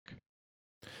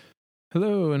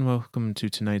Hello and welcome to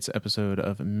tonight's episode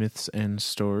of Myths and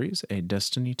Stories, a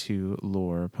Destiny 2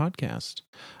 lore podcast.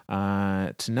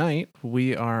 Tonight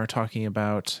we are talking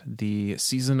about the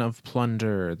season of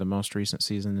Plunder, the most recent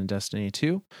season in Destiny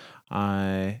 2,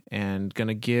 and going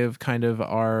to give kind of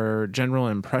our general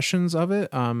impressions of it,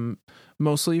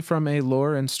 mostly from a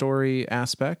lore and story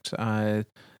aspect.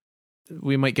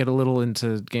 We might get a little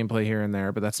into gameplay here and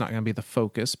there, but that's not going to be the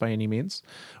focus by any means.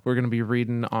 We're going to be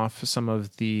reading off some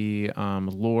of the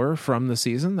lore from the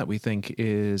season that we think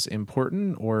is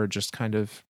important or just kind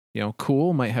of,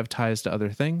 cool, might have ties to other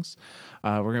things.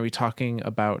 We're going to be talking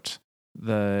about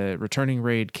the returning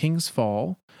raid King's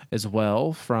Fall as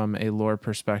well from a lore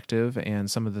perspective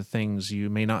and some of the things you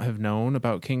may not have known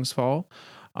about King's Fall,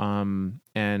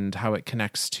 and how it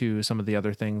connects to some of the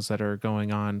other things that are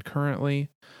going on currently.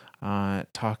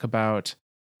 Talk about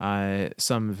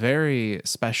some very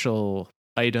special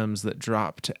items that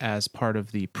dropped as part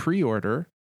of the pre-order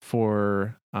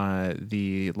for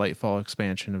the Lightfall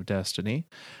expansion of Destiny.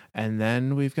 And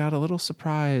then we've got a little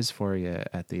surprise for you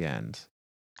at the end.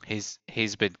 He's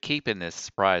been keeping this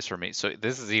surprise for me, so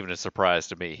this is even a surprise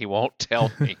to me. He won't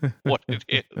tell me what it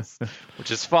is, which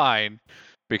is fine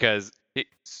because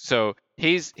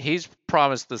he's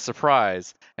promised the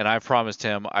surprise, and I promised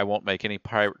him I won't make any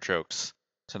pirate jokes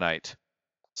tonight.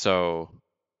 So,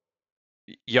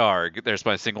 yarg, there's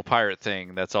my single pirate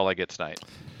thing. That's all I get tonight.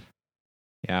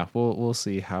 Yeah, we'll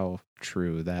see how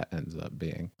true that ends up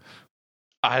being.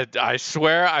 I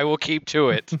swear I will keep to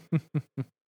it.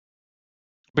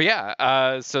 But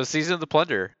yeah, so Season of the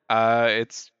Plunder.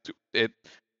 It's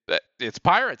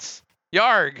pirates.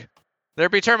 Yarg. There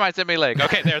be termites in my leg.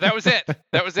 Okay, that was it.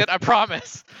 That was it. I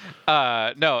promise.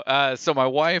 So my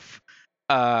wife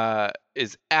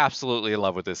is absolutely in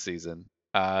love with this season.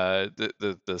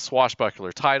 The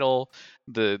swashbuckler title.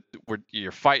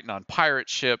 You're fighting on pirate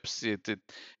ships.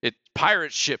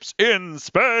 Pirate ships in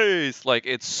space. Like,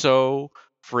 it's so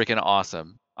freaking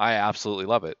awesome. I absolutely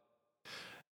love it.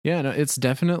 Yeah, no, it's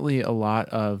definitely a lot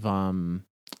of,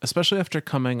 especially after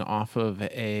coming off of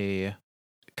a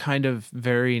kind of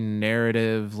very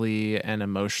narratively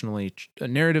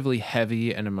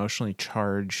heavy and emotionally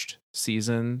charged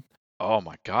season. Oh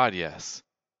my God, yes.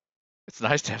 It's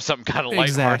nice to have something kind of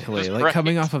lighthearted. Exactly. Like, right?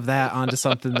 Coming off of that onto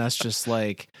something that's just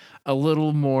like a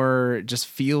little more, just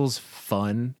feels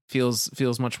fun, feels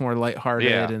much more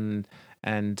lighthearted. Yeah.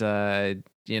 and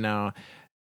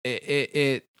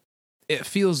it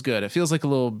feels good. It feels like a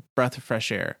little breath of fresh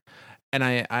air. And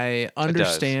I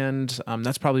understand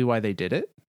that's probably why they did it,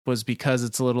 was because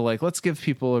it's a little like, let's give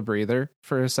people a breather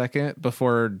for a second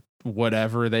before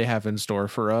whatever they have in store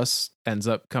for us ends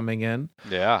up coming in.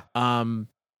 Yeah. Not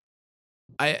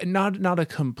a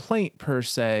complaint per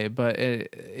se, but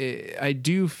I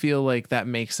do feel like that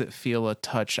makes it feel a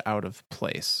touch out of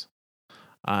place.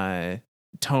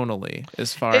 Tonally,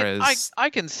 as far as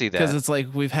I can see that, because it's like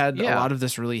we've had a lot of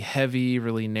this really heavy,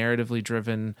 really narratively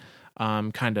driven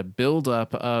kind of build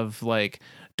up of like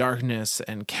darkness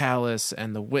and callous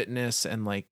and the witness and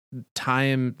like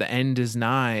time, the end is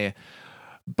nigh,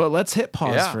 but let's hit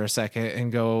pause for a second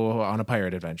and go on a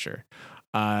pirate adventure.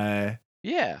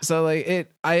 So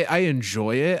like I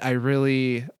enjoy it. I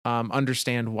really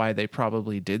understand why they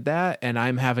probably did that, and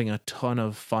I'm having a ton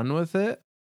of fun with it,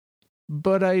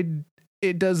 but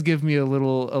it does give me a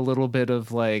little bit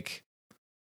of like,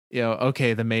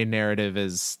 okay, the main narrative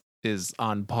is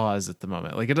on pause at the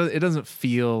moment. Like it doesn't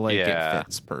feel like it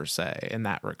fits per se in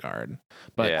that regard,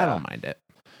 but I don't mind it.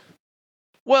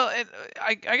 Well, and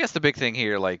I guess the big thing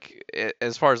here, like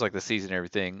as far as like the season and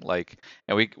everything, like,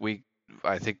 and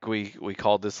I think we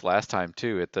called this last time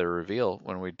too at the reveal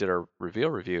when we did our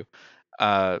reveal review.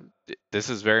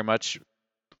 This is very much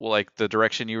like the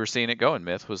direction you were seeing it going.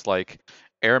 Myth was like,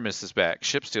 Aramis is back,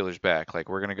 Shipstealer's back. Like,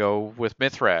 we're gonna go with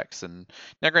Mithrax, and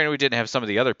now granted we didn't have some of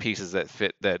the other pieces that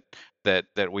fit that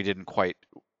we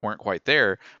weren't quite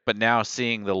there. But now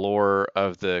seeing the lore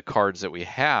of the cards that we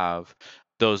have,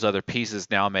 those other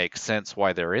pieces now make sense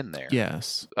why they're in there.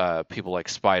 Yes. People like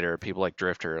Spider, people like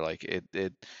Drifter, like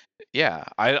it. Yeah,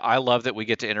 I love that we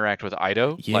get to interact with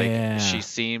Ido. Yeah. Like, she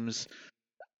seems.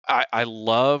 I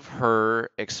love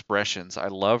her expressions. I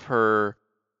love her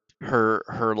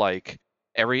like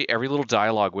every little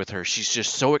dialogue with her. She's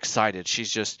just so excited.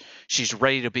 She's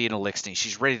ready to be an Elixir.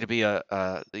 She's ready to be a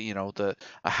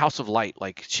House of Light.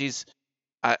 Like, she's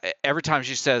every time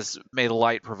she says, "May the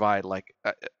light provide," like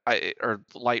or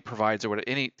light provides, or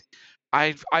whatever.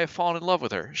 I've fallen in love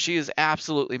with her. She is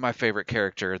absolutely my favorite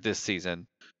character this season.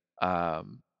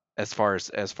 As far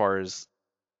as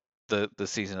the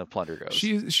season of Plunder goes.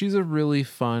 She's a really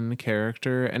fun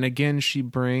character, and again, she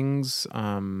brings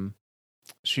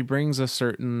she brings a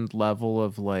certain level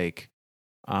of like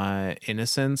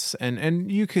innocence,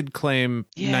 and you could claim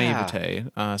Yeah.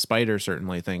 naivete. Spider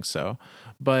certainly thinks so,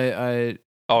 but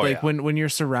Oh like yeah. when you're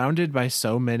surrounded by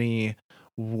so many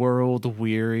world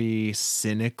weary,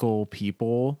 cynical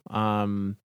people,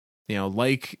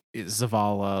 like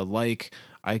Zavala, like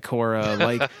Ikora,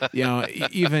 like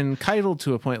even Keitel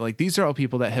to a point. Like these are all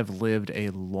people that have lived a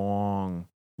long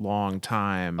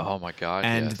time, Oh my God,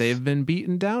 and yes. they've been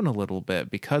beaten down a little bit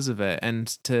because of it. And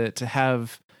to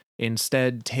have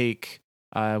instead take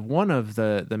one of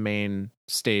the main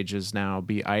stages now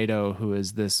be Ido, who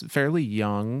is this fairly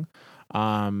young,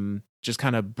 just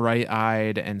kind of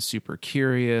bright-eyed and super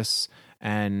curious,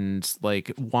 and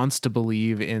like wants to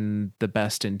believe in the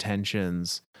best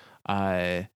intentions.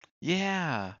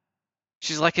 Yeah.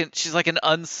 She's like an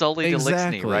unsullied Elixni,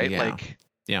 Exactly, right? yeah. Like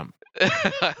Yeah.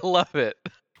 I love it.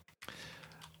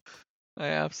 I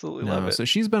absolutely love No, it. so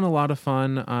she's been a lot of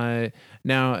fun.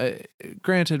 Now,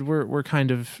 granted, we're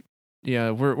kind of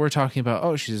we're talking about,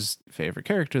 oh, she's favorite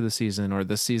character this season, or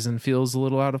this season feels a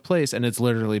little out of place, and it's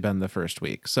literally been the first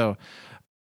week. So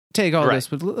take all Right. this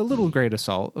with a little grain of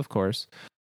salt, of course.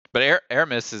 But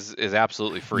Aramis is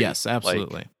absolutely free. Yes,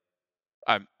 absolutely.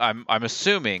 Like, I'm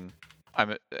assuming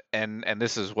and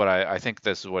this is what I think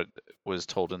this is what was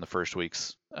told in the first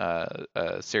week's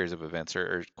series of events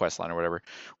or quest line or whatever,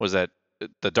 was that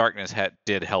the darkness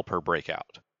did help her break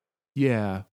out.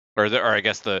 Yeah. Or I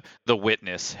guess the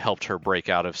witness helped her break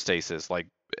out of stasis, like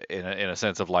in a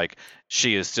sense of like,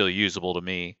 she is still usable to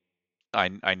me.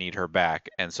 I need her back,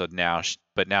 and so now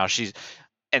she's,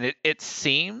 and it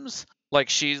seems like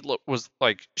she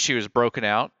was broken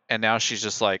out, and now she's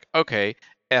just like, okay,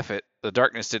 F it. The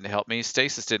darkness didn't help me.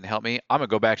 Stasis didn't help me. I'm gonna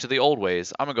go back to the old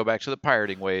ways. I'm gonna go back to the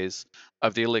pirating ways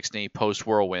of the Elixni post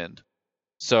Whirlwind.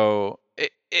 So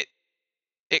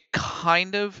it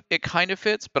kind of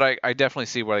fits, but I definitely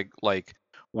see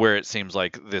where it seems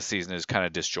like this season is kind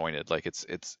of disjointed. Like it's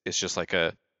just like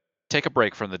take a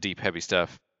break from the deep heavy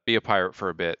stuff. Be a pirate for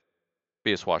a bit.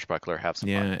 Be a swashbuckler. Have some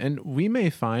Yeah, fun. and we may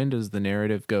find as the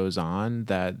narrative goes on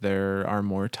that there are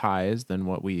more ties than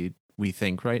what we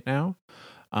think right now.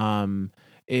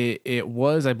 It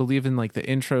was, I believe, in like the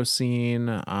intro scene,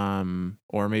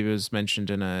 or maybe it was mentioned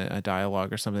in a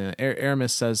dialogue or something.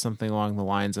 Aramis says something along the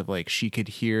lines of like she could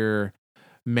hear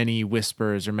many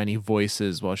whispers or many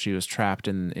voices while she was trapped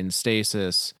in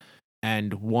stasis,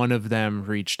 and one of them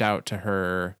reached out to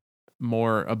her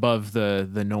more above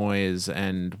the noise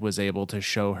and was able to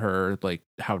show her like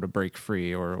how to break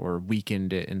free, or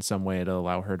weakened it in some way to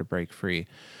allow her to break free.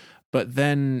 But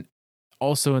then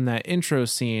also in that intro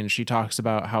scene, she talks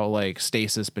about how like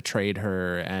stasis betrayed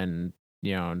her, and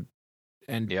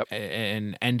Yep.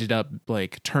 and ended up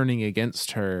like turning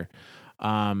against her.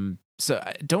 So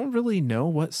I don't really know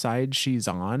what side she's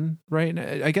on right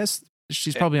now. I guess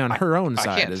she's probably on her own I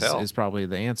side can't tell. is probably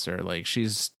the answer. Like she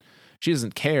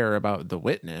doesn't care about the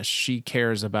witness. She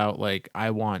cares about like, I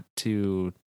want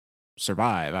to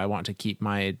survive. I want to keep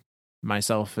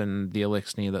myself and the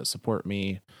Elixni that support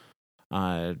me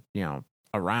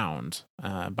around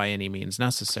by any means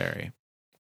necessary.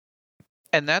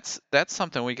 And that's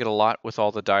something we get a lot with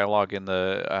all the dialogue in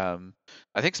the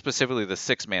I think specifically the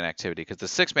 6-man activity, because the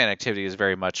 6-man activity is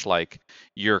very much like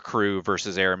your crew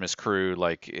versus Aramis crew.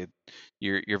 Like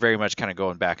you're very much kind of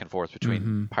going back and forth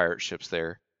between pirate ships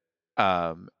there.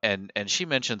 And she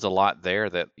mentions a lot there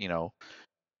that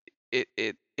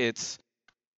it's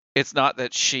not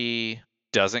that she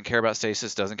doesn't care about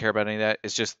stasis, doesn't care about any of that.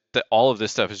 It's just that all of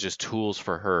this stuff is just tools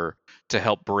for her to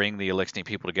help bring the Elixni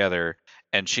people together.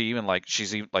 And she's even like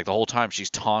the whole time she's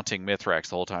taunting Mithrax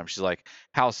the whole time. She's like,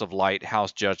 House of Light,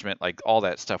 House Judgment, like all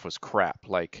that stuff was crap.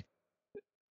 Like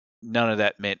none of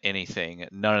that meant anything.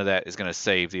 None of that is going to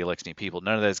save the Elixni people.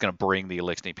 None of that is going to bring the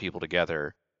Elixni people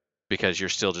together, because you're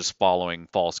still just following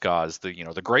false gods.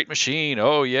 The great machine.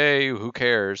 Oh yay, who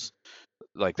cares?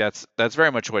 Like that's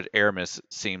very much what Aramis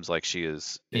seems like she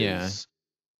is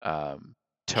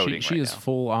toting she right is now.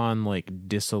 full on like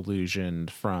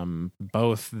disillusioned from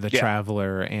both the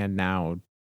Traveler and now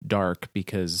Dark,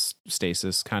 because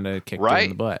stasis kind of kicked her in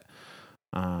the butt.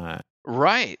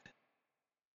 Right.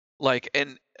 Like,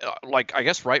 and like, I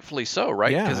guess rightfully so,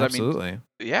 right? Yeah, Because absolutely. I mean,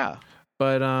 yeah.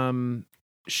 But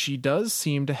she does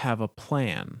seem to have a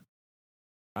plan.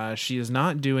 She is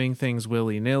not doing things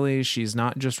willy-nilly. She's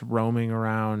not just roaming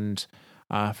around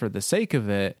for the sake of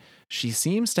it. She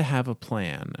seems to have a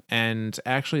plan. And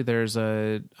actually, there's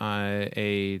a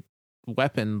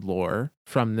weapon lore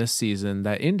from this season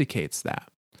that indicates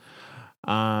that.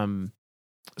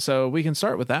 So we can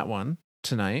start with that one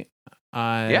tonight.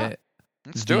 Yeah,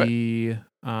 let's do it.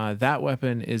 that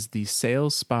weapon is the Sail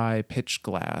Spy Pitch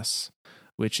Glass,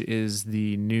 which is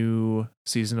the new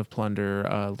Season of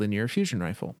Plunder linear fusion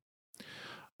rifle.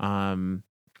 And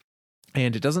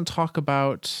it doesn't talk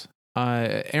about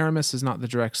Aramis is not the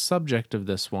direct subject of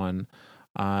this one,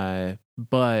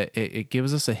 but it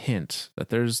gives us a hint that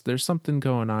there's something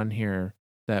going on here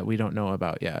that we don't know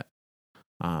about yet.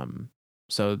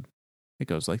 So it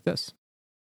goes like this.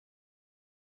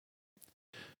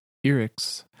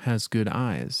 Eryx has good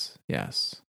eyes,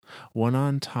 yes. One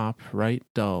on top, right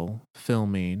dull,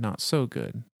 filmy, not so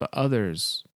good, but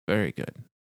others very good,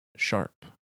 sharp.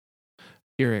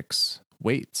 Eryx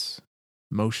waits,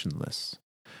 motionless,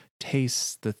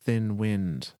 tastes the thin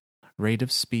wind, rate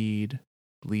of speed,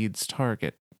 leads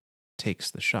target,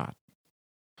 takes the shot.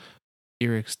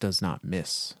 Eryx does not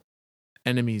miss.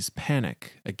 Enemies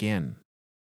panic again.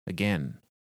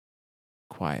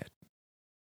 Quiet.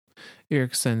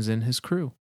 Eryx sends in his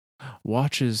crew,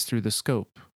 watches through the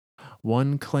scope.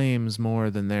 One claims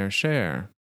more than their share.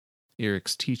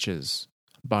 Eryx teaches,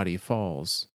 body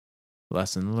falls.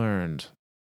 Lesson learned.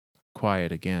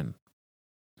 Quiet again.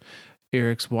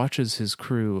 Eryx watches his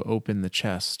crew open the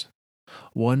chest.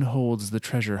 One holds the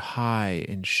treasure high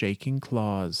in shaking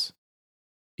claws.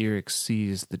 Eryx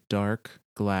sees the dark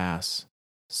glass,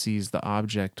 sees the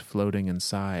object floating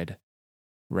inside,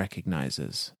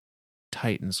 recognizes,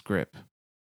 tightens grip,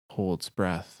 holds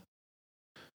breath.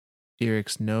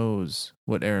 Eryx knows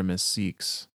what Aramis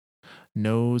seeks,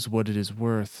 knows what it is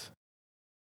worth,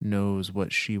 knows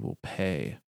what she will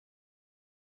pay.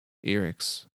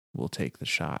 Eryx will take the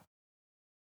shot.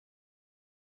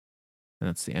 And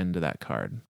that's the end of that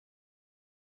card.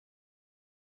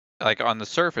 Like on the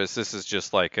surface, this is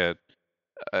just like a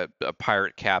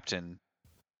pirate captain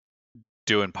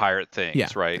doing pirate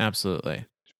things, right? Absolutely.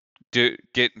 Get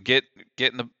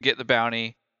in the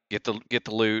bounty, get the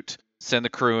loot, send the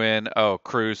crew in. Oh,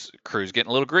 crew's getting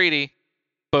a little greedy.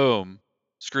 Boom,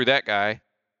 screw that guy.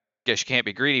 Guess you can't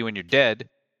be greedy when you're dead.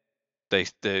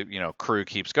 The crew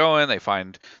keeps going. They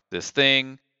find this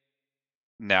thing.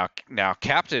 Now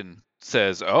captain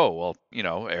says, oh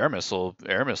well, Aramis will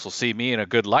see me in a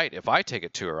good light if I take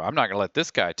it to her. I'm not gonna let this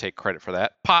guy take credit for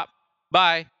that. Pop,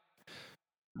 bye.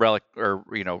 Relic, or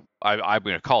I'm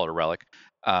gonna call it a relic,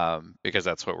 because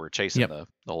that's what we're chasing the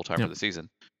whole time for the season.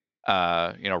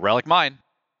 Relic mine.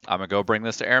 I'm gonna go bring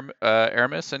this to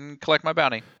Aramis and collect my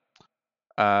bounty.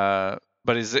 But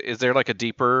is there like a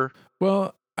deeper?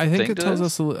 Well, I think it tells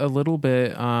us a little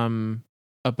bit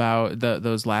about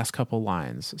those last couple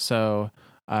lines. So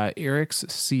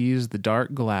Eryx sees the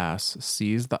dark glass,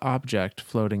 sees the object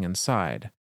floating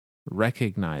inside,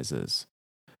 recognizes.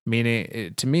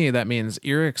 Meaning, to me, that means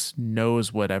Eryx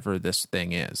knows whatever this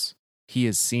thing is. He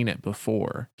has seen it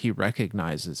before. He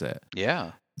recognizes it.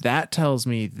 Yeah. That tells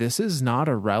me this is not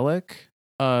a relic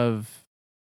of,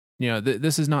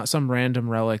 this is not some random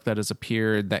relic that has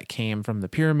appeared that came from the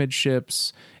pyramid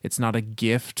ships. It's not a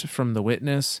gift from the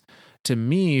witness. To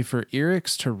me, for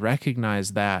Eryx to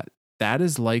recognize that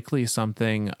is likely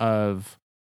something of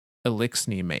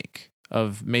Elixni make,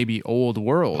 of maybe old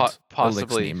world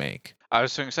possibly Elixni make. I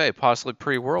was going to say possibly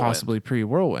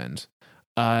pre-whirlwind.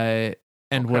 And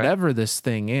whatever this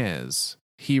thing is,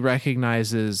 he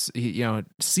recognizes,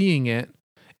 seeing it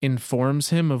informs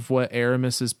him of what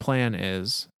Aramis's plan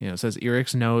is. It says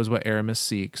Eryx knows what Aramis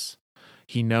seeks.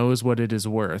 He knows what it is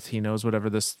worth. He knows whatever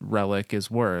this relic is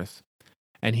worth.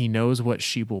 And he knows what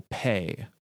she will pay.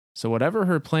 So whatever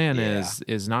her plan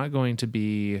is not going to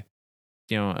be,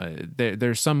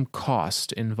 there's some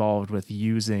cost involved with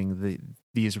using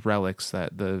these relics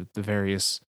that the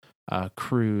various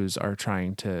crews are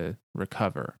trying to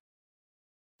recover.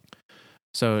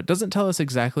 So it doesn't tell us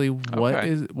exactly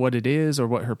what it is or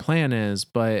what her plan is,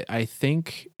 but I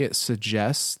think it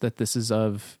suggests that this is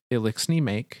of Elixni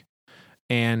make,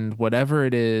 and whatever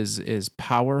it is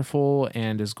powerful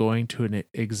and is going to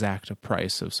exact a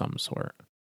price of some sort.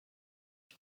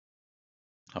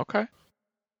 Okay.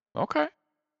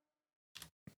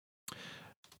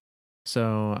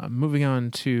 So moving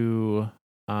on to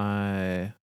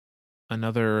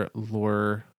another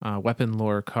lore, weapon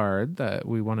lore card that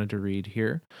we wanted to read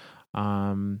here.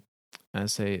 I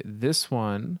say this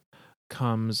one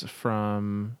comes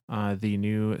from the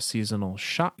new seasonal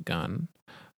shotgun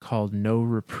called No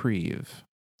Reprieve,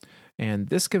 and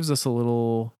this gives us a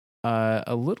little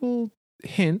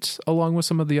hint, along with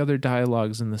some of the other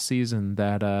dialogues in the season,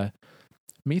 that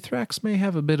Mithrax may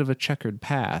have a bit of a checkered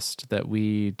past that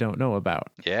we don't know about.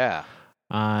 Yeah.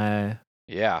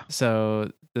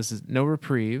 So this is No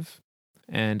Reprieve,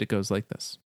 and it goes like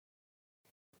this.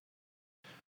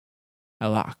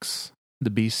 Elax, The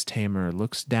beast tamer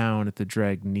looks down at the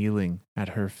dreg kneeling at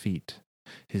her feet.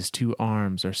 His 2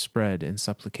 arms are spread in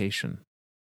supplication.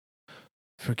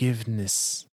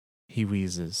 Forgiveness, he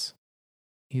wheezes.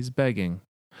 He's begging,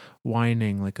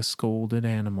 whining like a scolded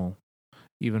animal.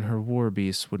 Even her war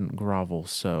beast wouldn't grovel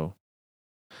so.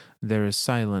 There is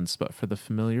silence but for the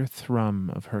familiar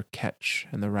thrum of her catch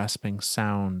and the rasping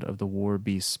sound of the war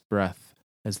beast's breath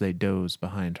as they doze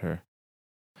behind her.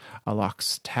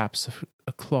 Alox taps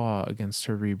a claw against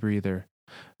her rebreather,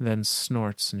 then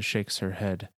snorts and shakes her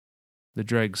head. The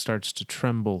dreg starts to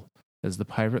tremble as the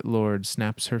pirate lord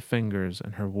snaps her fingers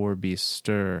and her war beasts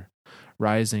stir,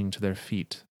 rising to their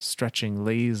feet, stretching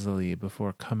lazily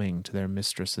before coming to their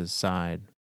mistress's side.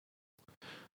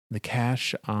 The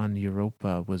cash on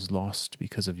Europa was lost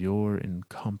because of your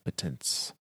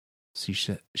incompetence,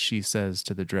 she says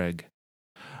to the dreg.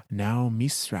 Now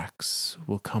Mithrax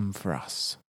will come for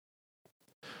us.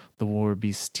 The war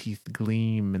beast's teeth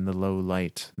gleam in the low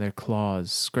light. Their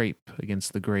claws scrape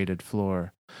against the grated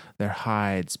floor. Their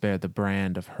hides bear the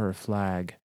brand of her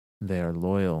flag. They are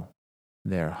loyal.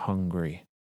 They are hungry.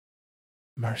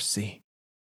 Mercy,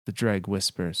 the dreg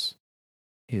whispers.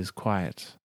 He is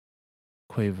quiet,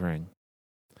 quavering.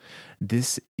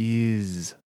 This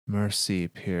is mercy,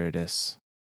 Pyridus,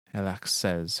 Elax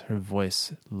says, her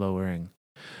voice lowering.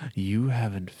 You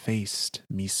haven't faced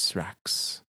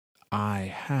Mithrax. I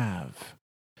have.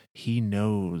 He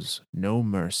knows no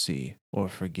mercy or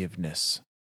forgiveness.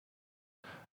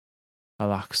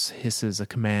 Elax hisses a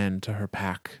command to her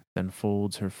pack, then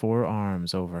folds her 4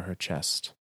 arms over her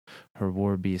chest. Her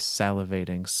war beast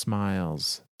salivating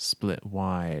smiles split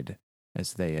wide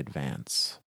as they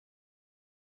advance.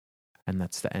 And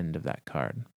that's the end of that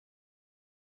card.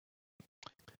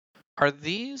 Are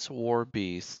these war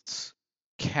beasts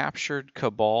captured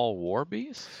Cabal war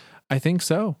beasts? I think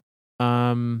so.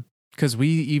 Because we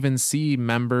even see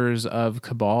members of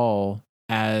Cabal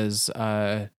as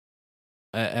part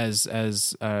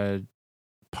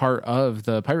of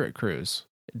the pirate crews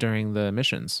during the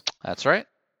missions. That's right.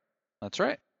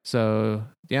 So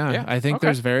yeah, I think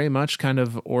there's very much kind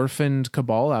of orphaned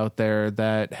Cabal out there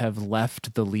that have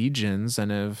left the legions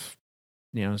and have,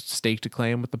 staked a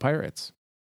claim with the pirates.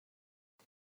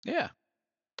 Yeah.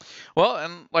 Well,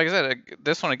 and like I said,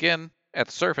 this one again at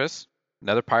the surface,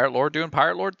 another pirate lord doing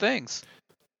pirate lord things.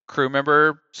 Crew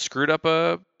member screwed up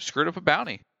a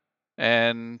bounty,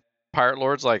 and pirate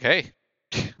lord's like, hey,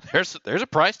 there's a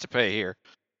price to pay here.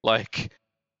 Like,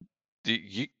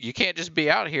 you can't just be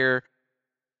out here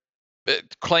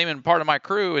claiming part of my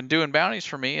crew and doing bounties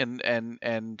for me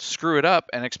and screw it up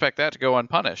and expect that to go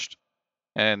unpunished.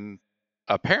 And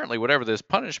apparently, whatever this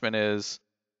punishment is,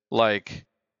 like,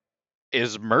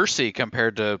 is mercy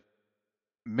compared to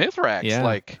Mithrax. Yeah.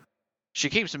 Like, she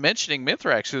keeps mentioning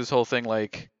Mithrax through this whole thing.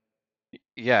 Like,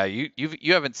 yeah, you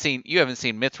haven't seen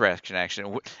Mithrax in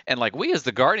action, and like we as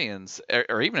the Guardians,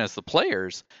 or even as the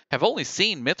players, have only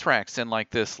seen Mithrax in like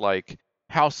this like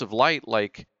House of Light,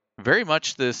 like very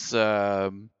much this. I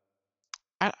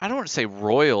don't want to say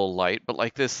royal light, but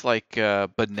like this like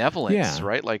benevolence, Yeah.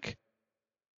 right? Like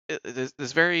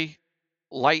this very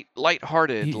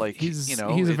light-hearted, like he's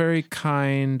a very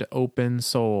kind, open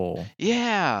soul.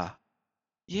 Yeah.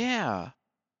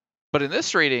 But in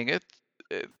this reading, it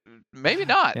maybe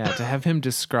not. Yeah, to have him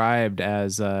described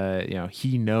as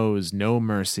he knows no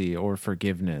mercy or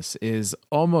forgiveness is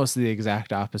almost the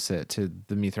exact opposite to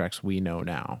the Mithrax we know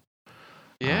now.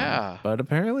 Yeah. But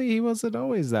apparently he wasn't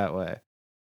always that way.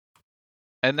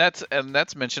 And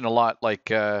that's mentioned a lot, like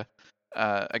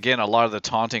again, a lot of the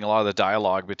taunting, a lot of the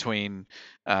dialogue between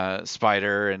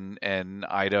Spider and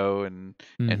Ido and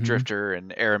Drifter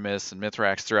and Aramis and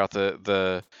Mithrax throughout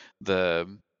the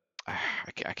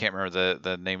I can't remember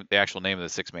the actual name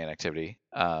of the 6-man activity.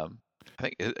 I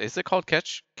think is it called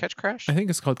Catch Crash? I think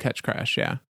it's called Catch Crash.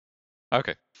 Yeah.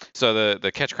 Okay. So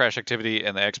the Catch Crash activity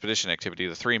and the Expedition activity,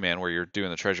 the 3-man where you're doing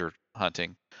the treasure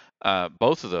hunting,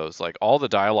 both of those, like all the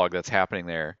dialogue that's happening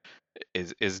there,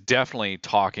 is definitely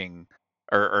talking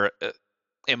or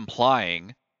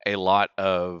implying a lot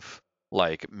of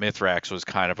like Mithrax was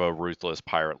kind of a ruthless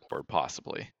pirate lord,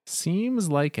 possibly. Seems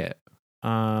like it.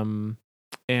 And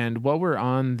while we're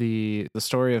on the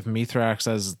story of Mithrax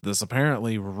as this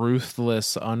apparently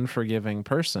ruthless, unforgiving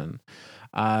person,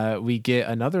 we get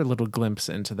another little glimpse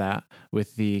into that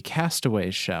with the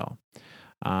Castaway shell,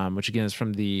 which again is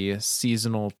from the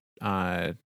seasonal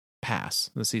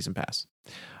pass, the season pass.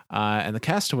 And the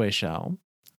Castaway shell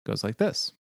goes like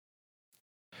this.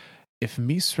 If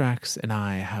Mithrax and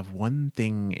I have one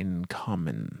thing in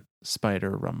common,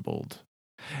 Spider rumbled.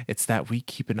 It's that we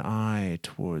keep an eye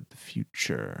toward the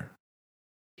future.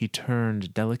 He turned a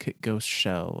delicate ghost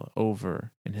shell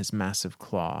over in his massive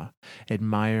claw,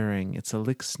 admiring its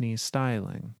elixir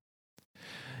styling.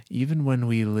 Even when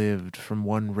we lived from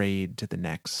one raid to the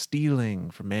next, stealing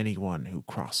from anyone who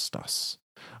crossed us,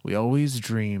 we always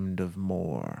dreamed of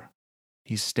more.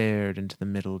 He stared into the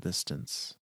middle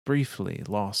distance, briefly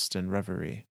lost in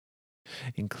reverie,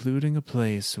 including a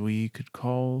place we could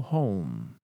call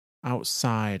home,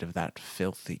 outside of that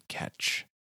filthy ketch.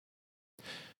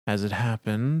 As it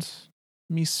happened,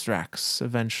 Mistrax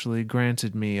eventually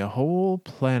granted me a whole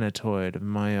planetoid of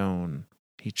my own.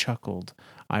 He chuckled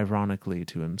ironically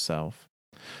to himself.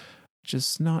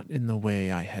 Just not in the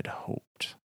way I had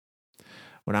hoped.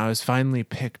 When I was finally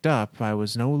picked up, I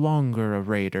was no longer a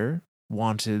raider,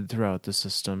 wanted throughout the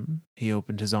system. He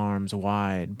opened his arms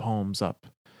wide, palms up.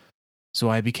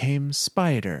 So I became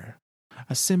Spider,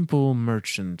 a simple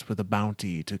merchant with a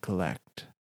bounty to collect.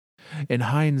 In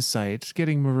hindsight,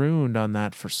 getting marooned on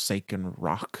that forsaken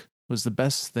rock was the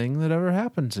best thing that ever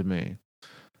happened to me.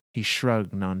 He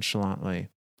shrugged nonchalantly.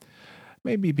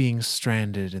 Maybe being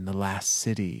stranded in the last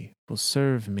city will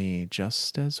serve me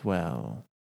just as well.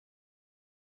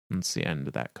 That's the end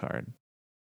of that card.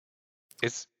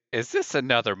 Is this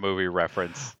another movie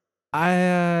reference?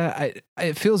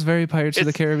 It feels very Pirates of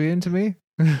the Caribbean to me.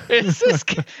 Is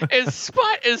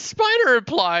Spider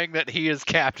implying that he is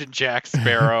Captain Jack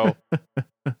Sparrow?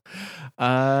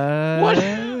 What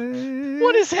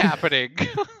is happening?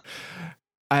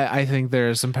 I think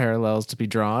there are some parallels to be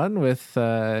drawn with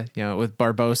with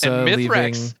Barbossa and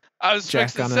leaving I was Jack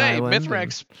fixing on to an say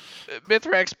island.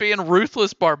 Mithrax being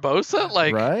ruthless Barbossa,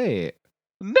 like right.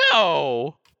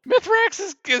 No,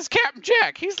 Mithrax is Captain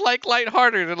Jack. He's like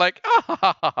lighthearted and like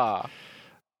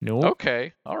Nope.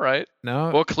 Okay, all right. No.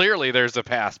 Well, clearly there's a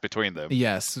past between them.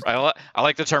 Yes. I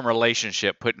like the term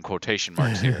relationship put in quotation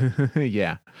marks here.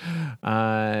 Yeah.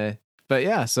 But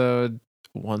yeah, so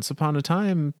once upon a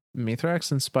time,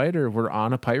 Mithrax and Spider were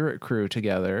on a pirate crew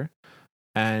together,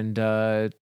 and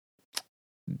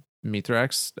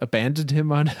Mithrax abandoned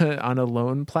him on a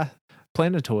lone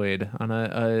planetoid, on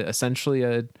essentially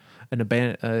an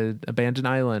abandoned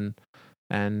island,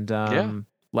 and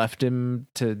left him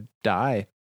to die.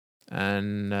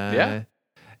 And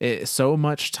so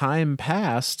much time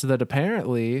passed that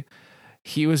apparently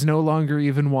he was no longer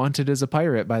even wanted as a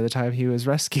pirate by the time he was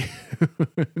rescued.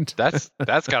 That's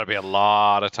got to be a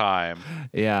lot of time.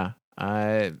 Yeah.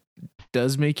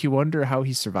 Does make you wonder how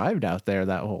he survived out there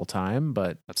that whole time,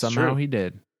 but that's somehow true. He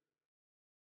did.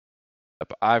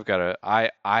 I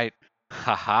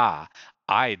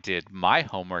did my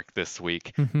homework this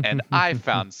week and I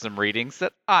found some readings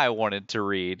that I wanted to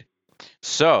read.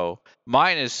 So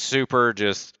mine is super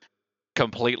just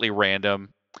completely random.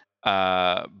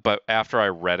 But after I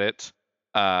read it,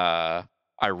 I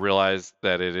realized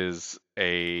that it is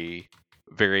a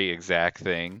very exact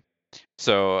thing.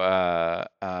 So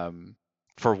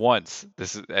for once,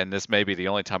 this may be the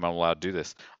only time I'm allowed to do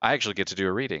this, I actually get to do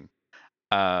a reading.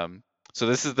 So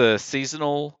this is the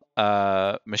seasonal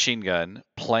machine gun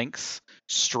Planks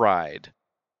Stride.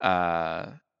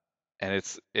 And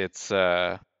it's it's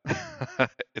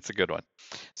a good one.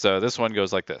 So this one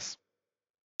goes like this.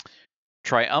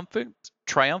 Triumphant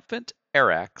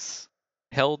Arax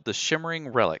held the shimmering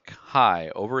relic high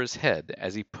over his head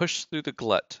as he pushed through the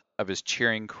glut of his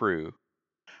cheering crew.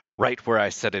 Right where I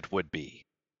said it would be,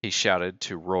 he shouted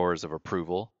to roars of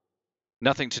approval.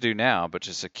 Nothing to do now but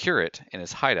to secure it in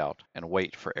his hideout and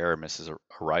wait for Aramis's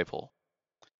arrival.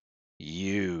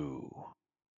 You,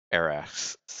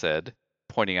 Arax said,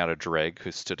 pointing out a dreg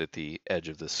who stood at the edge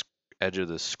of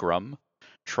the scrum,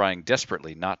 trying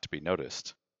desperately not to be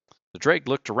noticed. The dreg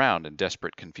looked around in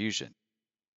desperate confusion.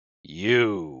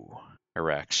 You,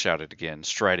 Arax shouted again,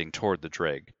 striding toward the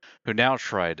dreg, who now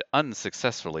tried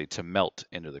unsuccessfully to melt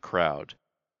into the crowd.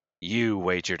 You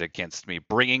wagered against me,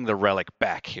 bringing the relic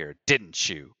back here, didn't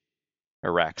you?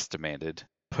 Arax demanded,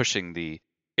 pushing the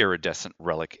iridescent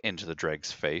relic into the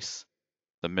dreg's face.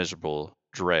 The miserable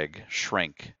dreg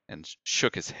shrank and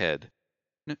shook his head.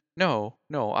 No,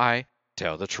 I...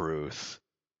 Tell the truth,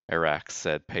 Arax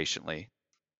said patiently.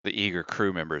 The eager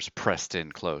crew members pressed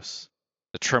in close.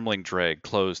 The trembling dreg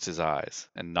closed his eyes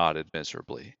and nodded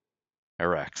miserably.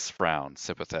 Arax frowned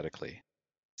sympathetically.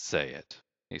 Say it,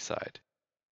 he sighed.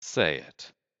 Say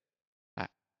it.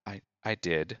 I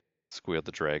did, squealed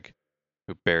the dreg,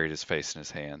 who buried his face in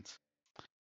his hands.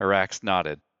 Arax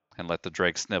nodded and let the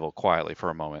dreg snivel quietly for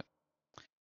a moment.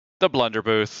 The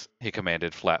blunderbooth, he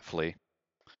commanded flatly.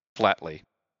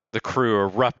 The crew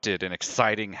erupted in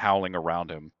exciting howling around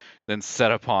him, then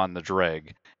set upon the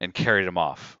dreg and carried him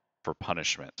off for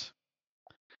punishment.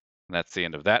 And that's the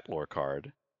end of that lore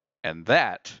card. And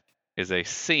that is a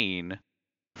scene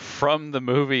from the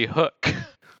movie Hook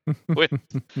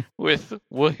with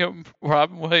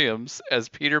Robin Williams as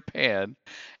Peter Pan,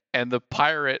 and the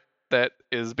pirate that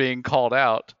is being called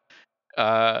out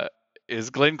is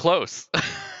Glenn Close.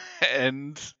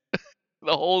 And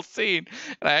the whole scene,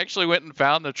 and I actually went and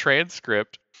found the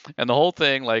transcript, and the whole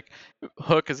thing, like,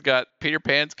 Hook has got Peter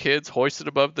Pan's kids hoisted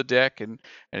above the deck, and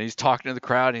he's talking to the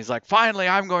crowd, and he's like, finally,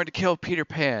 I'm going to kill Peter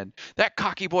Pan, that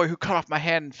cocky boy who cut off my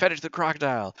hand and fed it to the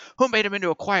crocodile, who made him into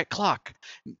a quiet clock,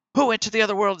 who went to the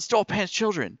other world and stole Pan's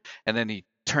children. And then he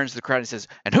turns to the crowd and says,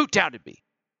 and who doubted me?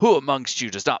 Who amongst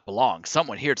you does not belong?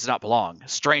 Someone here does not belong.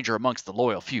 Stranger amongst the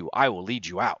loyal few. I will lead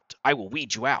you out. I will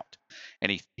weed you out.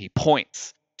 And he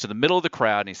points to the middle of the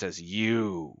crowd and he says,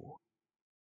 you.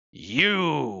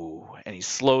 And he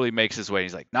slowly makes his way.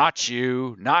 He's like, not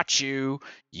you,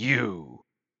 you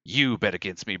bet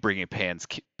against me bringing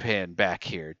Pan back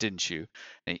here, didn't you?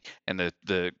 And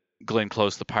the Glenn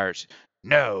Close, the pirate,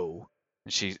 no.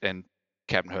 And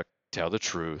Captain Hook, tell the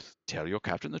truth. Tell your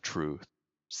captain the truth.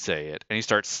 Say it. And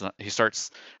the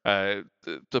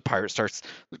pirate starts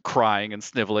crying and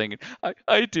sniveling.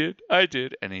 I did.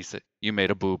 And he said, you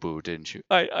made a boo-boo, didn't you?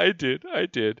 I did.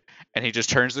 And he just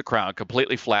turns the crowd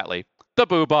completely flatly. The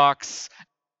boo box.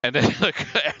 And then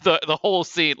the whole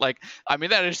scene, like, I mean,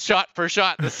 that is shot for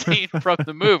shot the scene from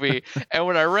the movie. And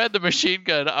when I read the machine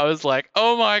gun, I was like,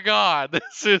 oh my God,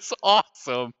 this is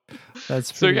awesome.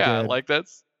 That's pretty good. Like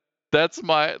that's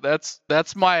my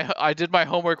I did my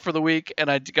homework for the week and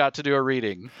I got to do a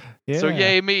reading. Yeah. So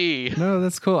yay me. No,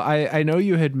 that's cool. I know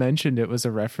you had mentioned it was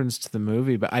a reference to the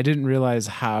movie, but I didn't realize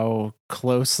how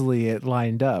closely it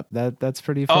lined up. That's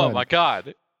pretty fun. Oh my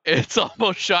God. It's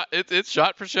almost shot. It's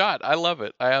shot for shot. I love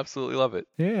it. I absolutely love it.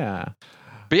 Yeah.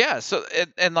 But yeah, so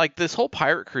and like this whole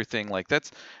pirate crew thing, like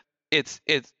it's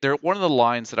they're one of the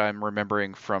lines that I'm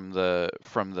remembering from the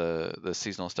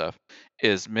seasonal stuff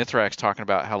is Mithrax talking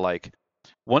about how, like,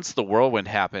 once the whirlwind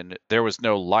happened, there was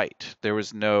no light. There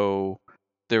was nothing.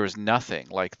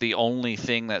 Like, the only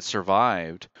thing that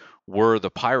survived were the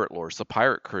pirate lords, the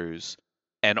pirate crews,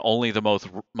 and only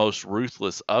the most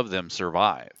ruthless of them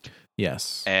survived.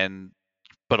 Yes.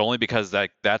 But only because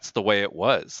that's the way it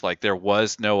was. Like, there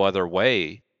was no other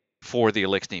way for the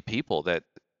Elixni people. That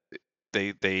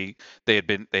they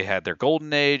had their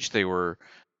golden age.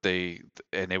 And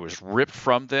it was ripped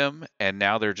from them, and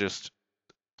now they're just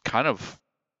kind of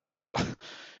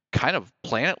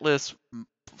planetless,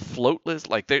 floatless.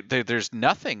 Like there's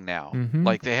nothing now. Mm-hmm.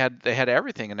 Like they had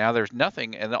everything, and now there's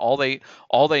nothing. And all they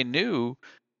knew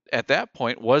at that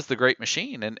point was the Great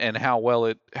Machine and how well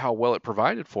it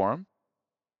provided for them.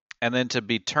 And then to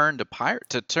be turned to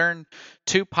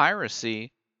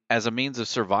piracy as a means of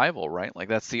survival, right? Like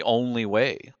that's the only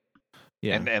way.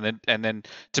 Yeah. And then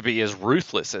to be as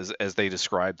ruthless as they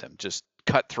described them, just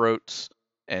cutthroats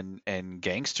and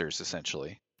gangsters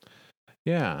essentially.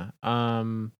 Yeah.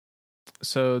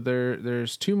 So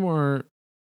there's two more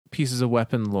pieces of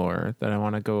weapon lore that I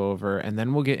want to go over, and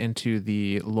then we'll get into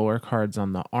the lore cards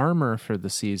on the armor for the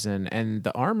season. And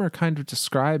the armor kind of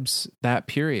describes that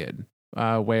period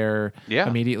where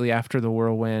immediately after the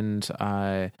whirlwind,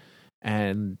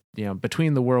 and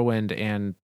between the whirlwind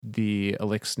and the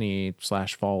Elixni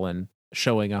 / Fallen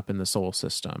showing up in the Sol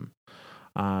system.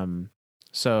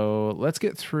 So let's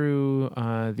get through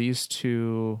these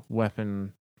two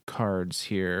weapon cards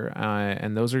here,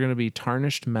 and those are going to be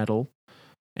Tarnished Metal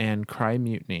and Cry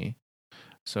Mutiny.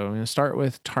 So I'm going to start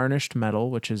with Tarnished Metal,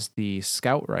 which is the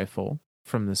scout rifle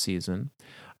from the season.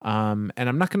 And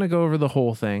I'm not going to go over the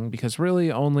whole thing because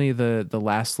really only the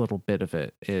last little bit of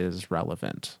it is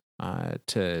relevant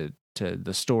to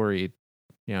the story,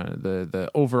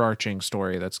 the overarching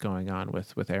story that's going on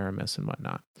with Aramis and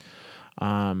whatnot.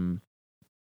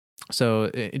 So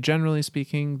generally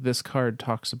speaking, this card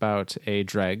talks about a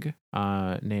Dreg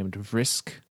named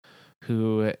Vrisk,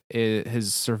 who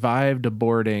has survived a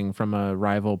boarding from a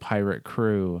rival pirate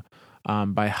crew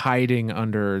by hiding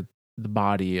under the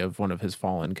body of one of his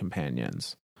fallen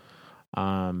companions.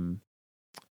 And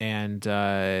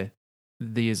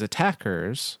these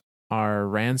attackers are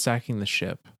ransacking the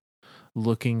ship,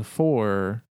 looking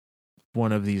for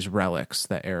one of these relics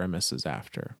that Aramis is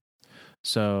after.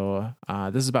 So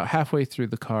this is about halfway through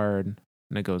the card,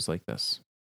 and it goes like this.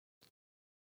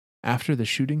 After the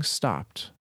shooting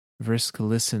stopped, Vrisk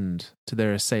listened to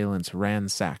their assailants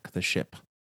ransack the ship.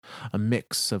 A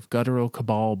mix of guttural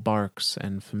cabal barks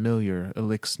and familiar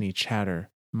Elixni chatter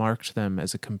marked them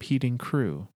as a competing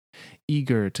crew,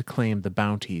 eager to claim the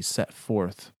bounty set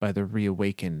forth by the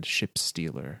reawakened ship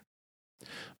stealer.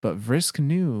 But Vrisk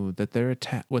knew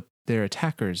that what their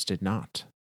attackers did not.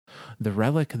 The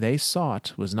relic they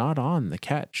sought was not on the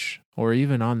Ketch, or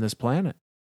even on this planet.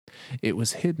 It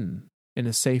was hidden in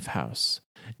a safe house,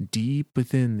 deep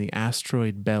within the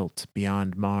asteroid belt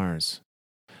beyond Mars.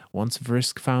 Once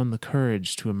Vrisk found the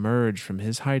courage to emerge from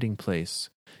his hiding place,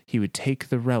 he would take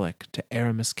the relic to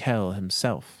Aramis Kell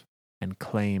himself and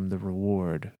claim the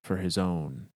reward for his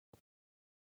own.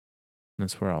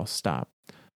 That's where I'll stop.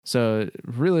 So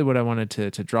really what I wanted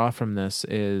to draw from this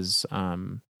is,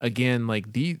 again,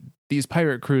 like these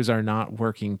pirate crews are not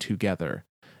working together.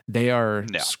 They are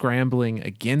scrambling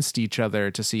against each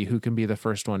other to see who can be the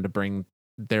first one to bring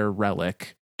their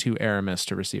relic to Aramis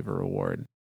to receive a reward.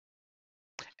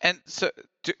 And so,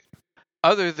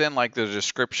 other than like the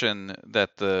description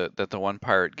that the one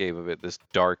pirate gave of it, this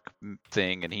dark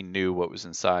thing, and he knew what was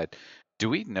inside, do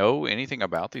we know anything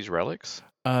about these relics?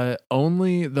 The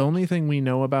only thing we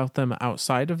know about them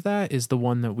outside of that is the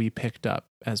one that we picked up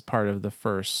as part of the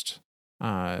first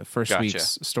Gotcha.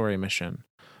 week's story mission.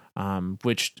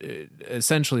 Which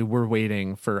essentially we're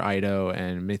waiting for Ido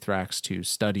and Mithrax to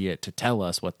study it to tell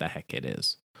us what the heck it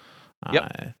is.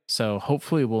 Yep. So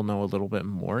hopefully we'll know a little bit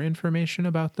more information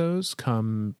about those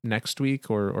come next week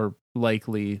or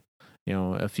likely,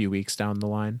 a few weeks down the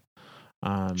line.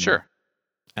 Sure.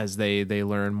 As they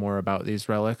learn more about these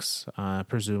relics,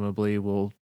 presumably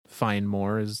we'll find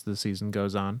more as the season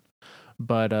goes on.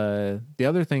 But the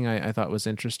other thing I thought was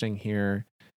interesting here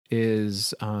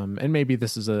is, and maybe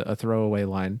this is a throwaway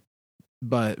line,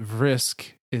 but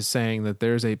Vrisk is saying that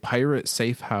there's a pirate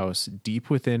safe house deep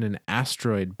within an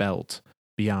asteroid belt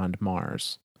beyond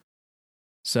Mars.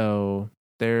 So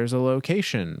there's a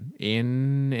location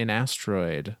in an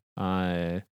asteroid,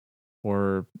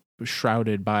 or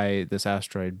shrouded by this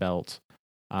asteroid belt,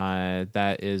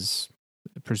 that is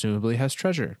presumably has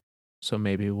treasure. So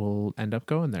maybe we'll end up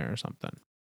going there or something.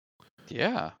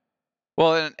 Yeah.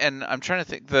 Well, and I'm trying to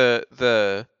think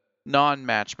the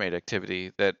non-matchmate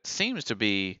activity that seems to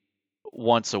be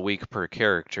once a week per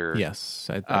character. Yes,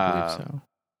 I believe so.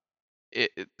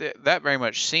 That very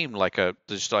much seemed like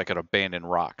just like an abandoned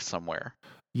rock somewhere.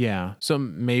 Yeah, so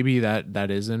maybe that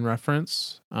is in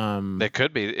reference. It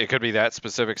could be that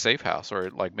specific safe house, or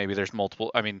like maybe there's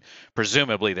multiple. I mean,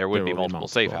 presumably there would be multiple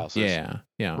safe houses.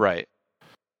 Yeah. Right.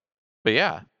 But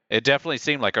yeah, it definitely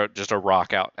seemed like just a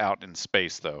rock out in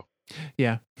space, though.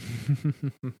 Yeah.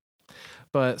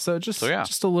 But just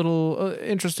a little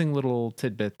interesting little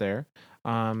tidbit there.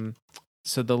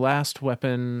 So the last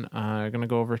weapon I'm going to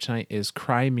go over tonight is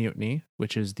Cry Mutiny,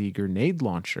 which is the grenade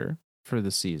launcher for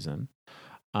the season.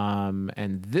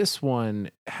 And this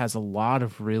one has a lot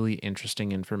of really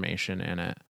interesting information in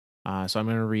it. So I'm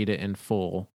going to read it in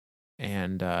full,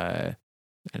 and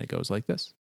it goes like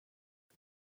this.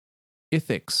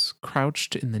 Ithix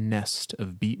crouched in the nest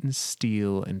of beaten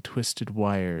steel and twisted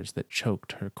wires that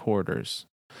choked her quarters.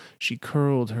 She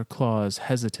curled her claws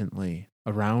hesitantly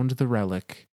around the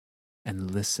relic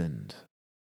and listened.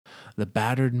 The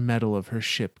battered metal of her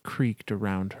ship creaked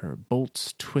around her,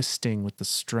 bolts twisting with the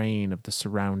strain of the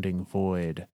surrounding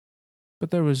void.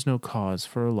 But there was no cause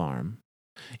for alarm.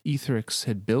 Ithix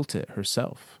had built it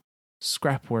herself.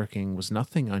 Scrapworking was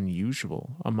nothing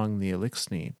unusual among the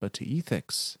Elixni, but to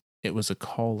Ithix, it was a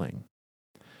calling.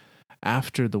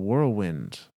 After the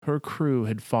whirlwind, her crew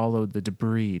had followed the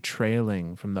debris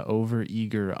trailing from the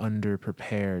over-eager,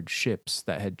 under-prepared ships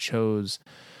that had chose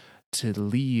to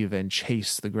leave and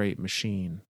chase the great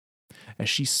machine. As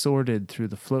she sorted through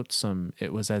the flotsam,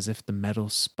 it was as if the metal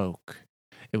spoke.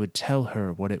 It would tell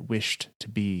her what it wished to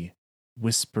be,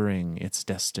 whispering its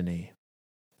destiny.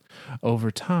 Over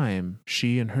time,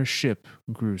 she and her ship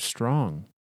grew strong,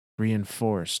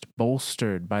 reinforced,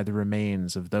 bolstered by the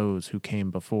remains of those who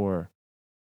came before.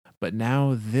 But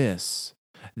now this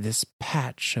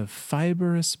patch of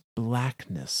fibrous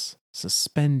blackness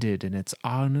suspended in its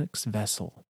onyx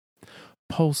vessel,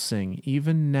 pulsing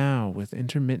even now with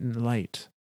intermittent light.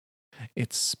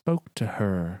 It spoke to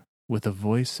her with a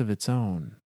voice of its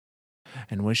own,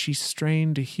 and when she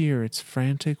strained to hear its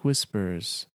frantic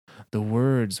whispers, the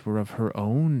words were of her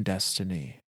own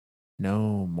destiny.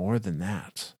 No more than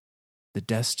that. The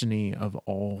destiny of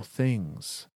all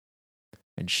things,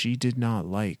 and she did not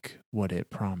like what it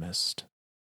promised.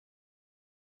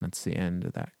 That's the end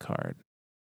of that card.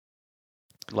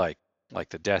 Like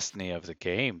the destiny of the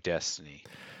game, Destiny.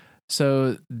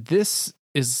 So this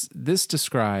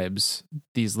describes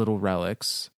these little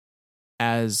relics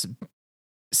as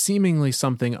seemingly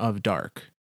something of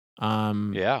dark.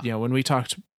 When we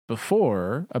talked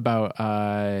before about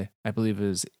I believe it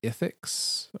was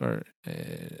Ithix, or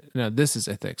no, this is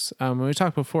Ithix. When we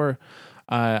talked before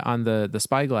on the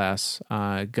spyglass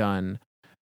gun,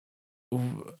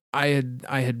 I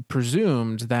had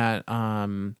presumed that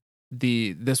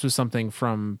this was something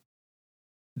from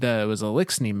that was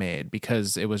Elixni made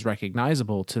because it was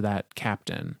recognizable to that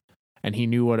captain, and he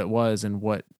knew what it was and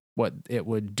what it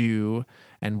would do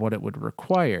and what it would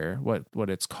require, what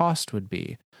its cost would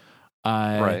be.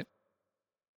 Right.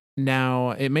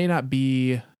 Now, it may not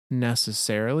be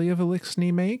necessarily of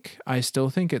Elixni make. I still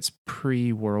think it's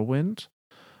pre-Whirlwind.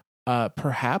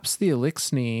 Perhaps the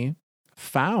Elixni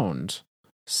found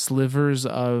slivers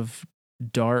of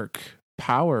dark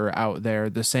power out there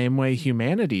the same way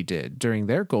humanity did during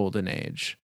their golden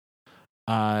age.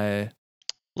 Like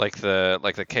the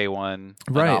K1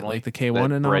 Right, anomaly like the K1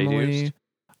 that Bray anomaly. used?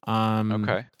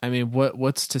 Okay. I mean,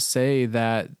 what's to say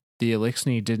that the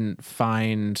Elixni didn't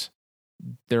find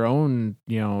their own,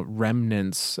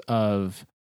 remnants of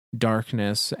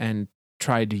darkness and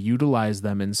tried to utilize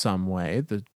them in some way,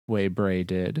 the way Bray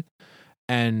did.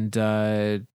 And,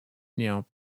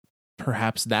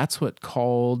 perhaps that's what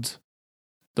called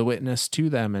the witness to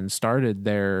them and started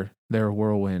their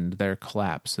whirlwind, their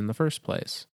collapse in the first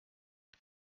place.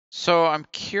 So I'm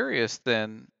curious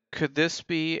then, could this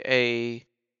be an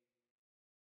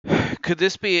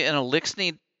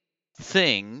Elixni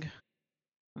thing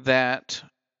that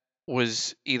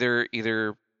was either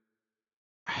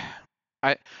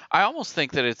I almost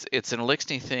think that it's an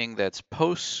Elixni thing that's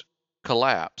post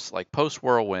collapse, like post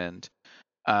whirlwind,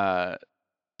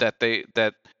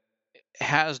 that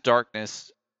has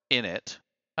darkness in it,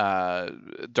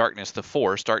 darkness the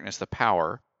force, darkness the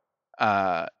power,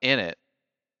 in it,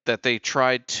 that they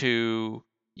tried to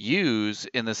use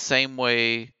in the same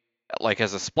way, like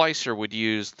as a splicer would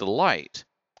use the light,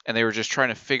 and they were just trying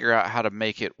to figure out how to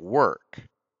make it work.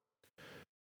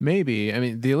 Maybe. I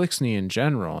mean, the Elixni in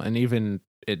general, and even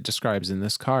it describes in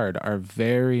this card, are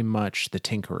very much the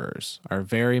tinkerers, are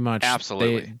very much,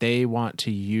 absolutely, they want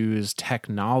to use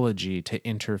technology to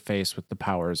interface with the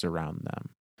powers around them.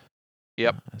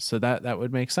 Yep. So that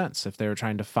would make sense if they were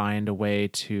trying to find a way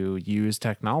to use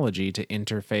technology to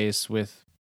interface with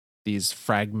these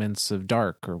fragments of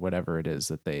dark or whatever it is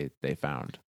that they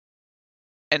found.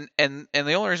 And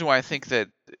the only reason why I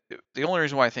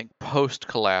think post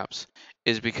collapse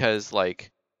is because,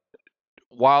 like,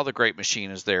 while the great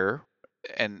machine is there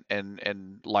and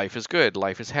life is good,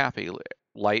 life is happy,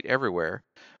 light everywhere,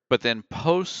 but then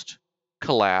post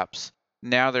collapse,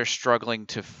 now they're struggling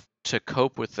to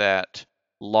cope with that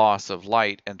loss of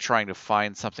light and trying to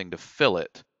find something to fill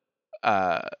it,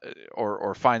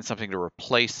 or find something to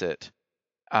replace it.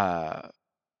 The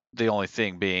only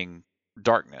thing being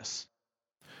darkness.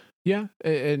 Yeah,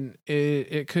 and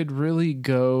it could really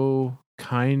go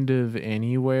kind of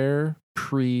anywhere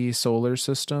pre-solar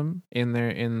system in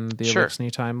the Sure.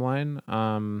 Elixni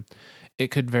timeline. It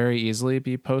could very easily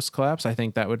be post-collapse. I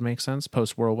think that would make sense,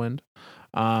 post-whirlwind.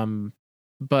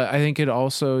 But I think it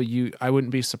also, I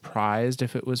wouldn't be surprised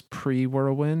if it was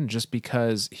pre-whirlwind, just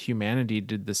because humanity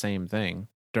did the same thing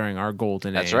during our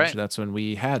golden age. Right. That's when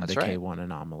we had That's the right. K1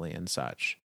 anomaly and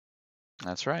such.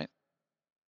 That's right.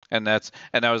 And that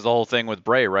was the whole thing with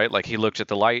Bray, right? Like, he looked at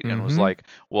the light and was like,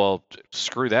 well,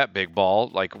 screw that big ball.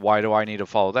 Like, why do I need to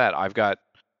follow that?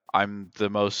 I'm the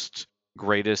most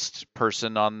greatest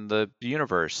person on the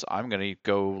universe. I'm going to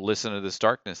go listen to this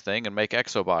darkness thing and make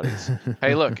exobodies.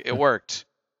 Hey, look, it worked.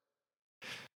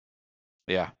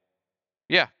 Yeah.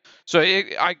 Yeah. So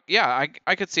I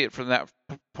could see it from that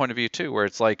point of view too, where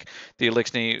it's like the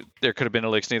Elixni, there could have been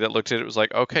Elixni that looked at it, was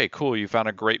like, okay, cool, you found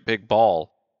a great big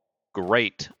ball.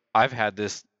 Great. I've had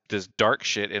this dark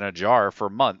shit in a jar for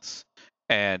months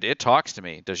and it talks to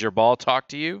me. Does your ball talk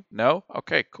to you? No?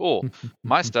 Okay, cool.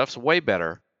 My stuff's way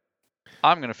better.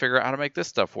 I'm going to figure out how to make this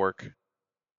stuff work.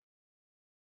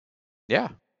 Yeah.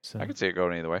 So, I could see it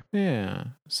going either way. Yeah.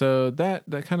 So that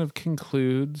kind of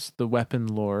concludes the weapon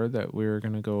lore that we're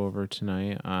going to go over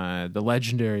tonight. The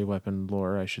legendary weapon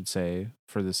lore, I should say,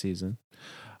 for the season.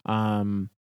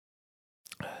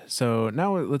 So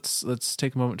now let's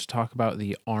take a moment to talk about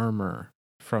the armor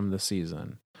from the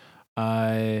season.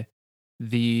 The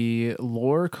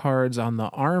lore cards on the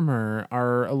armor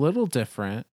are a little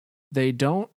different. They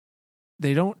don't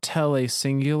tell a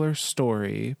singular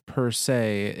story per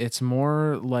se. It's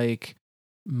more like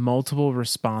multiple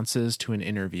responses to an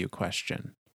interview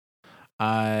question.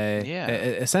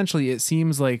 Essentially, it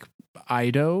seems like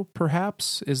Ido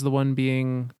perhaps is the one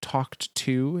being talked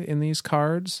to in these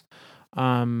cards.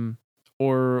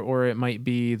 Or it might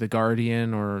be the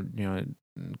Guardian, or it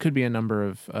could be a number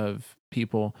of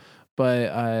people,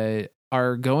 but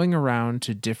are going around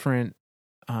to different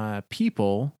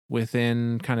people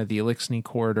within kind of the Elixni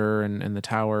corridor and the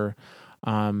tower,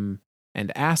 and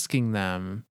asking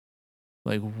them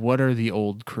Like, what are the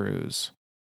old crews?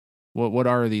 What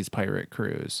are these pirate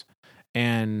crews?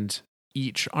 And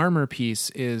each armor piece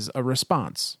is a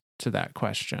response to that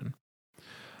question.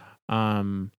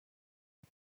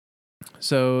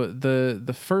 So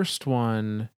the first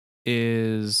one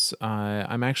is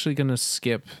I'm actually going to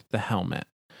skip the helmet.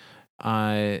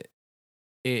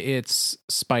 It's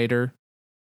Spider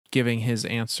giving his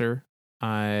answer.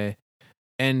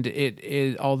 And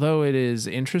it although it is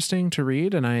interesting to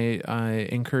read, and I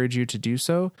encourage you to do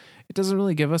so, it doesn't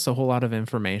really give us a whole lot of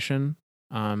information.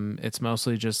 It's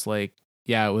mostly just like,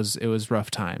 yeah, it was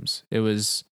rough times. It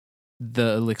was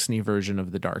the Elixni version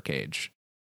of the Dark Age.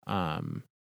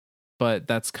 But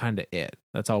that's kind of it.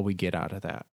 That's all we get out of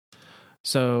that.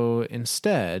 So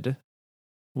instead,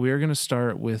 we're going to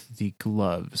start with the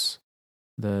gloves,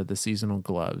 the seasonal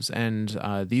gloves. And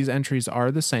these entries are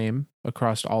the same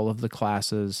across all of the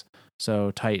classes.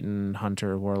 So Titan,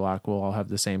 Hunter, Warlock will all have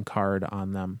the same card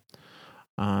on them.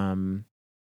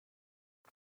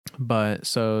 But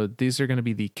so these are going to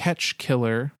be the Catch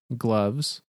Killer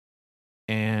gloves.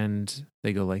 And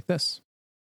they go like this.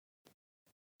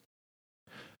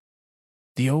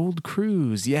 The old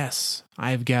crews, yes.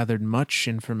 I've gathered much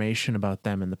information about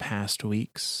them in the past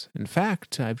weeks. In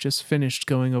fact, I've just finished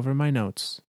going over my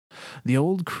notes. The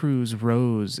old crews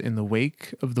rose in the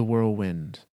wake of the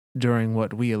whirlwind, during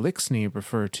what we Elixni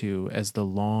refer to as the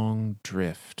Long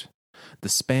Drift, the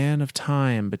span of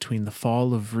time between the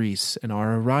fall of Reese and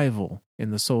our arrival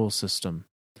in the Sol system.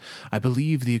 I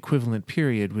believe the equivalent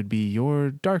period would be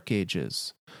your Dark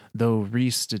Ages, though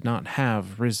Reese did not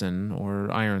have Risen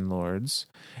or Iron Lords.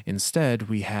 Instead,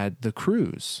 we had the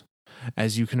crews.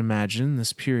 As you can imagine,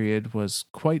 this period was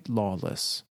quite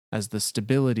lawless, as the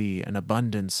stability and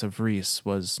abundance of Reese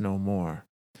was no more.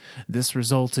 This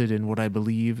resulted in what I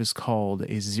believe is called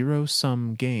a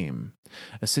zero-sum game,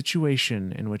 a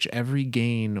situation in which every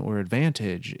gain or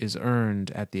advantage is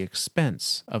earned at the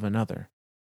expense of another.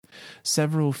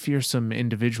 Several fearsome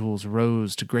individuals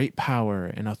rose to great power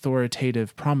and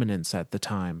authoritative prominence at the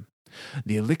time.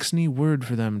 The Elixni word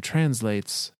for them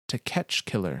translates to catch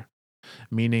killer,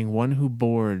 meaning one who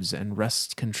boards and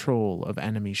wrests control of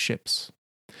enemy ships.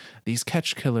 These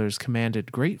catch killers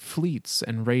commanded great fleets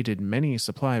and raided many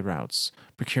supply routes,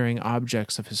 procuring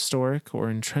objects of historic or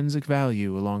intrinsic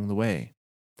value along the way.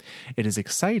 It is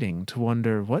exciting to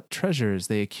wonder what treasures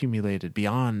they accumulated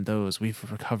beyond those we've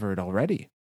recovered already.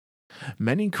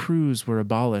 Many crews were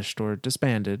abolished or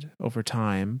disbanded over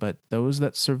time, but those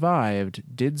that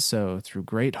survived did so through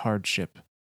great hardship.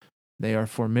 They are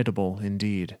formidable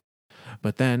indeed.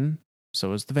 But then,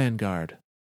 so is the Vanguard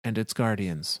and its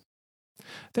guardians.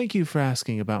 Thank you for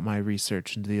asking about my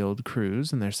research into the old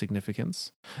crews and their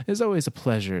significance. It is always a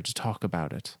pleasure to talk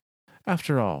about it.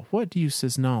 After all, what use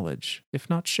is knowledge, if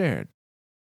not shared?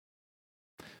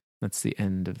 That's the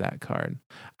end of that card.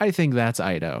 I think that's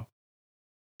Ido.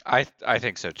 I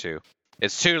think so too.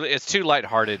 It's too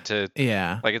lighthearted to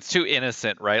like it's too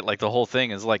innocent, right? Like the whole thing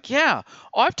is like, yeah,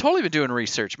 I've totally been doing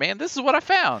research, man. This is what I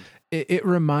found. It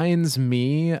reminds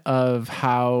me of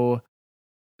how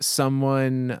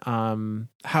someone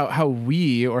how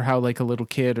we or how like a little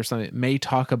kid or something may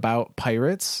talk about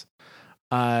pirates.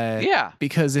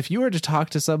 Because if you were to talk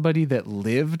to somebody that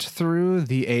lived through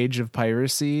the age of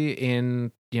piracy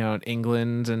in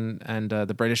England and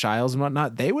the British Isles and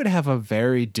whatnot, they would have a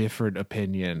very different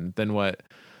opinion than what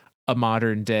a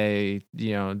modern day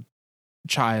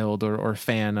child or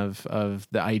fan of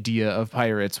the idea of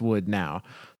pirates would now.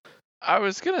 I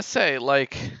was gonna say,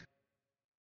 like,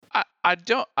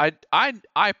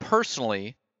 I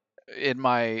personally in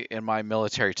my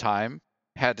military time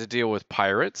had to deal with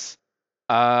pirates.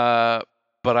 But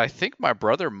I think my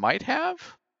brother might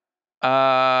have.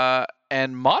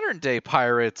 And modern day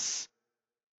pirates,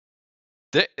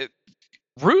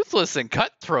 ruthless and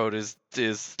cutthroat is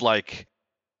like,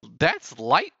 that's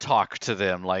light talk to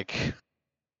them. Like,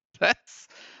 that's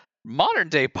modern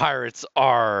day pirates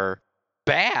are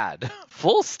bad.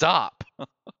 Full stop.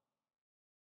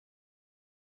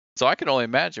 So I can only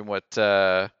imagine what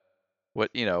 16th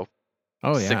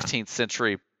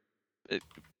century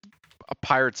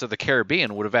Pirates of the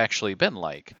Caribbean would have actually been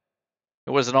like.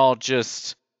 It wasn't all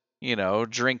just,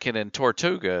 drinking in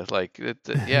Tortuga. Like, it's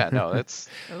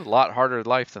a lot harder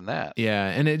life than that. Yeah,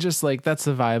 and it just like that's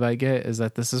the vibe I get, is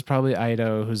that this is probably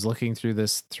Ido who's looking through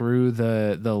this through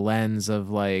the lens of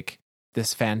like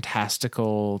this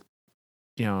fantastical,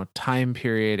 time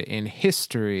period in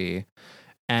history,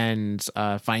 and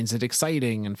finds it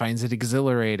exciting and finds it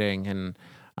exhilarating, and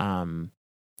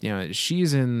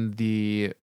she's in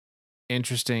the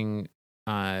interesting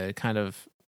kind of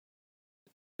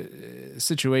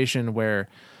situation where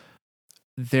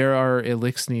there are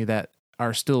Elixni that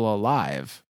are still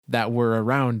alive that were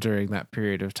around during that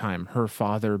period of time. Her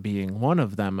father being one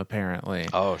of them, apparently.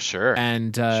 Oh, sure.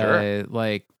 And Sure.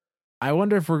 like, I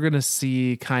wonder if we're gonna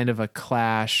see kind of a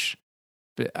clash.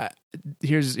 But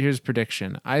here's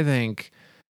prediction. I think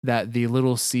that the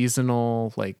little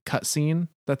seasonal like cutscene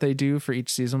that they do for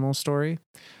each seasonal story,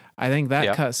 I think that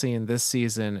Yeah. cutscene this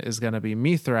season is going to be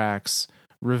Mithrax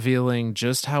revealing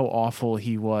just how awful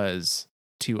he was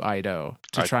to Ido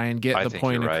to try and get I the think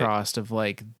point you're right. across of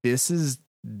like this is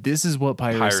what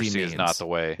piracy means. Is not the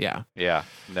way. Yeah. Yeah.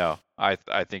 No, I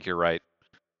think you're right.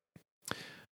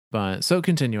 But so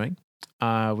continuing,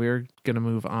 we're going to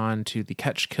move on to the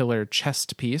Catch Killer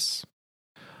chest piece.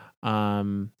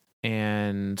 And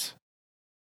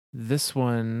this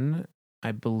one,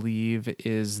 I believe,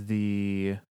 is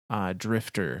the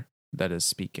Drifter that is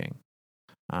speaking.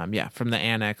 From the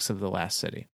annex of the last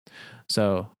city.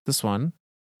 So this one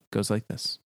goes like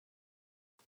this.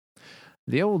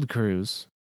 The old cruise.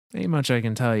 Ain't much I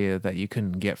can tell you that you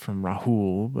couldn't get from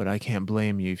Rahul, but I can't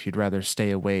blame you if you'd rather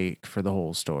stay awake for the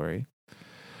whole story.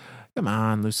 Come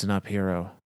on, loosen up,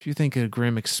 hero. If you think a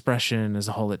grim expression is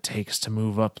all it takes to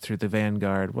move up through the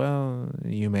vanguard, well,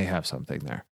 you may have something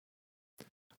there.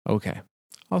 Okay,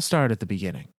 I'll start at the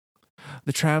beginning.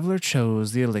 The traveler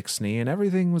chose the Elixni, and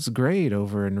everything was great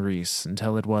over in Reese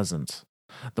until it wasn't.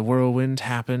 The whirlwind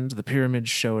happened, the pyramids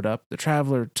showed up, the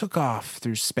traveler took off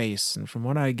through space, and from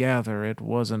what I gather, it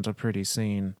wasn't a pretty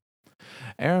scene.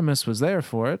 Aramis was there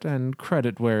for it, and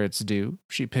credit where it's due.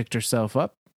 She picked herself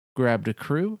up, grabbed a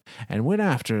crew, and went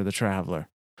after the traveler.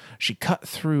 She cut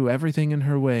through everything in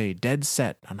her way, dead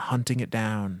set on hunting it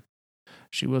down.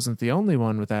 She wasn't the only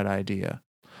one with that idea.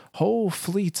 Whole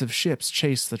fleets of ships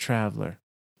chased the traveler.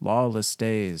 Lawless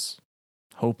days.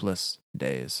 Hopeless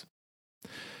days.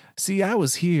 See, I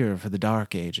was here for the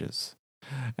Dark Ages.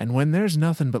 And when there's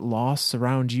nothing but loss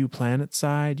around you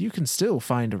planet-side, you can still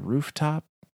find a rooftop,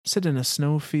 sit in a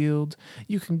snowfield,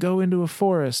 you can go into a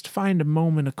forest, find a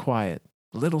moment of quiet,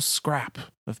 a little scrap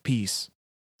of peace.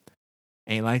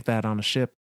 Ain't like that on a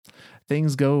ship.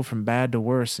 Things go from bad to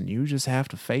worse, and you just have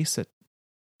to face it.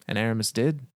 And Aramis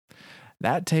did.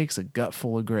 That takes a gut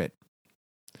full of grit.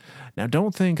 Now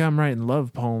don't think I'm writing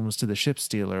love poems to the ship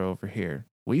stealer over here.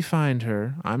 We find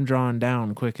her, I'm drawn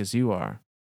down quick as you are.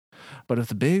 But if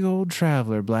the big old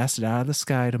traveler blasted out of the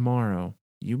sky tomorrow,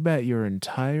 you bet your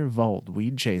entire vault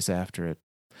we'd chase after it.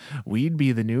 We'd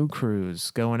be the new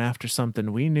crews, going after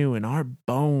something we knew in our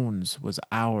bones was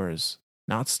ours,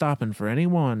 not stopping for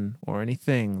anyone or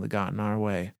anything that got in our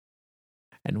way.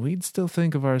 And we'd still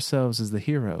think of ourselves as the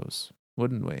heroes,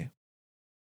 wouldn't we?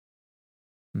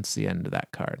 That's the end of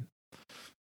that card.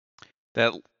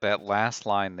 That last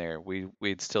line there,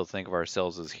 we'd still think of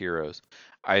ourselves as heroes.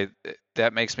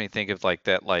 That makes me think of like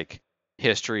that like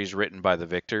histories written by the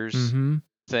victors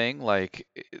thing. Like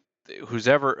who's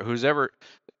ever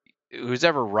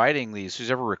writing these,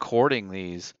 who's ever recording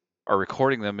these, are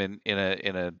recording them in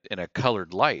a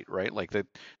colored light, right? Like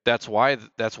that's why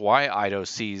Ido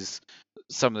sees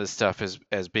some of this stuff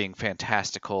as being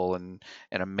fantastical and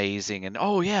amazing and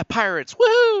oh yeah, pirates,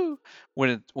 woohoo!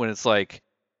 When it's like,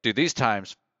 dude, these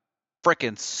times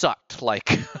frickin' sucked.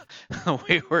 Like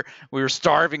we were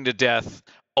starving to death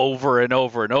over and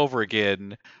over and over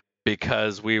again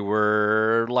because we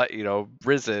were like,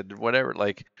 risen, whatever.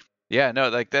 Like, yeah, no,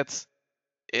 like that's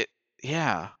it.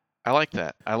 Yeah, I like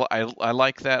that. I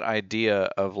like that idea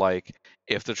of like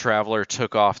if the traveler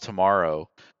took off tomorrow,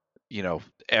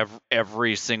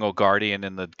 every single guardian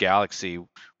in the galaxy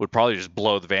would probably just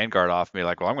blow the Vanguard off and be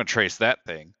like, well, I'm going to trace that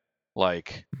thing.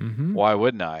 Like, why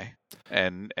wouldn't I?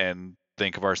 And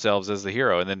think of ourselves as the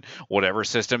hero. And then whatever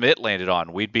system it landed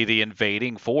on, we'd be the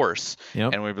invading force.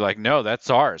 Yep. And we'd be like, no, that's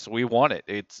ours. We want it.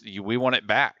 We want it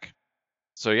back.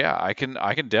 So yeah, I can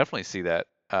definitely see that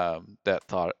that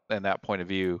thought and that point of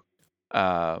view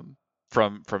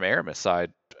from Aramis'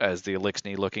 side as the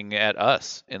Elixni looking at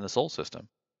us in the Sol system.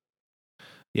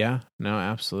 Yeah, no,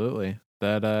 absolutely.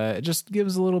 That it just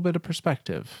gives a little bit of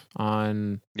perspective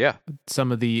on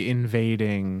some of the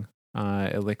invading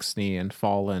Elixni and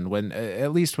Fallen when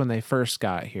at least when they first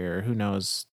got here. Who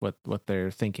knows what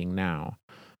they're thinking now?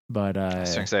 But I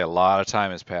was going to say a lot of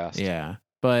time has passed. Yeah,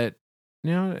 but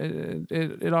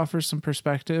it offers some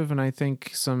perspective, and I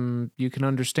think you can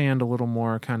understand a little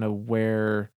more kind of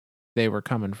where they were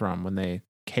coming from when they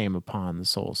came upon the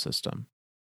Sol system.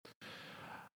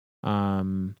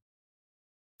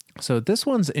 So this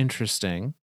one's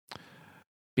interesting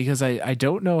because I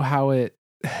don't know how it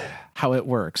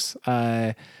works.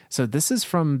 So this is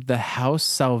from the House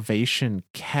Salvation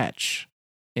Catch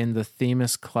in the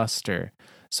Themis cluster.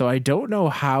 So I don't know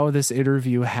how this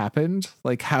interview happened,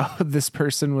 like how this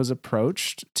person was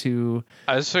approached to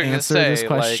I was going to answer this say,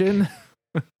 question.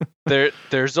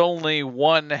 there's only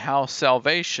one house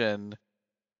salvation,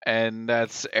 and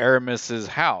that's Aramis's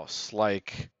house.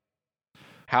 Like,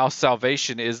 house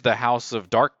salvation is the house of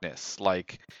darkness.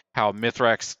 Like how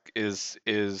Mithrax is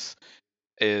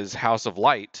house of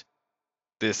light.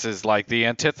 This is like the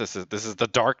antithesis. This is the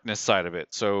darkness side of it.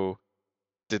 So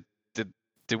did did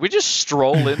did we just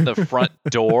stroll in the front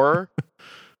door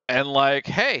and like,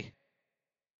 hey,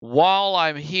 while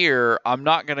I'm here, I'm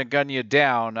not going to gun you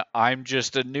down. I'm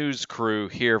just a news crew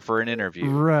here for an interview.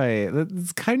 Right.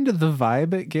 That's kind of the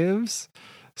vibe it gives.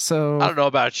 So I don't know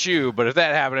about you, but if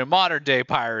that happened in modern day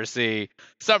piracy,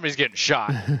 somebody's getting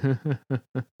shot.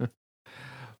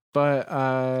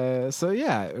 But so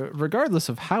yeah, regardless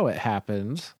of how it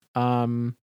happened,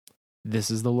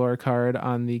 this is the lore card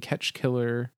on the Catch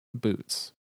Killer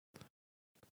boots.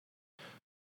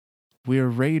 We're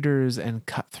raiders and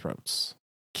cutthroats,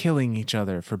 killing each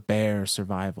other for bare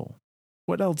survival.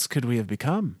 What else could we have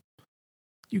become?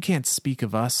 You can't speak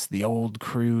of us, the old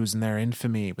crews and their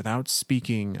infamy, without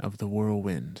speaking of the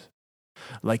whirlwind.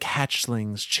 Like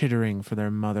hatchlings chittering for their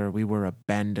mother, we were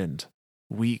abandoned,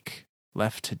 weak,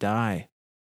 left to die.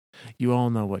 You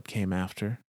all know what came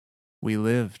after. We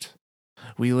lived.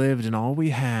 We lived, and all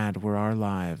we had were our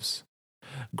lives.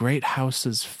 Great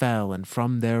houses fell, and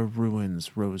from their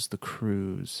ruins rose the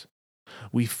crews.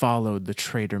 We followed the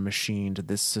traitor machine to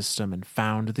this system and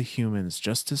found the humans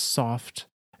just as soft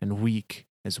and weak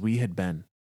as we had been.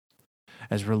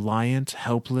 As reliant,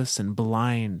 helpless, and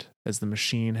blind as the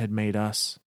machine had made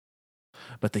us.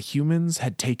 But the humans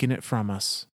had taken it from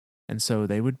us, and so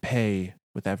they would pay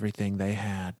with everything they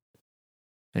had.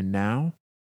 And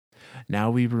now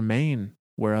we remain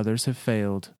where others have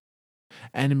failed.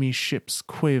 Enemy ships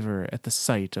quaver at the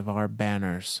sight of our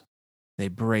banners. They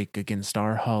break against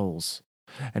our hulls,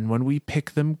 and when we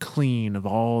pick them clean of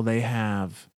all they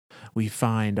have, we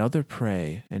find other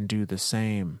prey and do the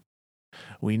same.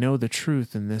 We know the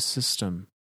truth in this system.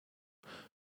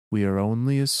 We are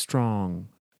only as strong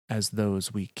as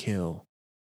those we kill.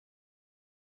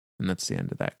 And that's the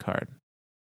end of that card.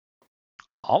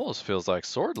 Almost feels like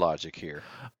sword logic here.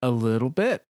 A little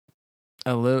bit.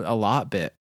 A lot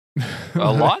bit.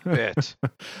 A lot bit.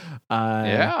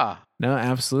 Yeah. No,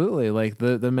 absolutely. Like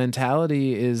the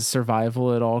mentality is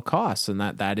survival at all costs, and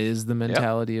that is the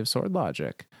mentality of sword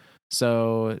logic.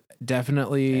 So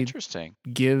definitely interesting.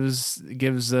 gives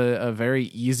a very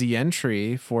easy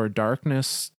entry for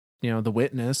darkness, the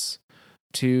witness,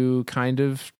 to kind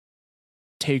of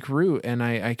take root. And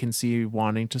I can see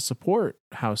wanting to support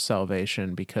house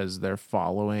salvation because they're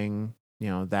following,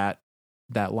 that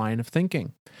line of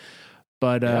thinking.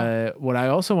 But what I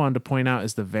also wanted to point out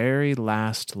is the very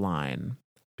last line,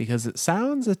 because it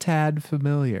sounds a tad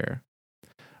familiar.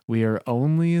 We are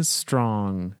only as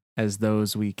strong as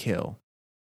those we kill.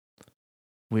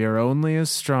 We are only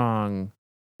as strong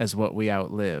as what we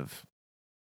outlive.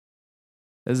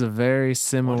 This is a very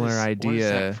similar idea what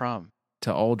is that from? to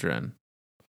Aldrin.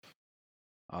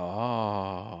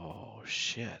 Oh,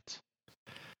 shit.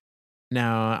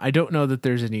 Now, I don't know that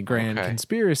there's any grand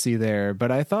conspiracy there,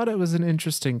 but I thought it was an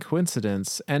interesting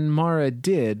coincidence, and Mara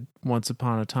did, once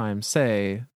upon a time,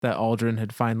 say that Aldrin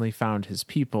had finally found his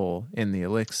people in the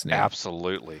Elixir.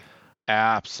 Absolutely.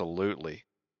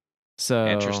 So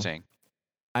interesting.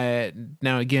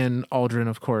 Now, again, Aldrin,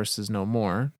 of course, is no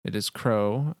more. It is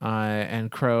Crow,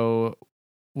 and Crow,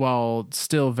 while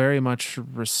still very much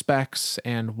respects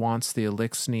and wants the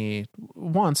Elixir,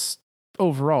 wants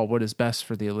overall what is best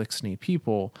for the Elixir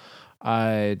people,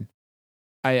 I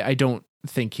don't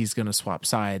think he's going to swap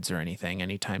sides or anything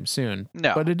anytime soon.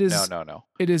 No, but it is no.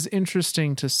 It is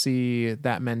interesting to see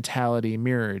that mentality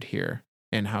mirrored here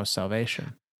in House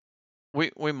Salvation.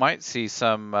 We might see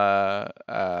some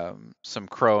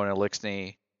Crow and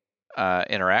Elixir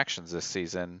interactions this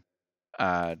season,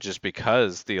 just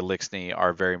because the Elixir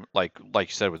are very like you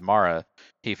said with Mara,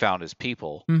 he found his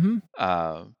people. Mm-hmm.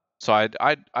 So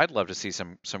I'd love to see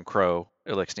some Crow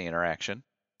Elixir interaction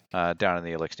down in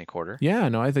the Elixir Quarter. Yeah,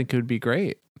 no, I think it would be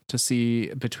great to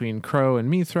see between Crow and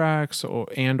Mithrax,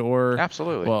 or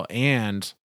absolutely, well,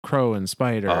 and Crow and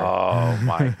Spider. Oh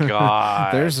my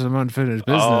god, there's some unfinished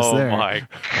business there. Oh my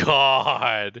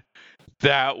god,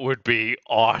 that would be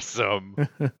awesome.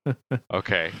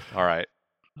 Okay, all right,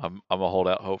 I'm gonna hold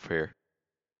out hope here.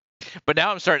 But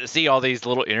now I'm starting to see all these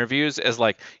little interviews as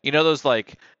like,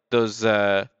 those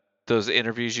those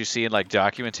interviews you see in like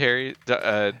documentary,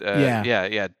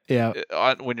 Yeah.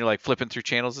 when you're like flipping through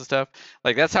channels and stuff.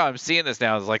 Like that's how I'm seeing this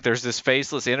now. Is like there's this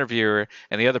faceless interviewer,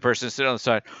 and the other person sitting on the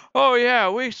side. Oh yeah,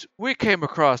 we came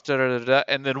across da da da da,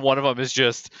 and then one of them is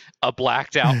just a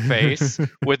blacked out face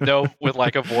with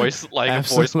like a voice a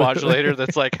voice modulator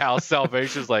that's like House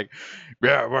Salvation's like,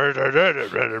 yeah,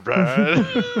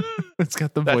 it's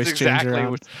got the voice changer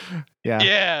on.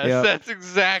 Yes, that's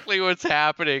exactly what's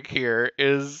happening here.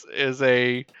 This is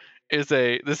like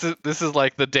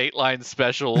the Dateline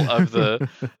special of the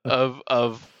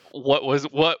of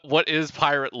what is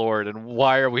Pirate Lord and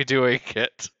why are we doing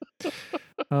it?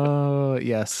 Oh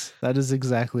yes, that is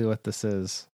exactly what this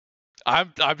is.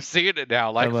 I'm seeing it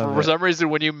now. Like for some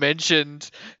reason, when you mentioned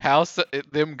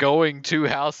them going to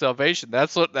House Salvation,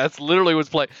 that's literally what's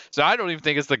playing. So I don't even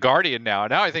think it's the Guardian now.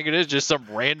 Now I think it is just some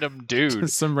random dude,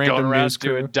 some random going around news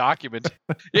doing document.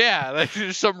 Yeah, like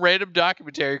just some random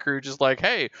documentary crew, just like,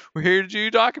 hey, we're here to do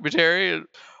documentary. And,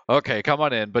 okay, come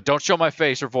on in, but don't show my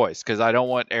face or voice because I don't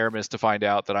want Aramis to find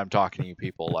out that I'm talking to you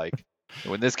people. Like.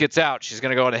 When this gets out, she's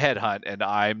gonna go on a headhunt, and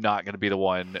I'm not gonna be the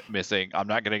one missing. I'm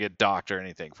not gonna get docked or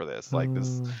anything for this. Like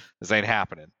this ain't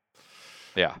happening.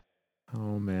 Yeah.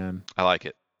 Oh man, I like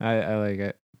it. I like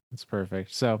it. It's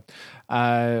perfect. So,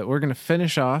 we're gonna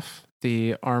finish off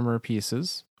the armor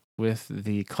pieces with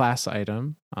the class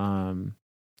item. And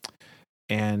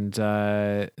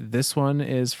this one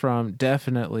is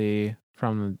definitely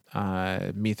from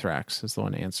Mithrax is the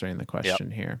one answering the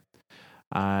question here.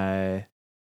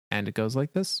 And it goes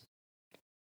like this.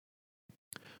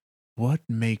 What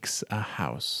makes a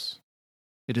house?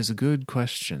 It is a good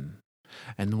question,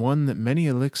 and one that many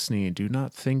Elixni do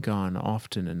not think on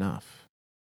often enough.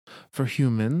 For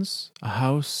humans, a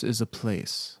house is a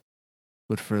place.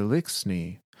 But for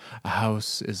Elixni, a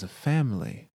house is a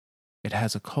family. It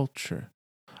has a culture,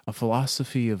 a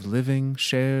philosophy of living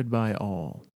shared by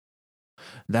all.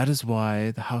 That is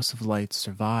why the House of Light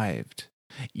survived,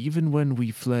 even when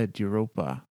we fled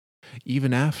Europa.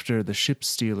 Even after the ship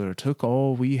stealer took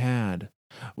all we had,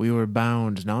 we were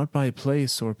bound not by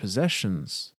place or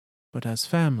possessions, but as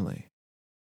family.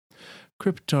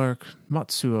 Cryptarch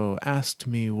Matsuo asked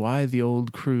me why the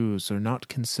old crews are not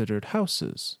considered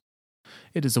houses.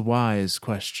 It is a wise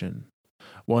question,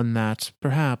 one that,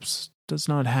 perhaps, does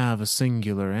not have a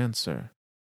singular answer.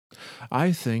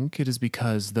 I think it is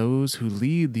because those who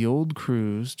lead the old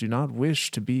crews do not wish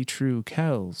to be true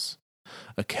Kells.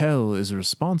 A Kell is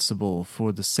responsible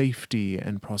for the safety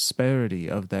and prosperity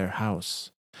of their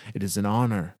house. It is an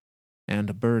honor and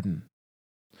a burden.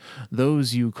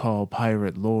 Those you call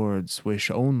pirate lords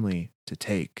wish only to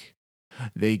take.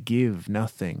 They give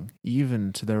nothing,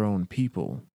 even to their own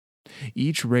people.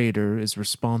 Each raider is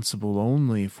responsible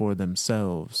only for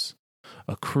themselves.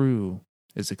 A crew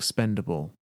is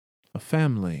expendable. A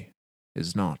family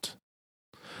is not.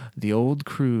 The old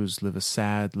crews live a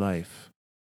sad life.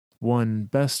 One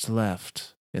best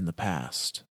left in the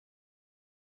past.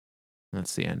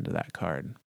 That's the end of that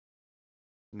card.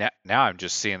 Now I'm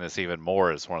just seeing this even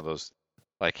more as one of those,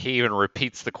 like he even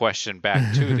repeats the question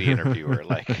back to the interviewer.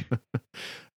 Like,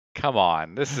 come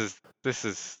on, this is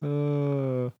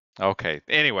okay.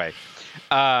 Anyway,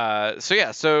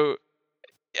 so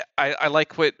I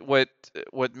like what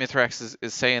Mithrax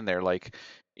is saying there. Like,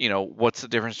 what's the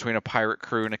difference between a pirate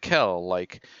crew and a Kell?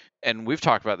 Like. And we've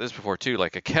talked about this before too.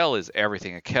 Like a Kell is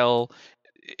everything. A Kell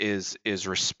is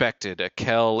respected. A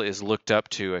Kell is looked up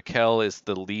to. A Kell is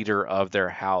the leader of their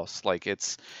house. Like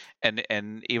it's, and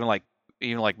even like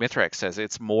Mithrax says,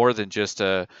 it's more than just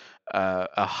a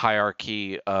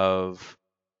hierarchy of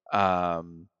like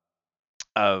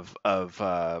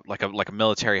a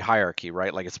military hierarchy,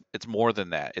 right? Like it's more than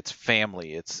that. It's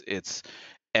family. It's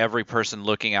every person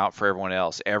looking out for everyone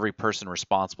else, every person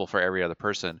responsible for every other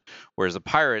person. Whereas the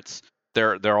pirates,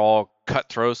 they're all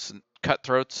cutthroats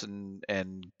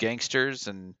and gangsters,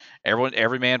 and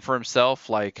every man for himself.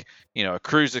 Like, a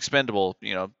crew's expendable.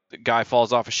 The guy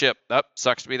falls off a ship.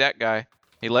 Sucks to be that guy.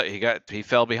 He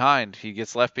fell behind. He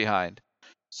gets left behind.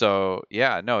 So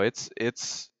yeah, no,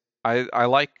 I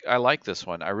like this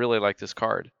one. I really like this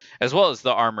card, as well as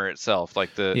the armor itself. Like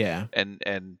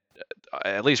and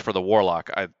at least for the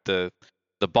warlock, the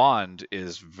bond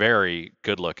is very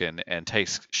good looking and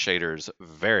takes shaders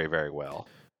very, very well.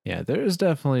 Yeah, there's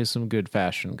definitely some good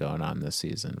fashion going on this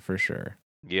season for sure.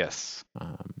 Yes.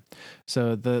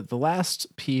 So the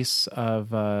last piece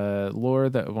of lore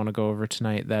that I want to go over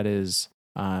tonight that is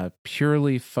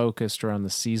purely focused around the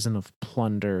season of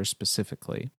Plunder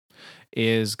specifically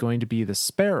is going to be the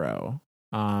Sparrow,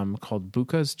 called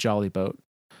Buka's Jolly Boat.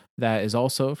 That is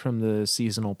also from the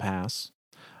seasonal pass.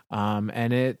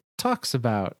 And it talks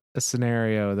about a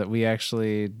scenario that we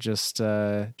actually just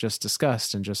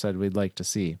discussed and just said we'd like to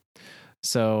see.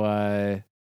 So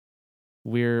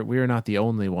we're not the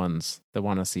only ones that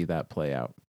want to see that play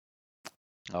out.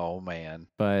 Oh man.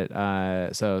 But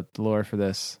so the lore for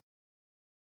this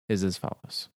is as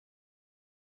follows.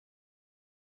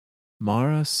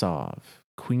 Mara Sov,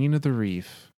 Queen of the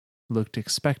Reef, looked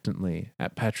expectantly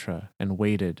at Petra and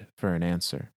waited for an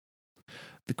answer.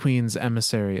 The queen's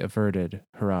emissary averted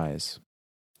her eyes.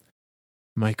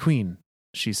 My queen,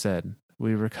 she said,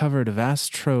 we recovered a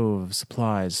vast trove of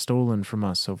supplies stolen from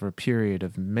us over a period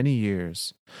of many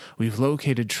years. We've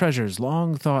located treasures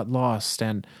long thought lost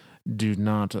and... Do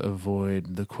not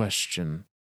avoid the question,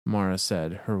 Mara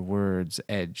said, her words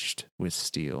edged with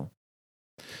steel.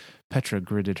 Petra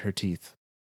gritted her teeth.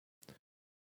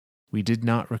 We did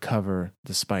not recover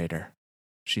the spider,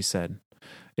 she said.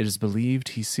 It is believed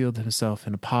he sealed himself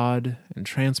in a pod and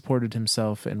transported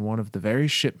himself in one of the very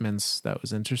shipments that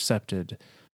was intercepted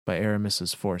by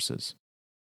Aramis's forces.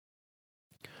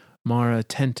 Mara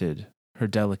tented her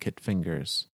delicate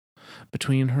fingers.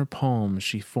 Between her palms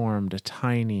she formed a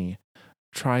tiny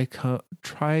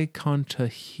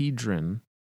trichontahedron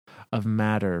of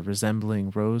matter resembling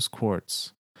rose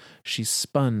quartz. She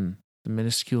spun the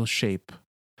minuscule shape,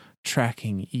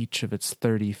 tracking each of its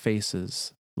 30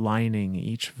 faces, lining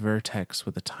each vertex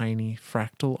with a tiny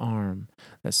fractal arm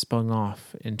that spun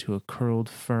off into a curled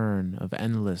fern of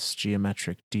endless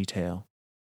geometric detail.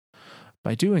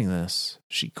 By doing this,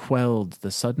 she quelled the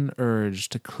sudden urge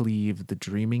to cleave the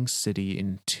dreaming city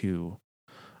in two,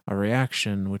 a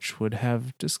reaction which would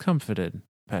have discomfited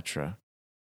Petra.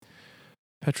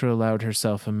 Petra allowed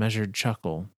herself a measured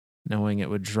chuckle, knowing it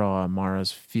would draw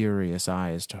Mara's furious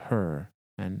eyes to her,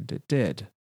 and it did.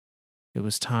 It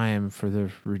was time for the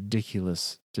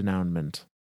ridiculous denouement.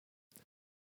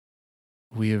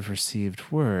 We have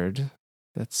received word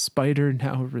that Spider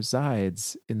now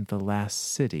resides in the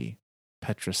last city,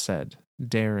 Petra said,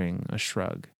 daring a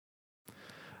shrug.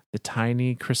 The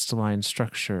tiny crystalline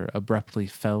structure abruptly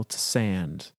fell to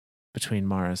sand between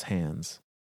Mara's hands.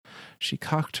 She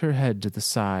cocked her head to the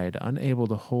side, unable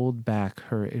to hold back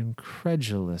her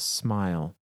incredulous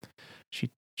smile. She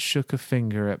shook a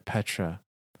finger at Petra.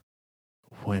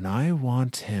 When I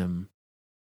want him...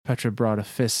 Petra brought a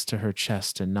fist to her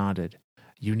chest and nodded.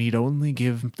 You need only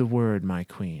give the word, my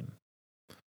queen.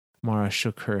 Mara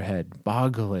shook her head,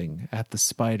 boggling at the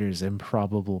spider's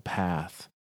improbable path.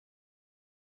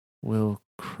 Will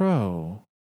Crow,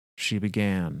 she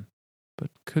began,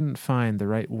 but couldn't find the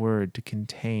right word to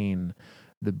contain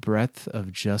the breadth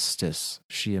of justice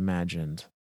she imagined.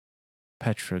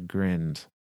 Petra grinned.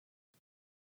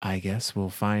 I guess we'll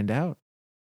find out.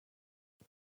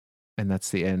 And that's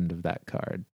the end of that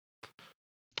card.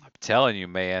 I'm telling you,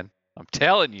 man. I'm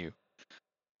telling you.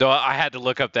 So I had to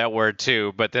look up that word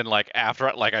too, but then after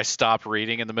I stopped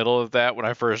reading in the middle of that when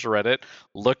I first read it,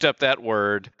 looked up that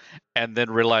word, and then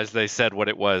realized they said what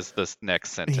it was this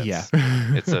next sentence. Yeah.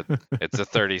 it's a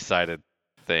 30-sided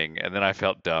thing, and then I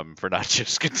felt dumb for not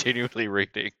just continually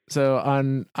reading. So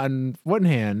on one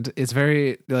hand, it's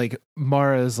very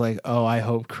Mara's oh, I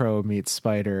hope Crow meets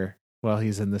Spider while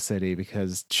he's in the city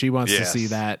because she wants to see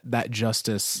that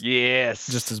justice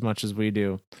just as much as we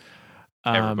do.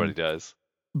 Everybody does.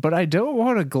 But I don't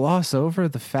want to gloss over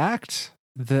the fact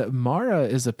that Mara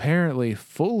is apparently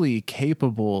fully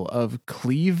capable of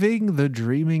cleaving the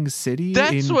dreaming city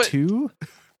two.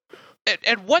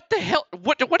 And what the hell?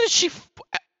 What is she?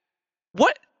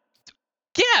 What?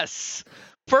 Yes.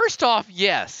 First off,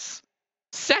 yes.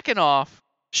 Second off,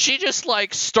 she just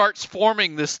starts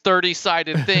forming this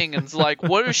 30-sided thing and's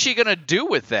what is she gonna do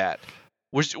with that?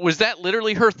 Was that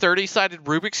literally her 30-sided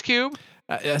Rubik's Cube?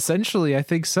 Essentially, I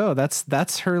think so.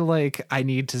 That's her I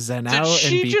need to zen out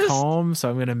and be calm, so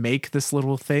I'm going to make this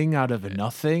little thing out of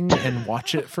nothing and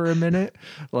watch it for a minute.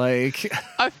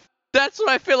 That's what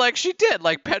I feel like she did.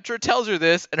 Petra tells her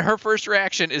this, and her first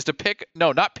reaction is to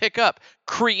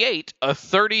create a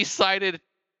 30-sided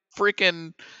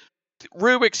freaking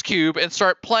Rubik's Cube and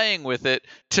start playing with it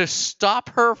to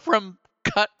stop her from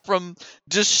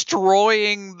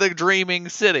destroying the dreaming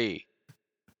city.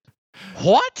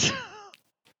 What?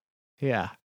 Yeah.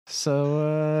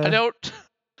 So I don't.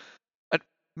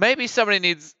 Maybe somebody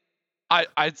needs.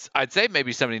 I'd say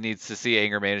maybe somebody needs to see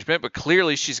anger management, but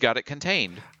clearly she's got it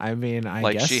contained. I mean,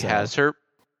 I guess she has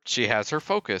her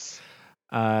focus.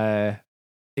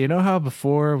 You know how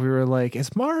before we were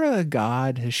is Mara a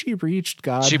god? Has she reached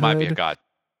godhood? She might be a god.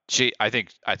 I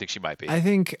think she might be. I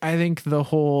think the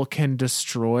whole can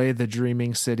destroy the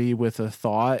dreaming city with a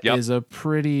thought is a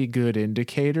pretty good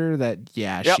indicator that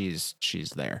she's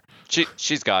there.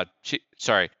 She's God.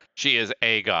 She is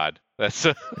a god. That's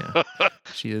Yeah.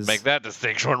 She is make that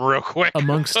distinction real quick.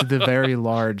 amongst the very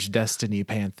large Destiny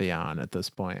pantheon at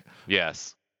this point.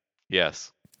 Yes.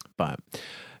 But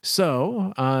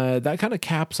so that kind of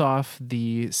caps off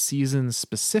the season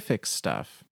specific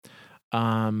stuff.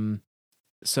 But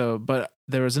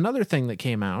there was another thing that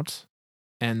came out,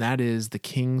 and that is the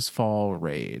King's Fall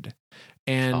raid.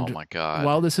 And oh my god!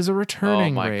 while this is a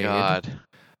returning raid, god.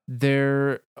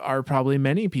 there are probably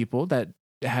many people that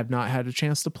have not had a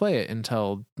chance to play it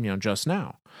until just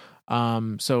now.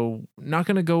 So not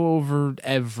going to go over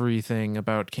everything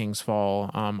about King's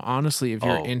Fall. Honestly, if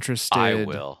you're interested, I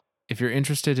will. If you're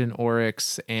interested in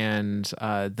Oryx and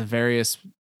the various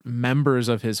members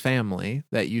of his family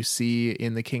that you see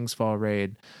in the King's Fall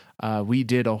raid, we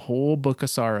did a whole Book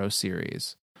of Sorrow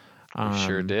series. We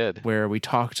sure did. Where we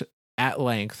talked at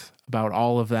length about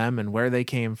all of them and where they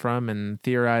came from and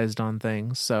theorized on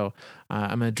things. So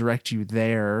I'm going to direct you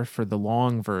there for the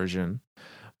long version.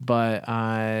 But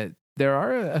there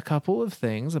are a couple of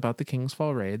things about the King's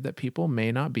Fall raid that people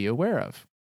may not be aware of.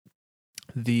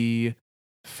 The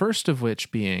first of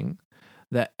which being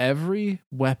that every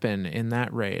weapon in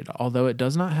that raid, although it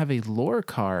does not have a lore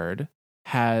card,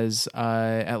 has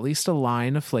at least a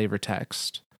line of flavor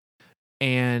text.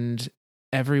 And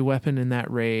every weapon in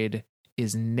that raid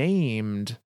is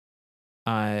named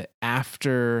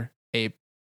after a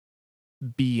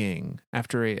being,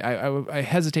 I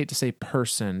hesitate to say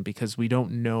person because we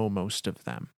don't know most of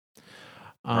them.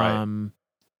 Right.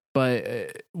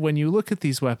 But when you look at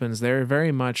these weapons, they're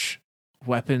very much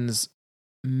weapons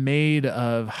made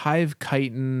of hive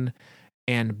chitin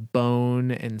and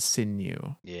bone and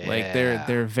sinew. Yeah. Like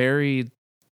they're very,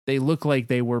 they look like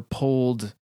they were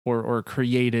pulled or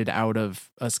created out of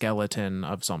a skeleton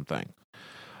of something.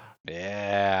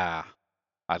 Yeah.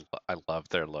 I love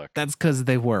their look. That's because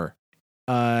they were.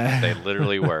 They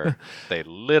literally were. They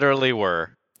literally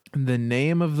were. The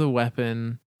name of the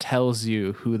weapon tells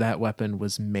you who that weapon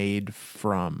was made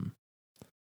from,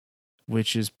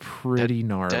 which is pretty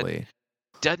gnarly.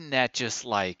 Isn't that just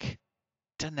like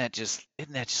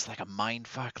a mind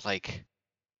fuck? Like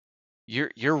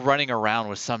you're running around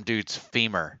with some dude's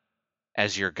femur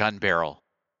as your gun barrel.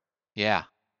 Yeah.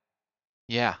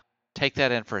 Take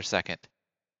that in for a second.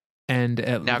 And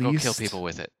now go kill people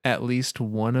with it. At least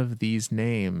one of these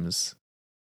names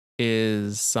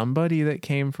is somebody that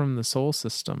came from the Sol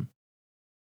system.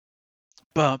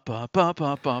 Bum, bum, bum,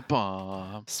 bum, bum,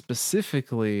 bum.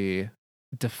 Specifically,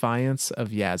 Defiance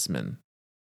of Yasmin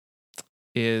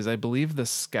is, I believe, the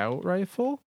scout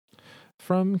rifle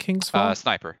from King's Fall.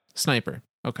 Sniper.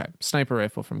 Okay. Sniper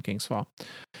rifle from King's Fall.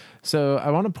 So I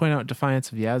want to point out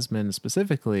Defiance of Yasmin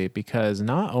specifically because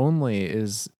not only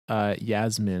is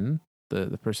Yasmin,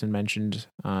 the person mentioned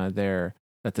there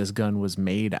that this gun was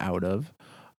made out of,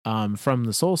 from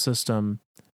the Sol system,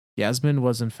 Yasmin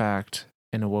was in fact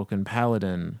an awoken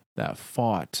paladin that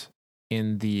fought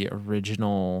in the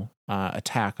original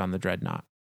attack on the Dreadnought.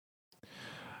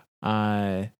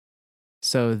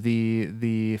 So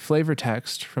the flavor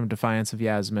text from Defiance of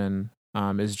Yasmin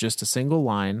is just a single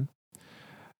line.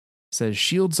 It says,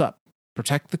 "Shields up,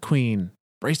 protect the queen,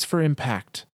 brace for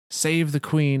impact, save the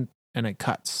queen," and it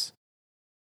cuts.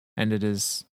 And it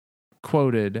is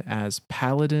quoted as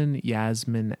Paladin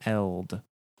Yasmin Eld.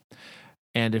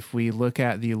 And if we look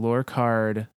at the lore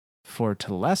card for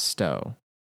Telesto,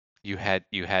 you had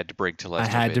to bring Telesto. I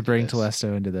had to bring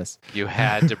Telesto into this. You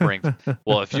had to bring.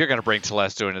 Well, if you're going to bring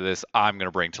Telesto into this, I'm going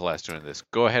to bring Telesto into this.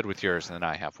 Go ahead with yours, and then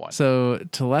I have one. So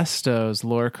Telesto's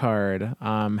lore card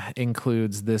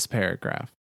includes this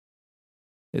paragraph.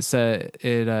 And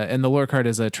the lore card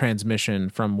is a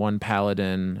transmission from one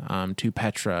paladin to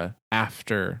Petra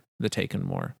after the Taken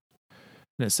War.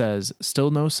 And it says,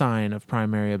 "Still no sign of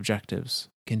primary objectives.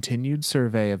 Continued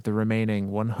survey of the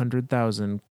remaining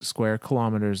 100,000 square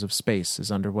kilometers of space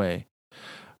is underway.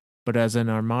 But as an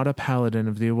Armada Paladin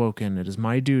of the Awoken, it is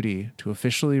my duty to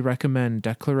officially recommend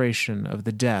declaration of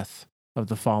the death of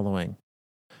the following: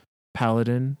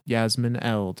 Paladin Yasmin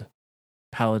Eld,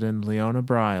 Paladin Leona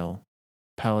Bryle,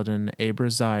 Paladin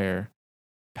Abra Zaire,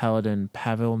 Paladin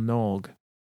Pavel Nolg,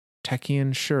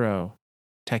 Tekian Shuro,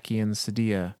 Tekian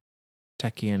Sadia,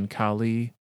 Tekian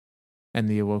Kali, and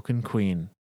the Awoken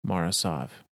Queen, Marasov."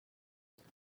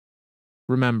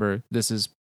 Remember, this is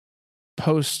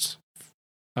post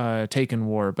Taken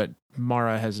War, but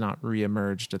Mara has not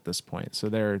reemerged at this point, so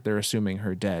they're assuming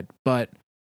her dead. But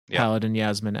yeah. Paladin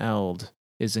Yasmin Eld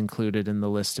is included in the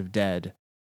list of dead,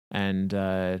 and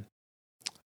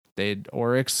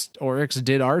Oryx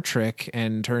did our trick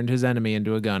and turned his enemy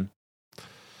into a gun.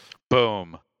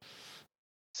 Boom.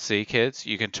 See, kids,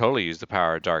 you can totally use the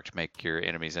power of dark to make your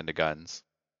enemies into guns,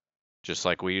 just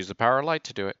like we use the power of light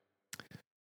to do it.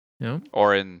 Yeah.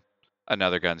 Or in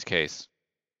another gun's case,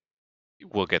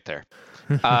 we'll get there.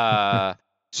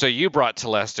 So you brought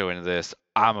Telesto into this.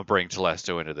 I'm gonna bring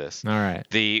Telesto into this. All right.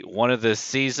 One of the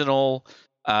seasonal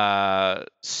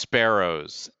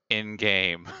sparrows in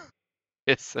game.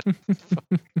 It's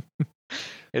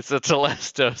a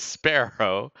Telesto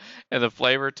sparrow, and the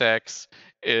flavor text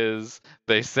is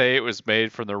they say it was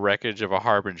made from the wreckage of a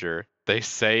harbinger. They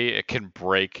say it can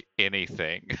break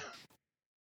anything.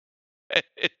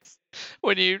 It's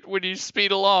when you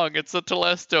speed along, it's a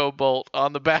Telesto bolt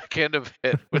on the back end of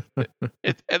it,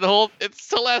 and the whole it's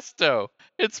Telesto.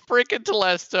 It's freaking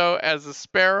Telesto as a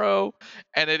sparrow,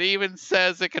 and it even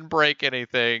says it can break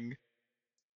anything.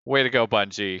 Way to go,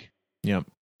 Bungie. Yep.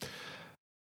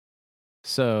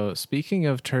 So, speaking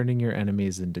of turning your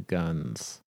enemies into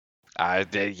guns.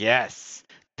 Yes.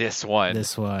 This one.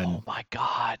 Oh my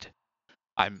god.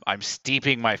 I'm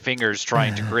steeping my fingers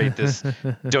trying to create this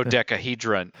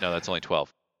dodecahedron. No, that's only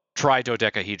 12. Try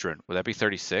dodecahedron. Would that be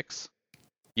 36?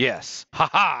 Yes.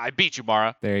 Haha, I beat you,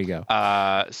 Mara. There you go.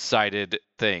 Sided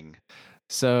thing.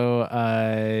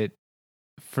 So,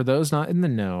 for those not in the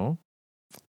know,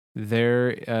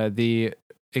 the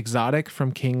exotic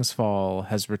from King's Fall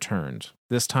has returned,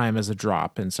 this time as a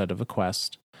drop instead of a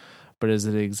quest, but is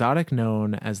an exotic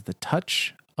known as the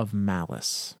Touch of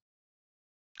Malice.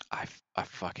 I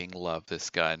fucking love this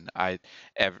gun. I'm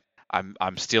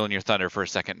stealing your thunder for a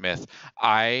second, Myth.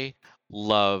 I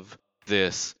love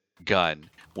this gun.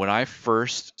 When I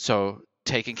first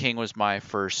Taken King was my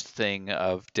first thing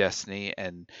of Destiny,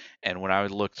 and when I would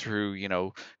look through,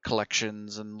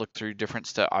 collections and look through different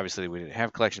stuff. Obviously, we didn't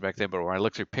have collections back then, but when I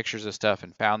looked through pictures of stuff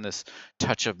and found this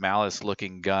Touch of Malice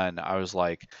looking gun, I was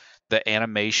like, the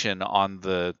animation on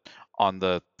the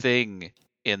thing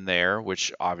in there,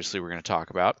 which obviously we're going to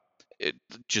talk about, it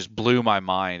just blew my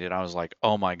mind, and I was like,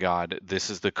 oh my god, this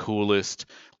is the coolest,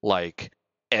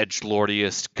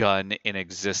 edgelordiest gun in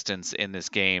existence in this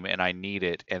game, and I need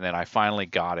it. And then I finally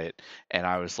got it, and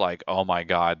I was like, oh my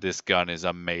god, this gun is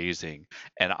amazing.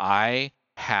 And I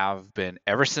have been,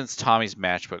 ever since Tommy's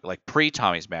matchbook,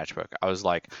 pre-Tommy's matchbook, I was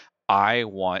like, I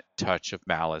want Touch of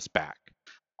Malice back.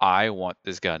 I want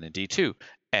this gun in D2.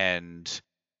 And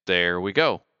there we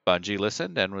go. Bungie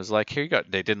listened and was like, here you go.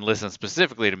 They didn't listen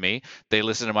specifically to me. They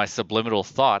listened to my subliminal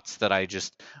thoughts that I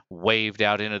just waved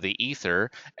out into the ether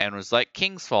and was like,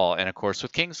 King's Fall. And of course,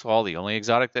 with King's Fall, the only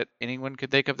exotic that anyone could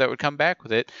think of that would come back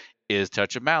with it is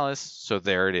Touch of Malice. So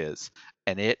there it is.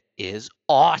 And it is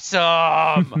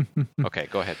awesome. Okay,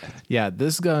 go ahead, Nathan. Yeah,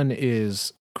 this gun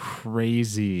is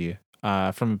crazy.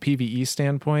 From a PvE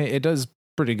standpoint, it does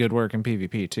pretty good work in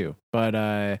PvP too. But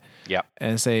yeah,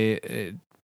 and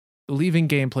leaving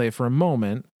gameplay for a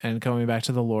moment and coming back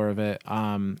to the lore of it,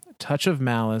 Touch of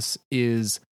Malice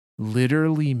is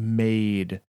literally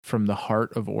made from the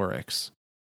heart of Oryx.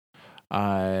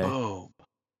 Boom.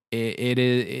 It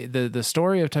is the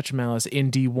story of Touch of Malice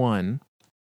in D1,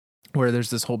 where there's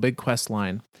this whole big quest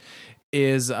line,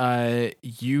 is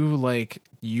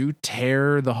you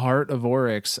tear the heart of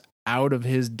Oryx out of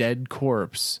his dead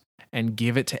corpse and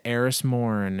give it to Eris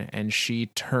Morn, and she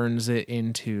turns it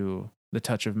into the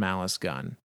Touch of Malice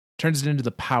gun. Turns it into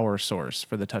the power source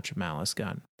for the Touch of Malice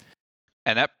gun.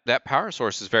 And that power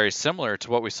source is very similar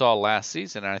to what we saw last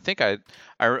season. And I think I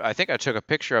took a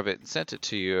picture of it and sent it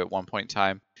to you at one point in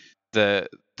time. The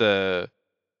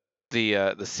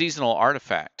seasonal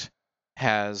artifact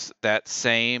has that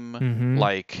same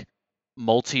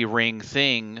multi-ring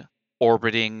thing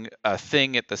orbiting a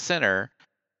thing at the center,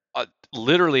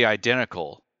 literally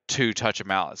identical to Touch of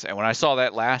Malice. And when I saw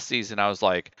that last season, I was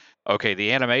like, okay,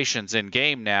 the animation's in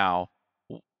game now.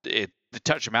 The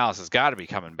Touch of Malice has got to be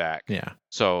coming back. Yeah.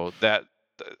 So that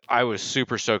I was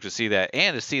super stoked to see that,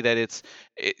 and to see that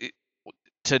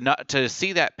to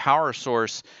see that power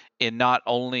source in not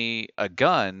only a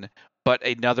gun but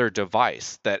another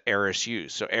device that Eris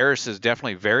used. So Eris is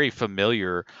definitely very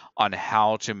familiar on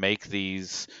how to make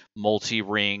these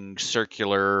multi-ring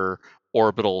circular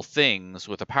orbital things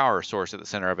with a power source at the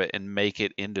center of it and make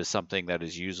it into something that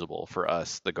is usable for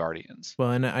us, the Guardians. Well,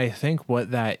 and I think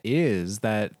what that is,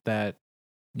 that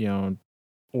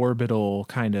orbital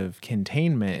kind of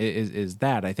containment is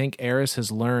that I think Eris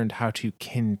has learned how to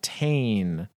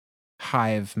contain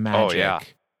hive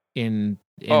magic in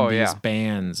these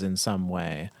bands in some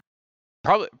way.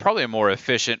 Probably a more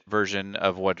efficient version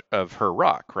of her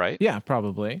rock, right? Yeah,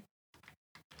 probably.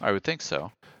 I would think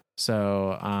so.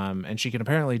 So, and she can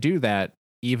apparently do that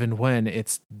even when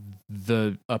it's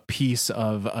a piece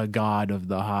of a god of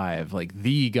the hive, like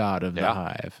the god of the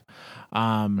hive.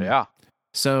 Yeah.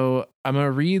 So I'm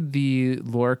gonna read the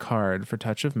lore card for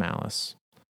Touch of Malice,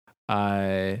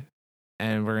 and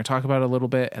we're gonna talk about it a little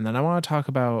bit, and then I want to talk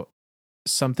about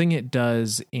something it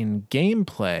does in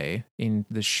gameplay in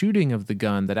the shooting of the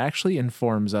gun that actually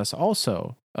informs us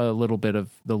also a little bit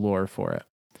of the lore for it.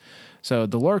 So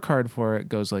the lore card for it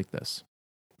goes like this.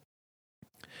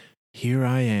 Here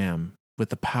I am, with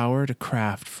the power to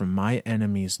craft from my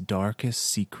enemy's darkest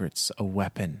secrets a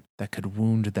weapon that could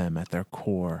wound them at their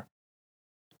core.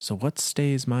 So what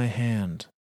stays my hand?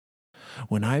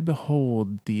 When I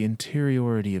behold the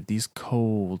interiority of these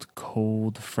cold,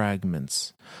 cold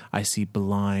fragments, I see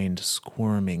blind,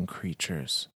 squirming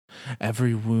creatures.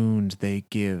 Every wound they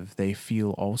give, they feel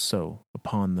also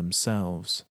upon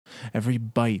themselves. Every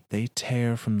bite they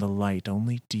tear from the light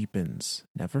only deepens,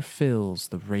 never fills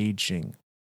the raging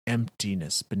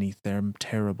emptiness beneath their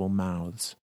terrible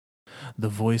mouths. The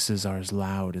voices are as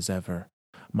loud as ever,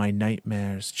 my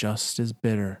nightmares just as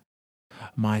bitter.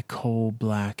 My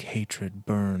coal-black hatred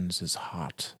burns as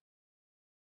hot.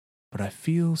 But I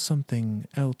feel something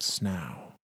else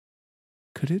now.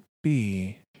 Could it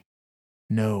be?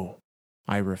 No,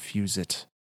 I refuse it.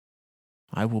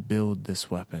 I will build this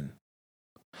weapon.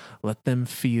 Let them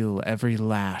feel every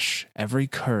lash, every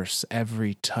curse,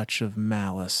 every touch of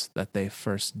malice that they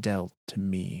first dealt to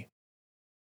me.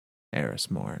 Eris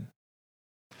Morn.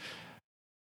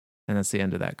 And that's the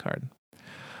end of that card.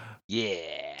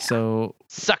 Yeah. So,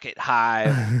 suck it,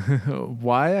 Hive.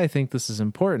 Why I think this is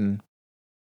important,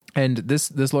 and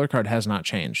this lore card has not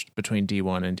changed between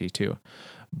D1 and D2,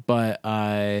 but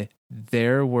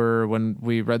there were, when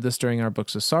we read this during our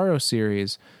Books of Sorrow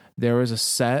series, there was a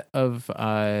set of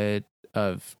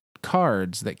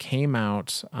cards that came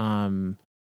out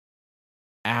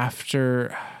after.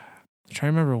 I'm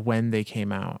trying to remember when they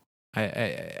came out.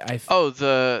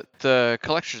 The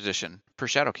collector's edition for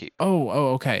Shadowkeep. Oh,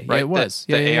 okay. Right? Yeah, it was.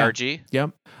 The ARG?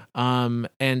 Yep.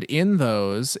 And in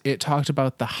those, it talked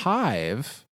about the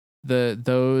hive, the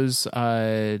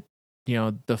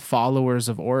followers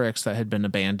of Oryx that had been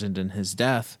abandoned in his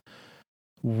death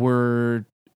were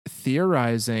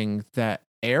theorizing that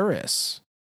Eris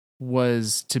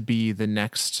was to be the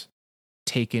next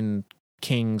taken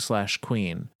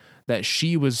king/queen, that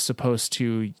she was supposed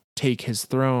to take his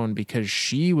throne because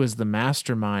she was the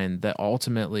mastermind that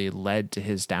ultimately led to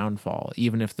his downfall,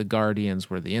 even if the Guardians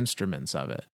were the instruments of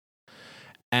it.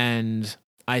 And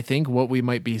I think what we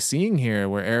might be seeing here,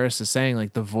 where Eris is saying,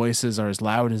 like, the voices are as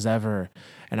loud as ever,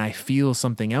 and I feel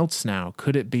something else now.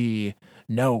 Could it be,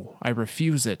 no, I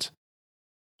refuse it?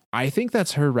 I think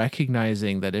that's her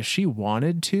recognizing that if she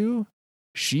wanted to,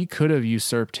 she could have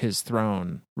usurped his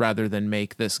throne rather than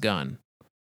make this gun.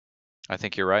 I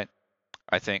think you're right.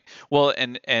 I think, well,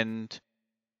 and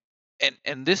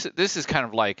this is kind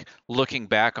of like looking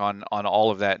back on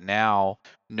all of that now,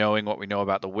 knowing what we know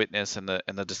about the Witness and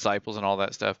the disciples and all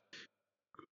that stuff.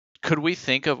 Could we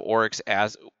think of Oryx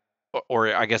as,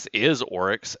 or I guess is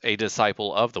Oryx a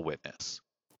disciple of the Witness,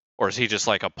 or is he just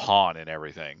like a pawn in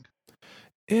everything?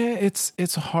 Yeah,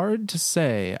 it's hard to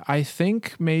say. I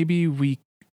think maybe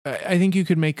I think you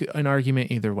could make an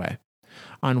argument either way.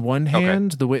 On one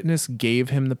hand, the Witness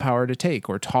gave him the power to take,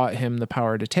 or taught him the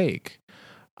power to take.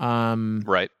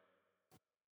 Right.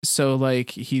 So,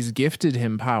 like, he's gifted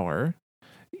him power.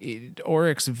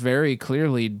 Oryx very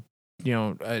clearly,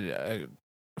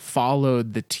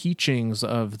 followed the teachings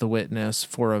of the Witness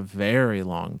for a very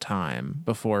long time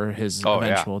before his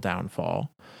eventual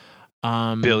downfall.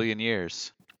 Billion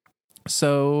years.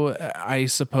 So I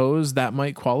suppose that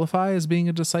might qualify as being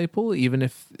a disciple, even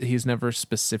if he's never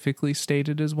specifically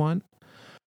stated as one.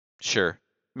 Sure.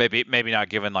 Maybe not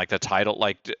given like the title,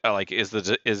 like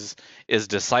is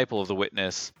disciple of the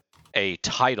Witness a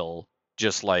title,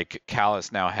 just like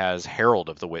Callus now has Herald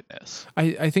of the Witness?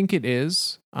 I think it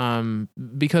is,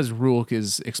 because Rulk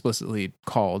is explicitly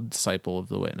called disciple of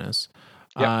the Witness.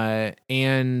 Yep.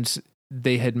 And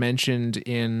they had mentioned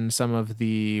in some of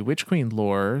the Witch Queen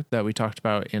lore that we talked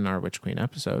about in our Witch Queen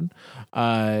episode,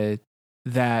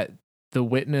 that the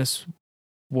Witness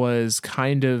was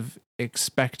kind of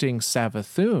expecting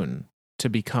Savathun to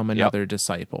become another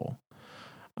disciple.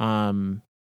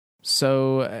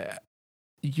 So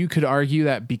you could argue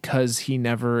that because he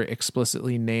never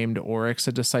explicitly named Oryx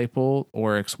a disciple,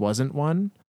 Oryx wasn't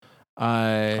one.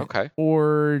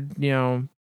 Or,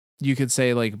 you could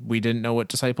say, like, we didn't know what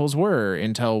disciples were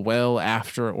until well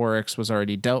after Oryx was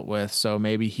already dealt with, so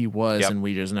maybe he was, and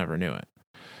we just never knew it.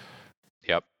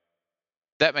 Yep.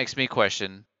 That makes me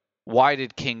question, why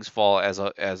did King's Fall as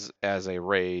a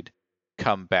raid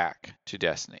come back to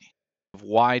Destiny?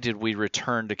 Why did we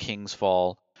return to King's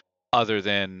Fall other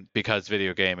than because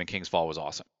video game and King's Fall was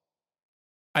awesome?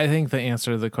 I think the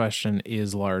answer to the question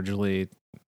is largely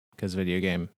because video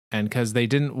game, and because they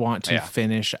didn't want to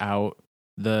finish out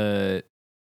the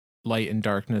Light and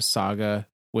Darkness saga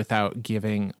without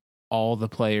giving all the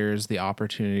players the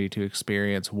opportunity to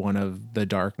experience one of the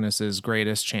Darkness's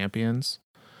greatest champions.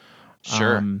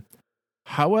 Sure.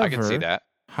 However, I can see that.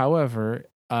 However,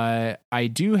 I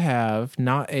do have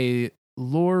not a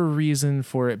lore reason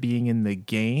for it being in the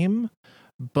game,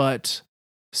 but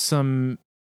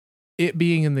it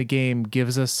being in the game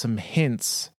gives us some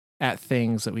hints at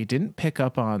things that we didn't pick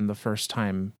up on the first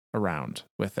time around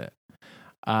with it.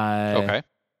 Okay.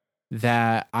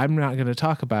 That I'm not going to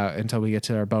talk about until we get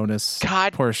to our bonus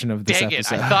portion of this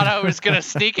episode. I thought I was going to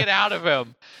sneak it out of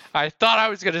him. But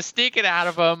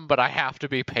I have to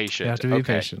be patient. You have to be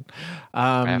patient.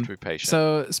 I have to be patient.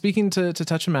 So speaking to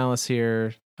Touch of Malice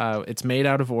here, it's made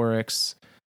out of Oryx.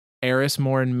 Eris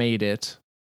Morn made it.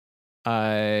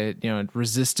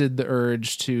 Resisted the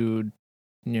urge to,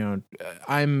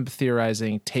 I'm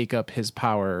theorizing, take up his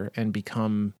power and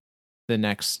become the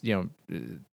next,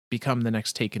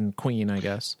 Taken Queen, I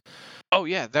guess. Oh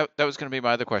yeah, that was going to be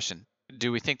my other question.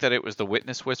 Do we think that it was the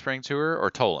Witness whispering to her or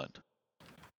Toland?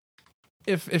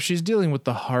 If she's dealing with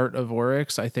the heart of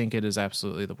Oryx, I think it is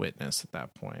absolutely the Witness at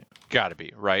that point. Got to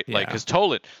be, right? Yeah. Because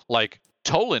Toland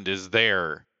is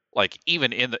there,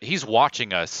 even he's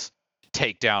watching us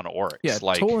take down Oryx. Yeah,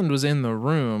 Toland was in the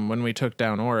room when we took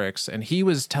down Oryx, and he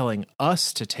was telling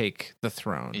us to take the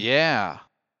throne. Yeah.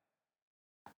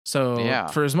 So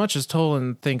for as much as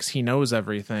Toland thinks he knows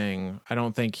everything, I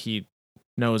don't think he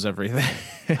knows everything.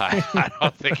 I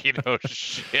don't think he knows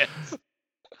shit.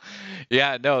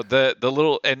 Yeah, no, the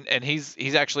little and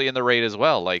he's actually in the raid as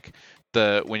well.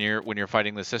 When you're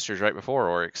fighting the sisters right before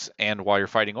Oryx and while you're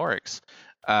fighting Oryx,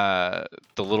 the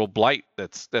little blight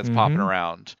that's popping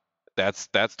around, that's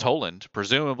Toland.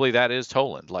 Presumably that is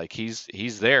Toland.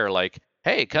 He's there.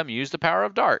 Hey, come use the power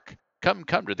of dark. Come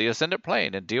to the Ascendant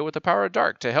Plane and deal with the power of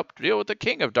dark to help deal with the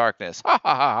King of Darkness. Ha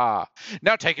ha ha ha.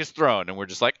 Now take his throne. And we're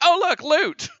just like, oh, look,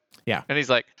 loot. Yeah. And he's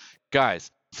like, guys,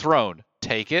 throne,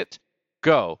 take it,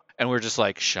 go. And we're just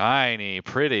like, shiny,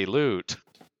 pretty loot.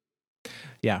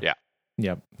 Yeah. Yeah.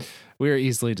 Yep. We are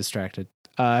easily distracted.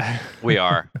 We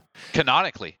are.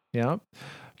 Canonically. Yep.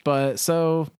 But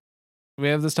so we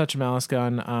have this Touch of Malice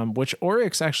gun, which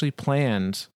Oryx actually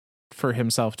planned for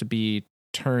himself to be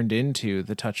turned into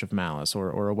the Touch of Malice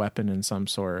or a weapon in some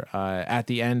sort at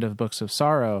the end of Books of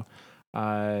Sorrow.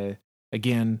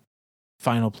 Again,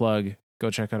 final plug, go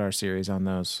check out our series on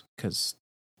those because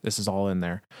this is all in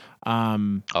there.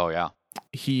 Oh yeah,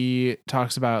 he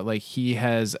talks about he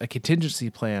has a contingency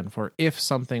plan for if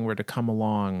something were to come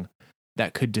along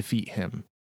that could defeat him,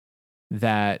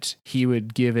 that he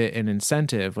would give it an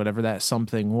incentive, whatever that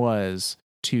something was,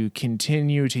 to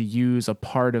continue to use a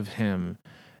part of him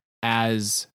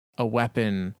as a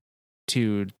weapon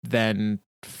to then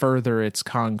further its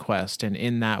conquest. And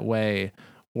in that way,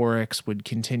 Oryx would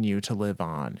continue to live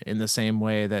on in the same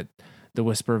way that the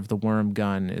Whisper of the Worm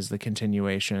gun is the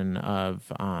continuation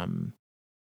of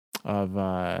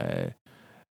Zol.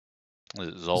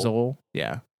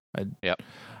 Yeah. Yep.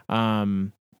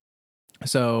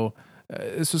 So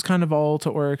this was kind of all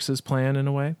to Oryx's plan in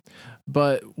a way.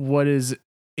 But what is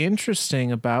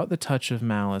interesting about the Touch of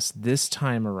Malice this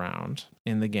time around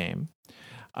in the game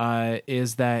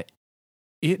is that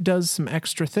it does some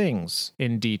extra things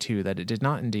in D2 that it did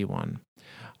not in D1.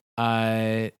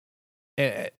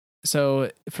 So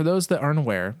for those that aren't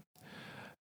aware,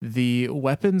 the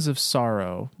weapons of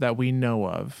sorrow that we know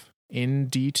of in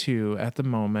D2 at the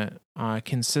moment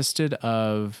consisted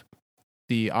of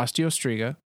the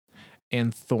Osteostriga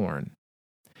and Thorn.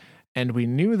 And we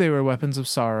knew they were weapons of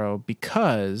sorrow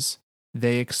because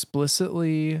they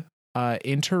explicitly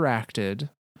interacted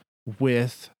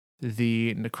with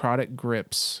the Necrotic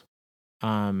Grips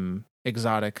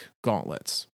exotic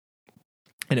gauntlets.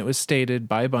 And it was stated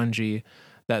by Bungie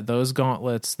that those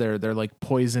gauntlets, their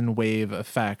poison wave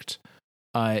effect,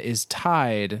 is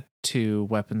tied to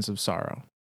weapons of sorrow.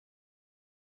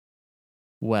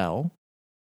 Well,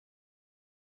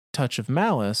 Touch of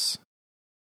Malice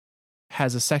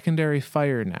has a secondary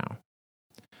fire now,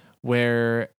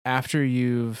 where after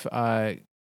you've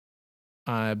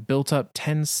built up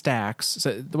 10 stacks,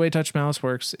 so the way Touch of Malice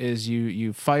works is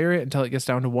you fire it until it gets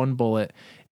down to one bullet.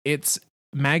 Its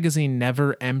magazine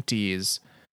never empties,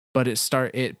 but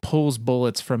it pulls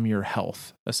bullets from your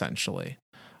health, essentially.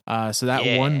 So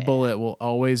that one bullet will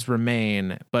always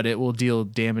remain, but it will deal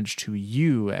damage to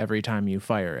you every time you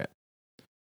fire it.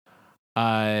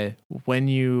 When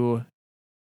you,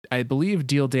 I believe,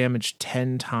 deal damage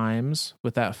 10 times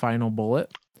with that final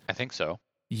bullet, I think so.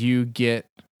 you get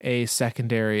a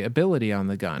secondary ability on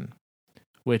the gun,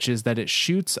 which is that it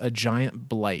shoots a giant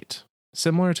blight,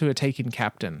 similar to a Taken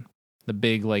Captain, the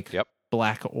big, like,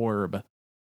 black orb.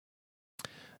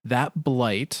 That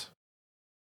blight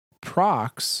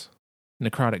procs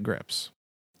necrotic grips.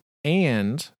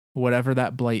 And whatever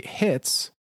that blight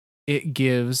hits, it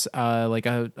gives like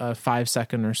a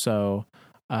 5-second or so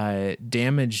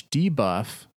damage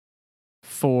debuff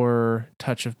for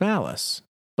Touch of Malice,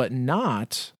 but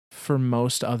not for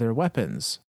most other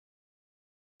weapons.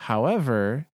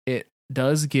 However, it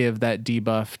does give that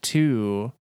debuff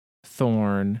to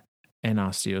Thorn and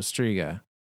Osteostriga.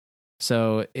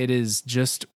 So it is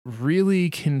just really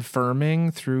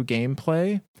confirming through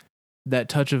gameplay that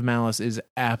Touch of Malice is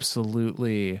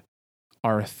absolutely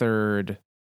our third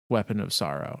weapon of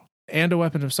sorrow. And a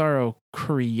weapon of sorrow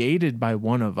created by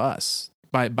one of us,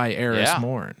 by Eris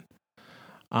Morn.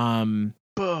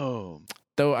 Boom.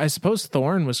 Though I suppose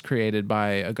Thorn was created by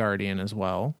a Guardian as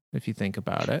well, if you think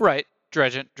about it. Right.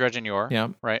 Dredgen Yor. Yeah.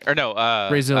 Right. Or no,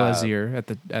 Razil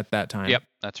Azir at that time. Yep,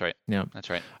 that's right. Yeah. That's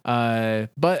right.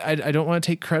 But I don't want to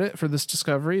take credit for this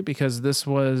discovery because this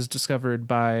was discovered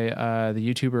by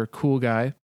the YouTuber Cool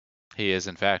Guy. He is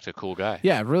in fact a cool guy.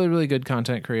 Yeah, really, really good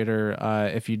content creator.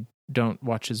 If you don't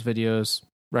watch his videos,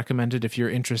 recommended if you're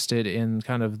interested in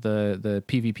kind of the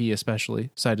PvP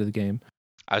especially side of the game.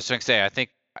 I was going to say I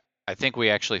think we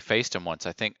actually faced him once.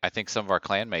 I think some of our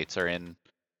clanmates are in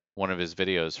one of his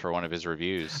videos for one of his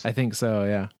reviews. I think so,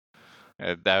 yeah.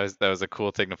 That was a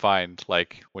cool thing to find.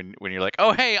 Like when you're like,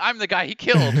 oh hey, I'm the guy he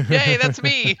killed. Yay, that's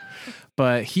me.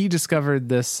 But he discovered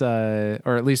this, or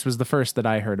at least was the first that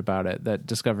I heard about it, that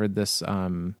discovered this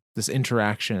this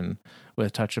interaction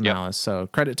with Touch of Malice. So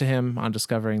credit to him on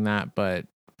discovering that, but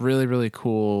really, really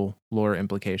cool lore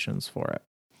implications for it.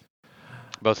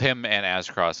 Both him and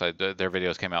Azcross, their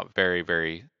videos came out very,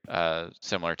 very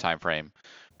similar time frame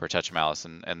for Touch of Malice,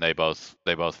 and they both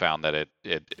found that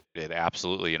it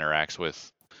absolutely interacts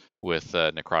with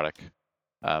necrotic,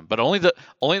 but only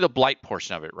the blight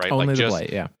portion of it, right? Only like the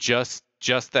blight, yeah. Just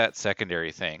that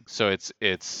secondary thing. So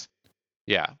it's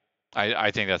yeah.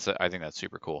 I think that's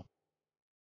super cool.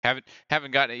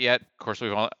 Haven't gotten it yet. Of course,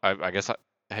 I guess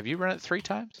have you run it 3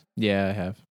 times? Yeah, I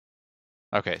have.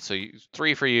 Okay, so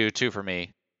 3 for you, 2 for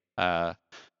me. But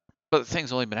the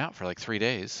thing's only been out for like 3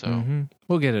 days, so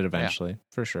we'll get it eventually,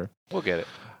 for sure. We'll get it.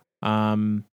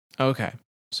 Okay.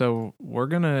 So we're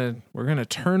gonna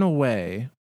turn away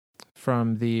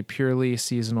from the purely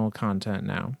seasonal content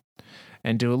now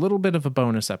and do a little bit of a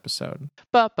bonus episode.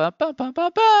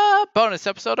 Bonus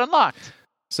episode unlocked.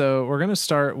 So we're gonna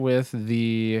start with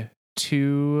the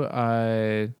 2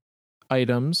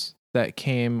 items that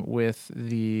came with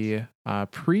the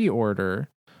pre-order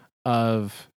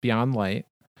of Beyond Light.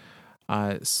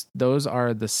 Those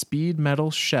are the Speed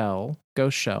Metal Shell,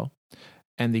 Ghost Shell,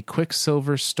 and the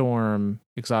Quicksilver Storm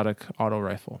exotic auto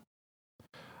rifle.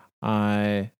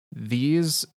 The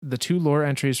 2 lore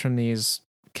entries from these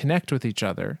connect with each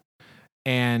other,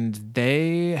 and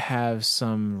they have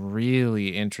some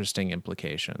really interesting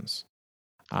implications.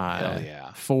 Hell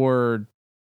yeah. For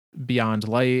Beyond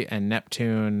Light and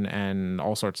Neptune and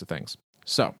all sorts of things.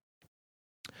 So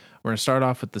we're going to start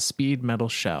off with the Speed Metal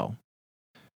Shell.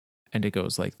 And it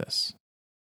goes like this.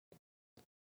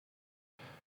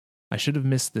 I should have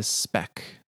missed this speck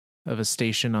of a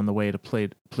station on the way to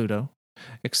Pluto,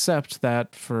 except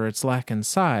that for its lack in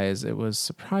size, it was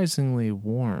surprisingly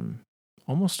warm,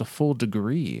 almost a full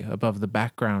degree above the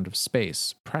background of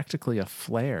space, practically a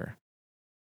flare.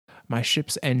 My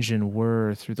ship's engine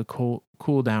whir through the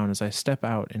cool down as I step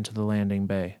out into the landing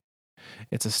bay.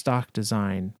 It's a stock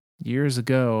design. Years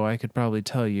ago, I could probably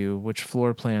tell you which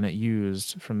floor plan it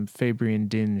used from Fabian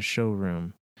Din's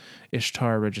showroom.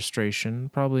 Ishtar registration,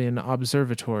 probably an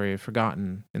observatory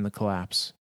forgotten in the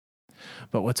collapse.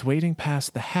 But what's waiting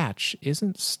past the hatch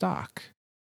isn't stock.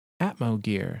 Atmo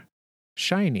gear.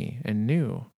 Shiny and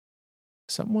new.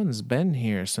 Someone's been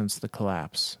here since the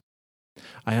collapse.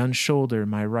 I unshoulder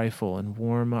my rifle and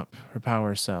warm up her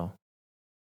power cell.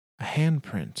 A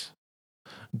handprint.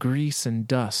 Grease and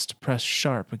dust pressed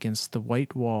sharp against the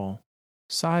white wall,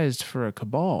 sized for a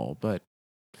cabal, but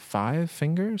 5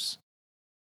 fingers?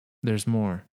 There's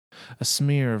more. A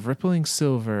smear of rippling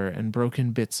silver and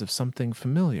broken bits of something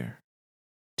familiar.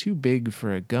 Too big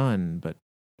for a gun, but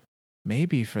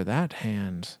maybe for that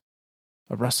hand.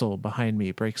 A rustle behind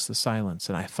me breaks the silence,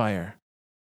 and I fire.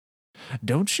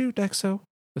 Don't shoot, Exo,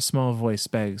 a small voice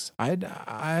begs.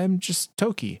 I'm just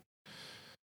Toki.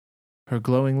 Her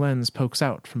glowing lens pokes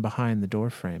out from behind the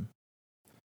doorframe.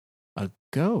 A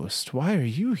ghost? Why are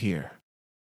you here?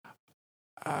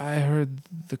 I heard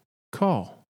the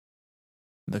call.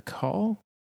 The call?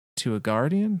 To a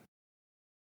guardian?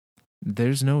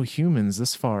 There's no humans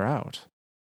this far out.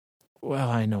 Well,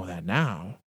 I know that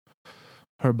now.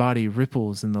 Her body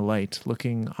ripples in the light,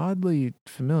 looking oddly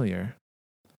familiar.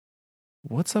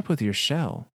 What's up with your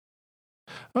shell?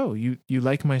 Oh, you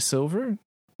like my silver?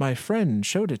 My friend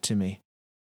showed it to me.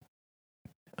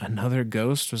 Another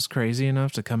ghost was crazy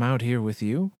enough to come out here with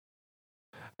you?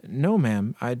 No,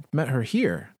 ma'am, I'd met her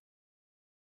here.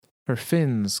 Her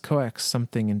fins coax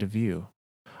something into view.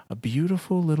 A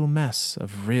beautiful little mess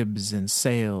of ribs and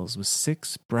sails with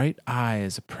 6 bright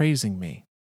eyes appraising me.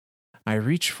 I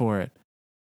reach for it,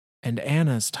 and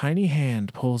Anna's tiny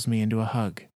hand pulls me into a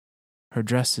hug. Her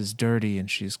dress is dirty and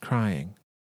she's crying.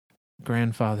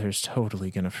 Grandfather's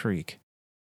totally gonna freak.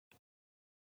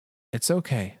 It's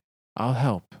okay. I'll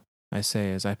help, I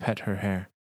say as I pet her hair.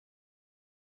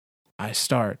 I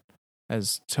start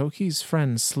as Toki's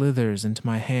friend slithers into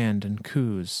my hand and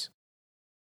coos.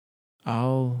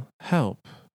 I'll help,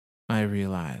 I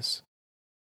realize.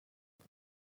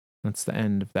 That's the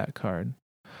end of that card.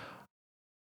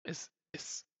 Is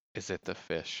it the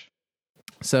fish?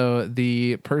 So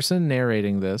the person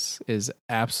narrating this is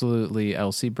absolutely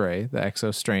Elsie Bray, the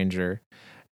Exo Stranger,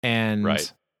 and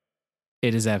right.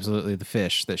 It is absolutely the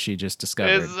fish that she just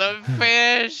discovered. It's a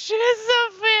fish. It's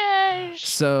a fish.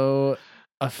 So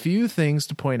a few things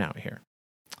to point out here.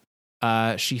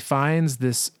 She finds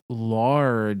this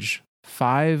large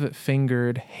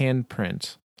 5-fingered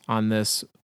handprint on this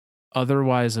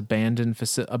otherwise abandoned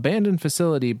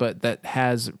facility, but that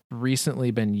has recently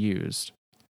been used.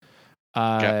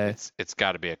 It's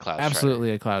got to be a Cloud Strider.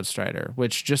 Absolutely a Cloud Strider,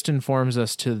 which just informs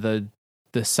us to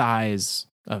the size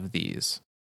of these.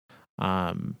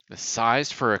 The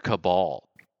size for a Cabal.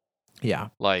 Yeah.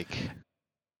 Like,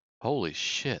 holy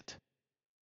shit.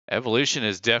 Evolution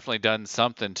has definitely done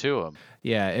something to him.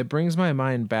 Yeah, it brings my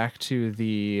mind back to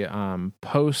the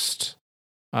post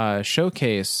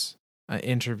showcase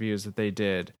interviews that they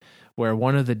did, where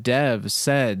one of the devs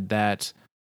said that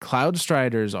Cloud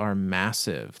Striders are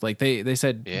massive. Like they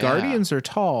said, Guardians are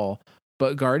tall,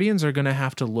 but Guardians are going to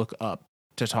have to look up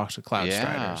to talk to Cloud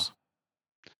Striders.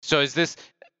 So is this?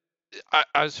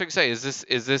 I was going to say, is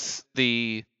this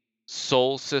the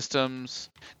Soul Systems?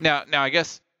 Now I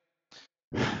guess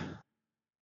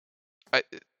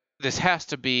this has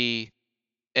to be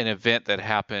an event that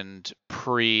happened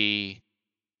pre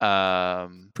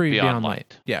Beyond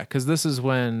Light. Yeah, because this is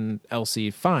when Elsie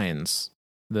finds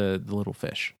the little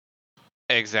fish.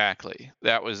 Exactly.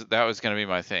 That was going to be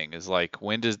my thing. Is like,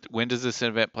 when does this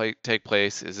event take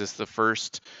place? Is this the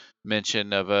first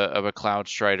mention of a Cloud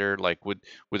Strider? Like, would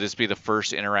this be the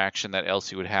first interaction that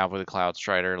Elsie would have with a Cloud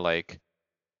Strider? Like,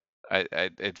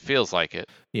 it feels like it.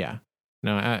 Yeah.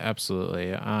 No,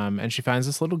 absolutely. And she finds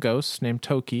this little ghost named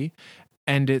Toki,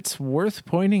 and it's worth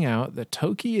pointing out that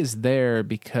Toki is there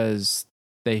because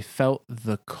they felt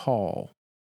the call,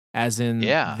 as in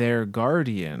their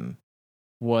guardian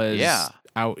was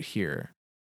out here.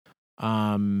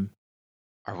 Are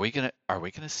we gonna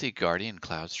see Guardian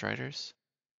Cloud Striders?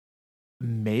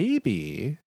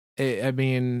 Maybe. I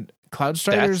mean, Cloud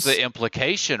Striders. That's the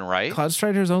implication, right? Cloud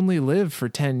Striders only live for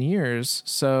 10 years,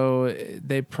 so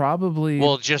they probably.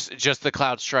 Well, just the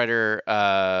Cloud Strider.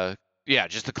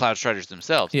 Just the Cloud Striders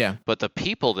themselves. Yeah. But the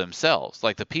people themselves,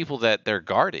 like the people that they're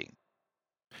guarding,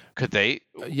 could they?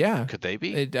 Yeah. Could they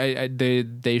be?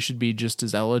 They should be just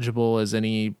as eligible as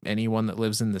anyone that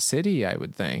lives in the city, I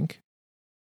would think.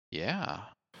 Yeah.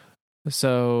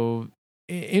 So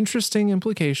interesting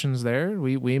implications there.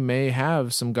 We may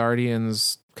have some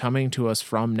Guardians coming to us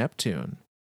from Neptune.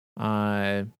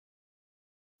 Perhaps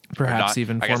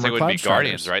even former Cloud Striders. I guess they wouldn't be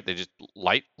Guardians, right? They just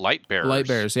light bearers. Light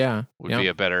bearers, yeah. Would be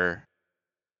a better.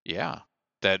 Yeah.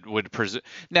 That would presume.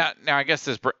 Now I guess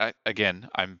this again.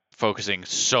 I'm focusing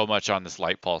so much on this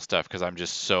Lightfall stuff because I'm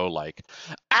just so like,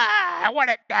 I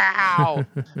want it now.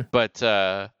 But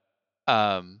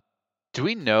do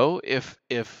we know if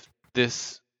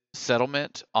this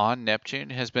settlement on Neptune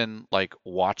has been like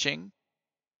watching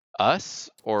us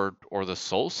or the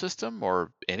Soul System or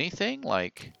anything?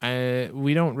 Like,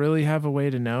 we don't really have a way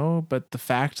to know, but the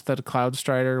fact that a Cloud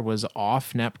Strider was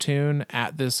off Neptune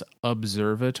at this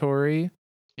observatory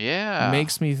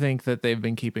makes me think that they've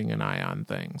been keeping an eye on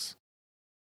things.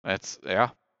 That's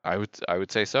I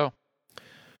would say so.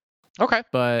 Okay.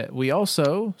 But we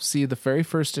also see the very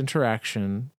first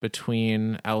interaction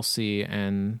between Elsie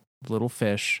and little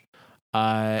fish.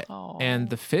 And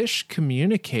the fish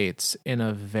communicates in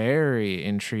a very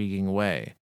intriguing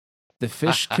way. The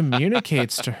fish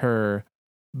communicates to her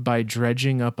by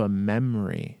dredging up a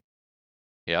memory.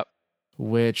 Yep.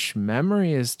 Which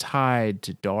memory is tied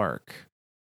to dark.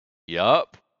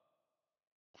 Yup.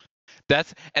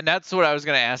 That's what I was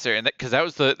gonna ask there, and because that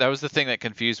was the thing that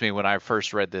confused me when I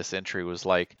first read this entry, was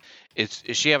like, is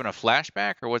she having a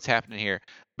flashback or what's happening here?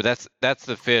 But that's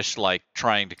the fish like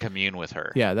trying to commune with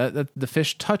her. Yeah, that the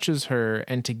fish touches her,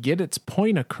 and to get its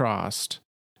point across,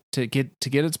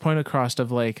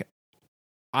 of like,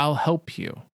 I'll help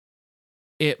you.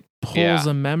 It pulls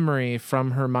a memory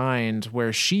from her mind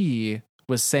where she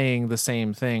was saying the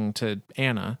same thing to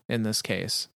Anna in this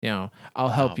case. I'll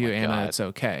help you, Anna. God. It's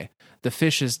okay. The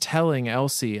fish is telling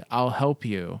Elsie, I'll help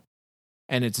you.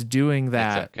 And it's doing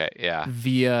that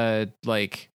via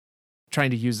like trying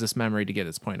to use this memory to get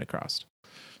its point across.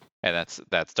 And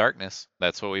that's darkness.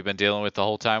 That's what we've been dealing with the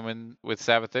whole time with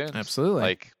Sabathoons. Absolutely.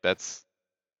 Like that's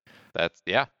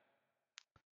yeah.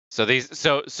 So is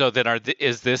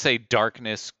this a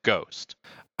darkness ghost?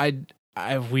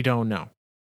 We don't know.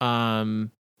 I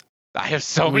have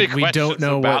so many questions. We don't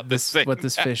know about what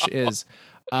this fish is.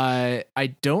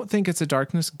 I don't think it's a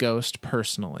darkness ghost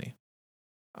personally.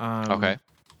 Okay.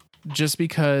 Just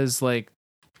because, like,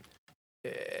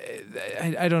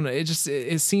 I don't know.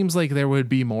 It seems like there would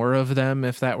be more of them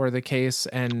if that were the case,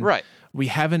 and we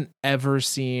haven't ever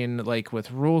seen, like, with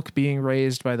Rourke being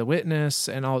raised by the witness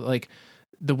and all, like,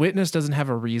 the witness doesn't have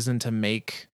a reason to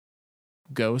make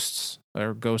ghosts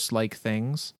or ghost-like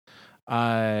things,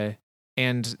 and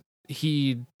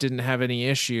he didn't have any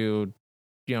issue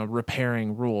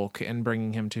repairing Rourke and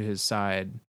bringing him to his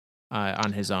side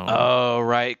on his own. Oh,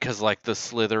 right, because like the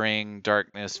slithering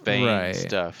darkness vein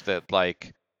stuff that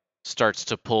like starts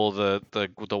to pull the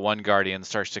one guardian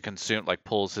starts to consume, like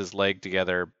pulls his leg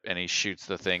together and he shoots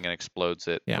the thing and explodes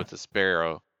it with the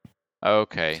sparrow.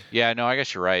 Okay, yeah, no, I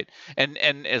guess you're right. And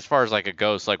as far as like a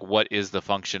ghost, like what is the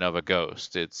function of a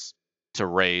ghost? It's to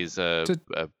raise an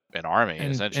army,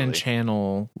 essentially, and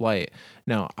channel light.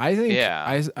 No, I think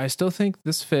I still think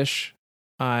this fish,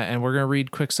 and we're gonna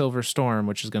read Quicksilver Storm,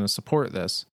 which is gonna support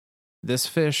this. This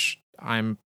fish,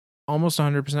 I'm almost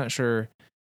 100% sure,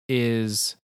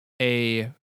 is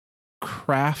a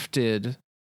crafted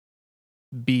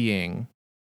being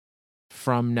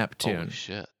from Neptune. Holy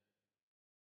shit.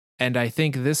 And I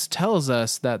think this tells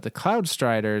us that the Cloud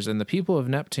Striders and the people of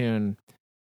Neptune,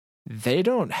 they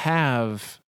don't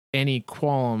have any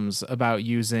qualms about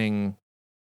using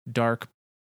darkness,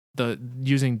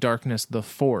 the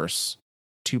Force,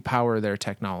 to power their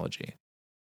technology.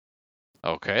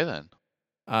 Okay, then.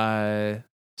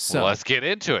 So let's get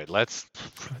into it.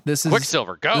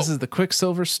 Quicksilver, go. This is the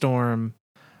Quicksilver Storm,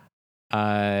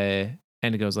 and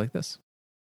it goes like this.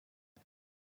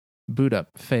 Boot up,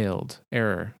 failed,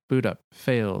 error. Boot up,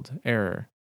 failed, error.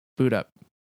 Boot up.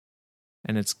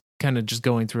 And it's kind of just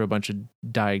going through a bunch of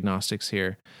diagnostics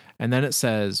here. And then it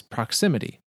says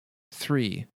proximity,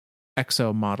 3,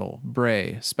 exo model,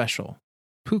 Bray, special,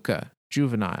 Puka,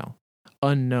 juvenile,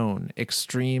 unknown,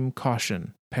 extreme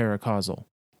caution, paracausal,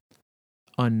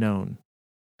 unknown.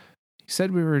 He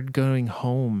said we were going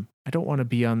home. I don't want to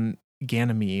be on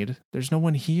Ganymede. There's no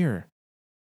one here.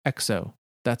 Exo,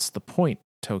 that's the point,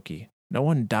 Toki. No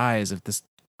one dies if this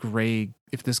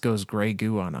goes gray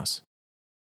goo on us.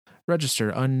 Register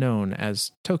unknown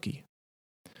as Toki.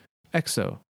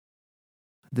 Exo.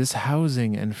 This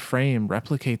housing and frame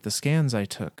replicate the scans I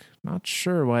took. Not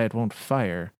sure why it won't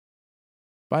fire.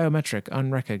 Biometric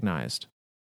unrecognized.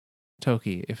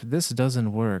 Toki, if this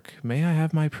doesn't work, may I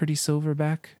have my pretty silver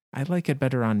back? I like it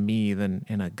better on me than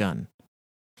in a gun.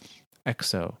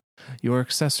 Exo. Your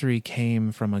accessory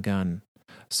came from a gun.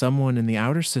 Someone in the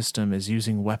outer system is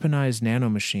using weaponized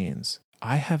nanomachines.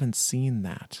 I haven't seen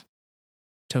that.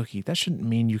 Toki, that shouldn't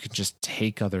mean you can just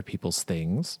take other people's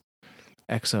things.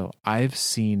 Exo, I've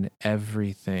seen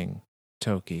everything.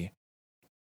 Toki.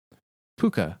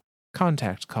 Puka,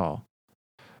 contact call.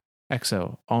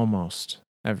 Exo, almost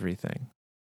everything.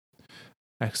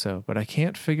 Exo, but I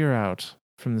can't figure out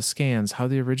from the scans how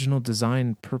the original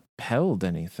design propelled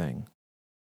anything.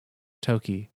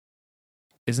 Toki,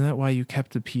 isn't that why you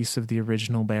kept a piece of the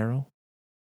original barrel?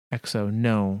 Exo,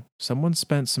 no. Someone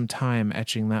spent some time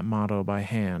etching that motto by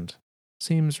hand.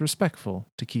 Seems respectful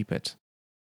to keep it.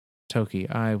 Toki,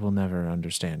 I will never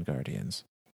understand Guardians.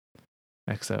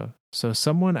 Exo, so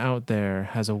someone out there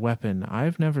has a weapon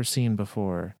I've never seen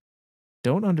before,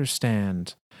 don't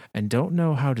understand, and don't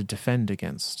know how to defend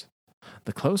against.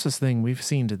 The closest thing we've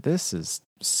seen to this is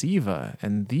Siva,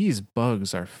 and these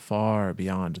bugs are far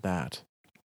beyond that.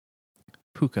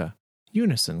 Puka,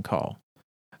 unison call.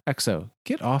 Exo,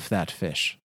 get off that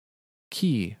fish.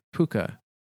 Key, Puka.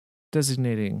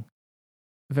 Designating.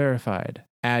 Verified.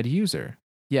 Add user.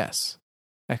 Yes.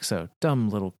 Exo, dumb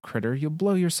little critter, you'll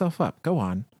blow yourself up. Go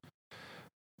on.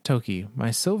 Toki, my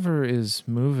silver is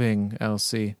moving,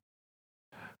 Elsie.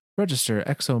 Register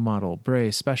Exo model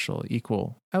Bray special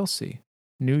equal Elsie.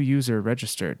 New user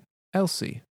registered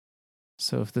Elsie.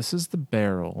 So if this is the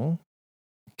barrel,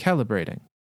 calibrating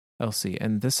Elsie,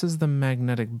 and this is the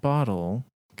magnetic bottle,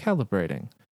 calibrating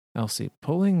Elsie.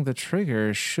 Pulling the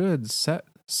trigger should set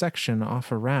section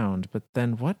off around, but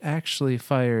then what actually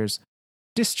fires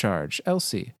discharge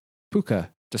Elsie? Puka,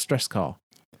 distress call.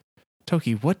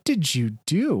 Toki, what did you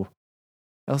do?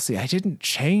 Elsie, I didn't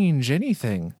change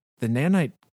anything. The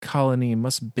nanite colony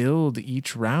must build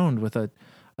each round with a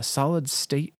solid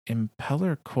state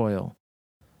impeller coil.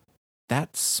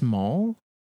 That small?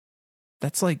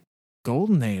 That's like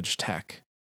Golden Age tech.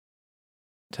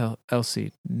 Tell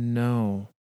Elsie, no.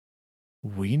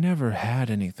 We never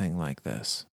had anything like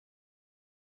this.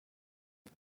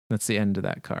 That's the end of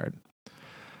that card.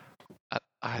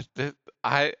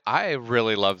 I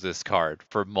really love this card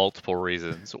for multiple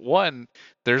reasons. One,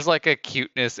 there's like a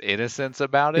cuteness, innocence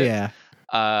about it. Yeah.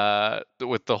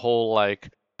 With the whole like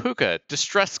Puka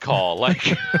distress call,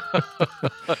 like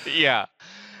yeah.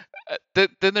 Then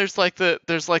there's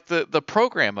the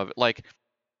program of it. Like,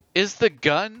 is the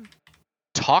gun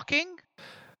talking?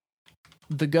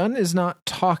 The gun is not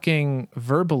talking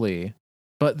verbally,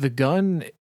 but the gun,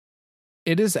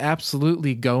 it is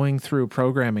absolutely going through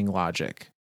programming logic.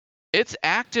 It's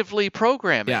actively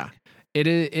programming. Yeah.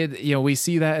 We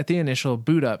see that at the initial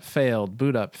boot up failed,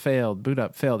 boot up failed, boot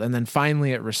up failed, and then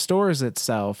finally it restores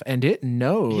itself, and it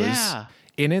knows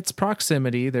in its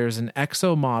proximity there's an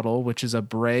Exo model, which is a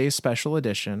Bray special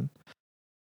edition.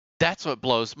 That's what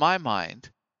blows my mind.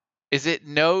 Is it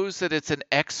knows that it's an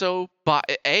Exo,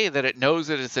 A, that it knows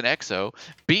that it's an Exo,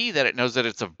 B, that it knows that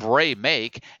it's a Bray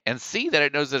make, and C, that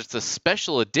it knows that it's a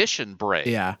special edition Bray.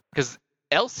 Yeah. Because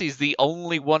Elsie's the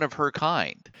only one of her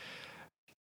kind.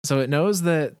 So it knows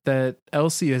that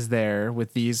Elsie is there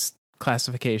with these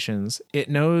classifications. It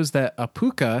knows that a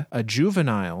Puka, a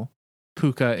juvenile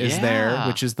Puka, is there,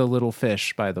 which is the little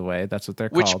fish, by the way. That's what they're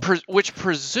called. Which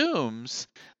presumes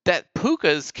that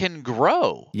Pukas can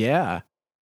grow. Yeah.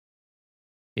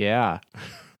 Yeah.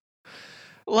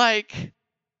 Like,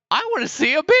 I want to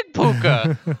see a big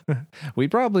Puka. We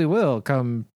probably will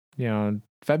come,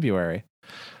 February.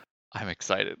 I'm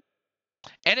excited.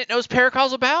 And it knows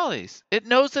paracausalities. It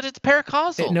knows that it's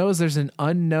paracausal. It knows there's an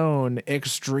unknown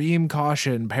extreme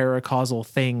caution paracausal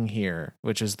thing here,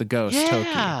 which is the ghost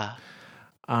Toki.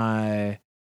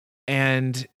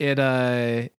 And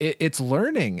it's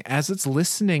learning as it's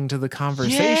listening to the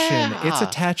conversation. Yeah. It's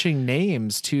attaching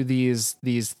names to these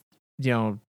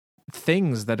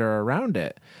things that are around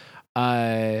it.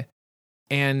 And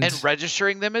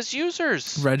registering them as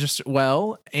users.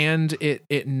 And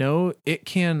it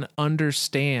can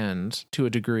understand to a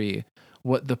degree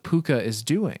what the Puka is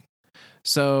doing.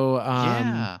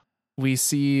 So we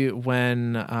see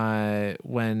when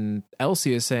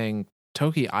Elsie is saying,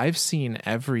 Toki, I've seen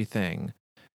everything,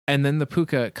 and then the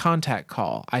Puka contact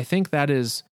call. I think that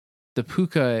is the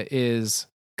Puka is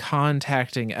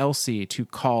contacting Elsie to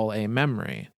call a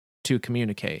memory to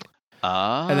communicate.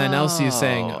 And then Elsie is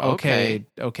saying, okay,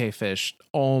 fish,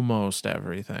 almost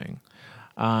everything.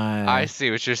 I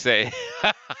see what you're saying.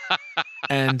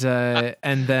 and then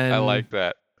I like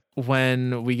that.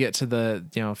 When we get to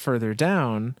the, further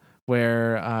down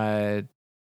where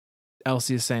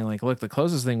Elsie is saying, like, look, the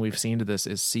closest thing we've seen to this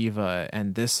is Siva,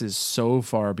 and this is so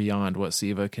far beyond what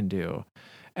Siva can do.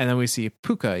 And then we see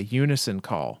Puka, unison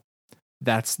call.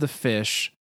 That's the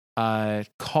fish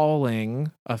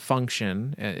calling a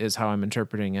function, is how I'm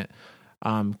interpreting it.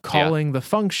 Calling the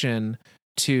function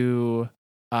to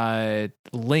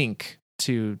link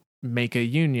to make a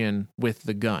union with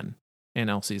the gun in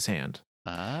Elsie's hand.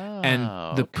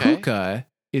 And the Puka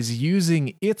is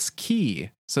using its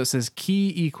key. So it says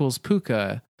key equals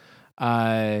Puka,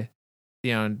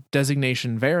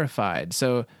 designation verified.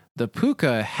 So the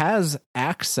Puka has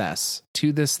access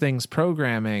to this thing's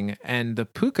programming, and the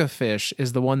Puka fish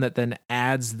is the one that then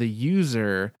adds the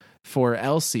user for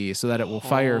Elsie so that it will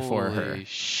fire for her. Holy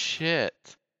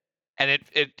shit. And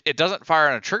it doesn't fire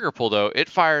on a trigger pull, though. It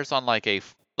fires on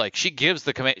she gives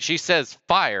the command. She says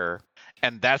fire,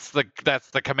 and that's the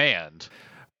command.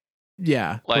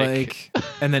 Yeah,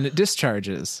 and then it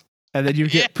discharges. And then you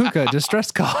get Puka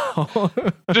distress call.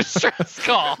 Distress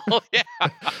call.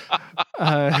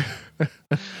 Yeah.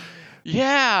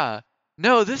 Yeah.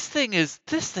 No, this thing is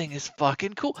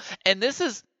fucking cool. And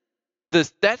that's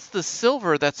the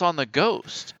silver that's on the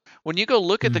ghost, When you go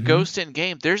look at the Mhm. ghost in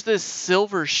game, there's this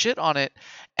silver shit on it,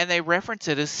 and they reference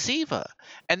it as Siva.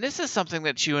 And this is something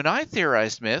that you and I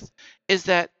theorized, Myth, is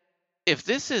that if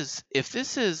this is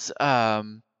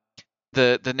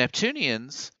the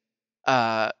Neptunians,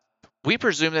 we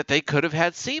presume that they could have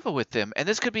had Siva with them, and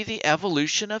this could be the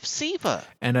evolution of Siva.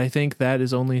 And I think that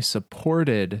is only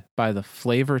supported by the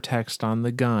flavor text on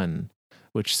the gun,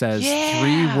 which says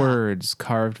 3 words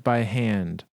carved by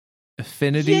hand: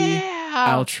 affinity,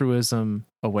 altruism,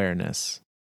 awareness.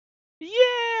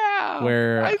 Yeah.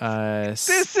 Where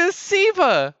this is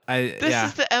Siva. This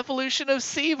is the evolution of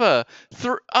Siva.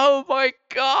 Oh my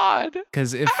god.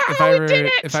 Because if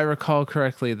I recall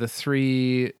correctly, the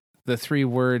three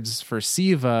words for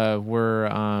Siva were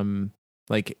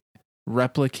like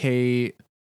replicate.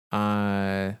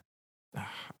 I'm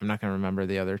not gonna remember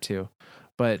the other two,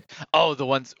 but the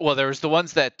ones. Well, there was the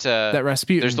ones that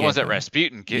Rasputin. There's the ones that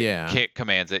Rasputin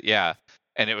commands it. Yeah,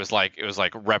 and it was like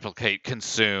replicate,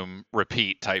 consume,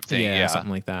 repeat type thing. Yeah,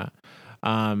 something like that.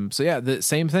 So yeah, the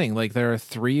same thing. Like there are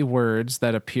 3 words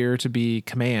that appear to be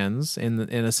commands in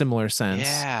a similar sense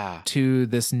to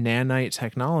this nanite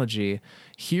technology.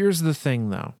 Here's the thing,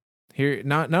 though. Here,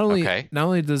 not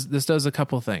only does this does a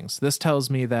couple things. This tells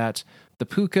me that the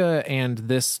puka and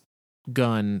this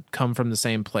gun come from the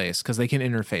same place because they can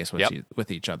interface with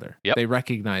each other. Yep. They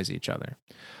recognize each other.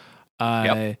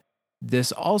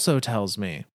 This also tells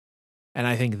me, and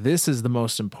I think this is the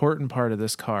most important part of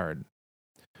this card.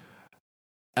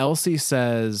 Elsie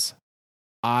says,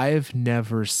 "I've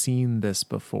never seen this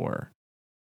before."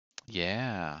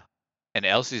 Yeah. And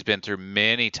Elsie's been through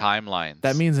many timelines.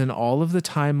 That means in all of the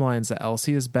timelines that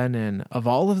Elsie has been in, of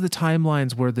all of the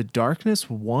timelines where the darkness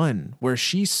won, where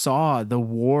she saw the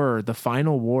war, the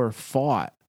final war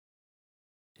fought,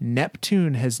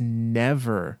 Neptune has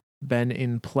never been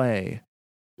in play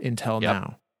until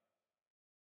now.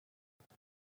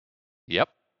 Yep.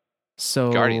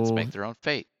 So Guardians make their own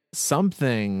fate.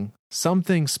 Something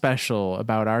special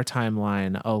about our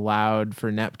timeline allowed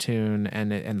for Neptune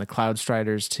and the Cloud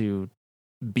Striders to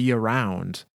be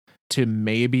around to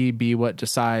maybe be what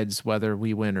decides whether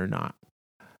we win or not.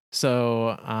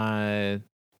 So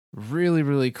really,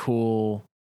 really cool.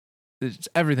 It's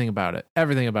everything about it.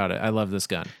 I love this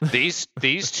gun. These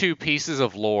 2 pieces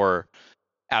of lore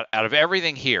out of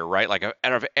everything here, right? Like out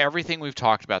of everything we've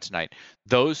talked about tonight,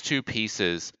 those 2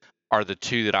 pieces are the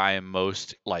 2 that I am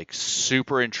most like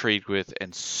super intrigued with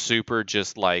and super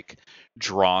just like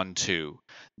drawn to.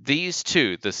 These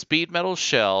 2, the speed metal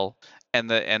shell and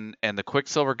the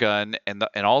Quicksilver gun and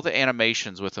all the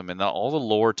animations with them and all the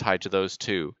lore tied to those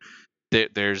 2.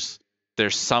 There's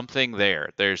something there.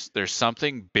 There's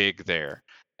something big there.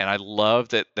 And I love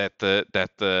that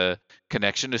the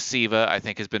connection to Siva I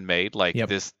think has been made. Like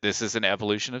this is an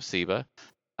evolution of Siva.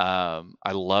 I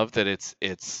love that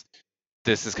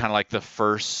this is kind of like the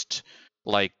first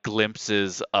like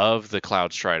glimpses of the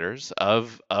Cloud Striders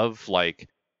of like,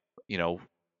 you know,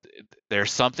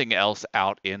 there's something else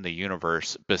out in the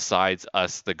universe besides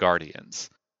us, the Guardians,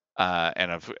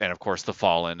 and of course the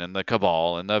Fallen and the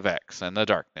Cabal and the Vex and the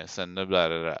Darkness and the blah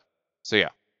blah blah. So yeah,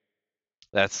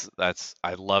 that's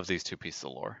I love these 2 pieces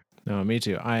of lore. No, me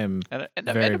too. I am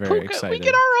very Puka, excited. We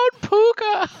get our own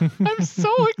Puka. I'm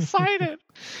so excited.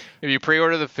 If you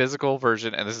pre-order the physical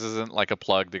version, and this isn't like a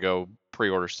plug to go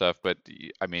pre-order stuff, but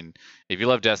I mean, if you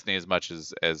love Destiny as much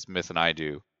as Myth and I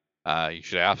do, you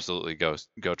should absolutely go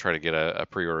try to get a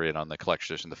pre-order in on the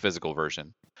collection edition, the physical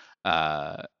version.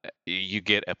 You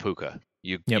get a puka,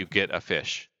 you get a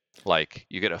fish, like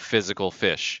you get a physical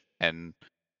fish, and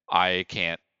I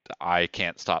can't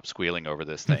stop squealing over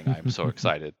this thing. I'm so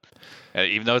excited.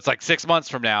 Even though it's like 6 months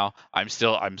from now, I'm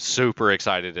super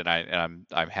excited, and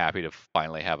I'm happy to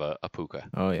finally have a puka.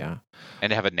 Oh yeah,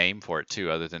 and to have a name for it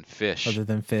too, other than fish.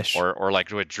 Or like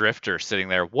to a drifter sitting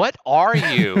there. What are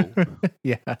you?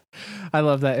 Yeah, I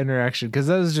love that interaction because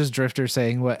that was just Drifter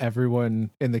saying what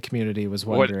everyone in the community was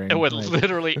wondering. What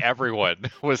literally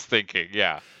everyone was thinking.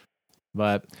 Yeah.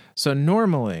 But so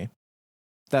normally,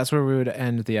 that's where we would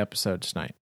end the episode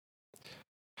tonight.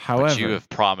 However, but you have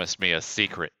promised me a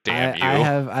secret. Damn you!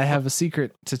 I have a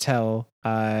secret to tell.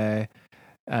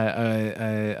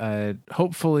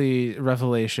 Hopefully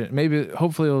revelation.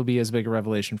 Hopefully it'll be as big a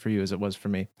revelation for you as it was for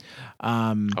me.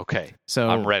 Okay. So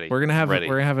I'm ready. We're gonna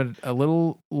have a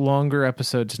little longer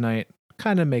episode tonight,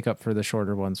 kind of make up for the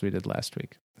shorter ones we did last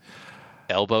week.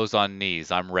 Elbows on knees.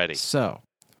 I'm ready. So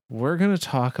we're gonna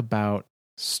talk about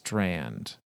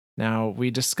Strand. Now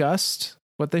we discussed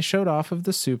what they showed off of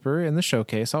the Super in the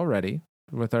showcase already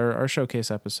with our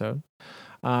showcase episode.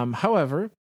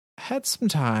 However, had some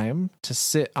time to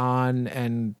sit on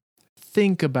and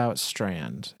think about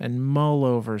Strand and mull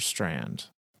over Strand.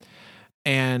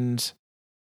 And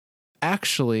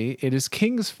actually, it is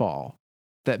King's Fall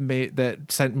that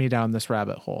sent me down this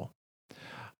rabbit hole.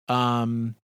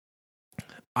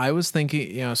 I was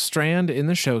thinking, Strand in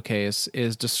the showcase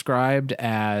is described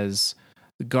as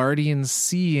the Guardians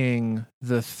seeing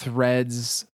the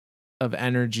threads of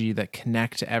energy that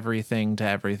connect everything to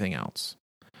everything else.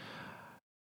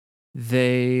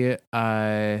 They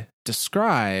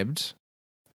described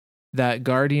that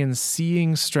Guardians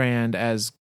seeing Strand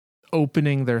as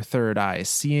opening their third eye,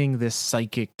 seeing this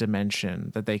psychic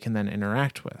dimension that they can then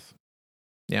interact with.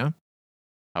 Yeah?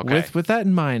 Okay. With that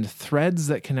in mind, threads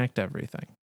that connect everything.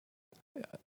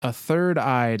 A third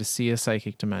eye to see a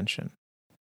psychic dimension.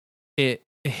 It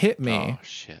hit me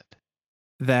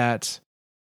that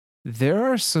there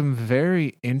are some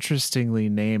very interestingly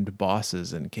named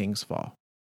bosses in King's Fall.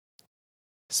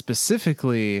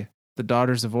 Specifically, the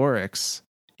Daughters of Oryx,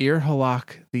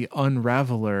 Ir-Halak the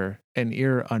Unraveler, and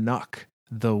Ir-Anuk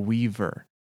the Weaver.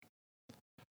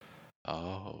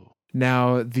 Oh.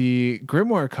 Now, the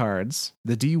Grimoire cards,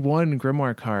 the D1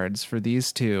 Grimoire cards for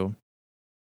these two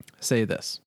say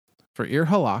this. For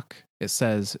Ir-Halak, it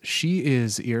says, she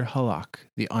is Ir-Halak,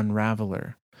 the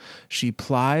Unraveler. She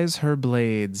plies her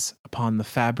blades upon the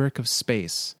fabric of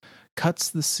space, cuts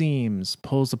the seams,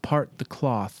 pulls apart the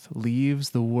cloth, leaves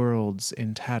the worlds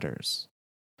in tatters.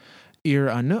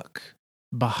 Ir-Anuk,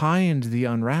 behind the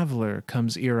Unraveler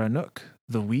comes Ir-Anuk,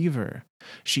 the Weaver.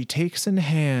 She takes in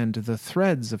hand the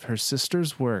threads of her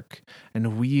sister's work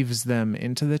and weaves them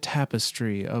into the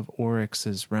tapestry of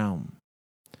Oryx's realm.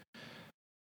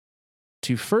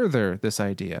 To further this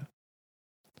idea,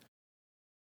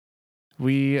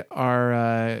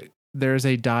 there's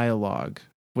a dialogue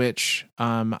which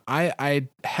I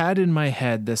had in my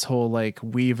head this whole like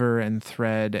Weaver and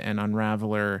Thread and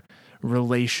Unraveler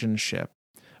relationship,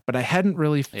 but I hadn't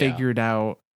really figured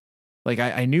out, like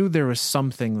I knew there was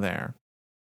something there,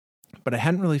 but I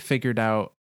hadn't really figured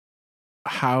out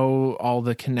how all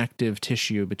the connective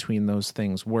tissue between those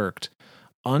things worked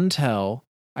until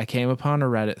I came upon a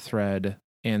Reddit thread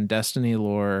in Destiny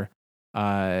lore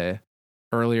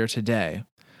earlier today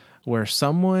where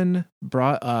someone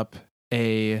brought up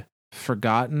a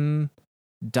forgotten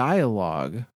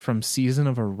dialogue from Season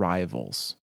of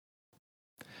Arrivals.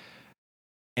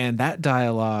 And that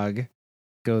dialogue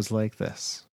goes like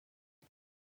this.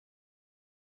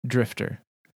 Drifter.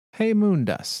 Hey,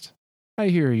 Moondust. I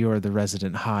hear you're the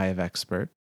resident hive expert.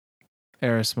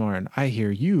 Erismorn, I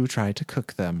hear you try to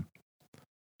cook them.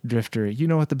 Drifter, you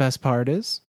know what the best part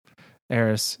is?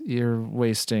 Eris, you're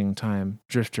wasting time.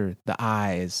 Drifter, the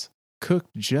eyes.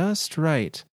 Cooked just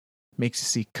right. Makes you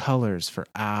see colors for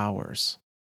hours.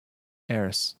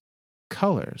 Eris,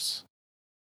 colors.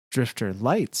 Drifter,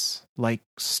 lights, like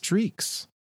streaks.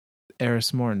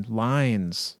 Erismorn,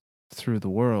 lines through the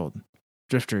world.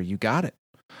 Drifter, you got it.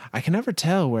 I can never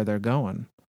tell where they're going.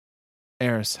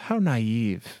 Eris, how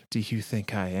naive do you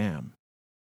think I am?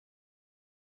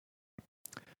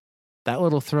 That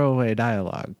little throwaway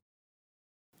dialogue,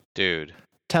 dude,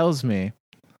 tells me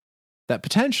that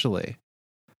potentially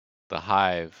the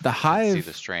hive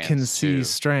can see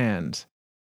Strand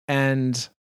and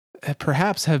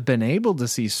perhaps have been able to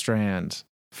see Strand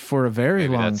for a very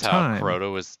long time. That's how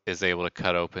Crota is able to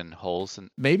cut open holes.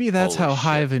 Maybe that's how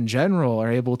Hive in general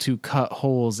are able to cut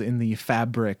holes in the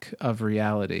fabric of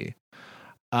reality.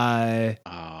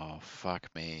 Oh, fuck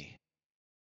me.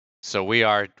 So we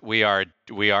are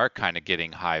kind of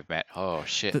getting Hive, man. Oh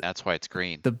shit, that's why it's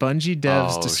green. The Bungie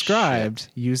devs described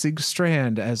using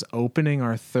Strand as opening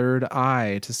our third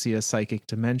eye to see a psychic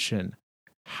dimension.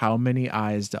 How many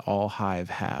eyes do all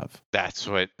Hive have? That's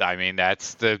what I mean.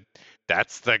 That's the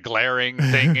glaring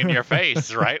thing in your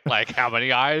face, right? Like, how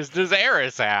many eyes does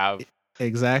Eris have?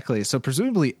 Exactly. So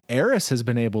presumably Eris has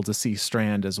been able to see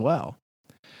Strand as well.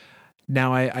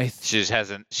 Now she just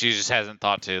hasn't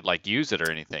thought to like use it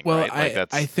or anything. Well, right?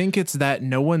 Like I think it's that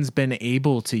no one's been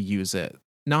able to use it.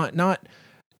 Not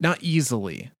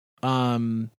easily.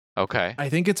 Okay. I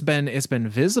think it's been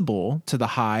visible to the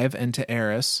Hive and to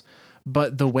Eris,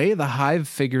 but the way the Hive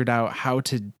figured out how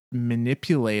to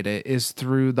manipulate it is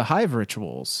through the Hive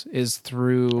rituals, is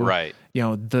through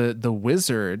the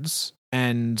wizards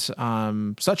and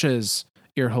such as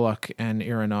Ir-Halak and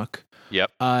Ir-Anuk.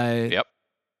 Yep.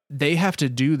 They have to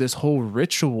do this whole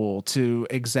ritual to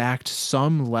exact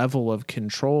some level of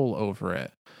control over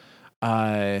it,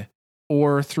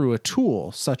 or through a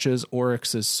tool such as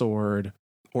Oryx's sword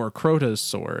or Crota's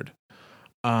sword.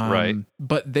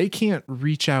 But they can't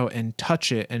reach out and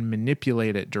touch it and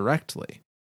manipulate it directly,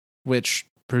 which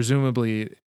presumably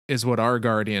is what our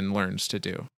Guardian learns to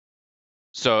do.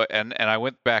 So and I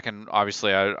went back and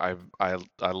obviously I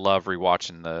love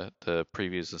rewatching the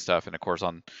previews and stuff, and of course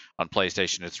on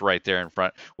PlayStation it's right there in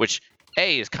front, which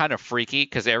is kind of freaky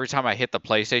because every time I hit the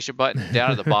PlayStation button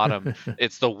down at the bottom,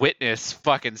 it's the witness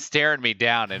fucking staring me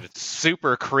down, and it's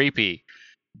super creepy.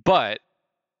 But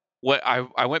what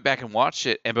I went back and watched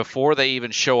it, and before they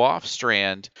even show off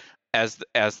Strand, as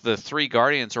the three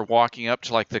guardians are walking up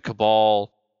to like the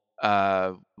Cabal,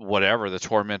 whatever, the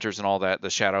tormentors and all that, the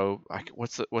shadow,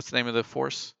 what's the name of the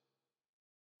force?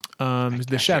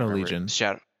 The Shadow Legion.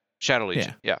 Shadow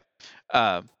Legion. Yeah.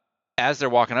 As they're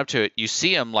walking up to it, you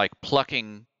see him like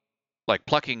plucking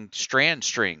Strand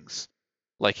strings,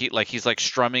 like he's like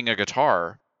strumming a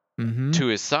guitar to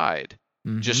his side,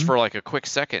 just for like a quick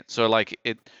second. So like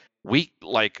we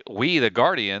the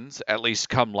Guardians, at least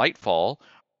come Lightfall,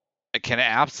 can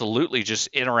absolutely just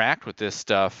interact with this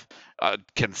stuff,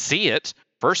 can see it,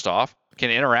 first off, can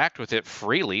interact with it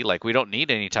freely. Like, we don't need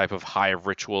any type of hive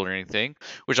ritual or anything,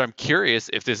 which I'm curious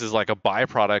if this is like a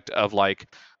byproduct of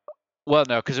like, well,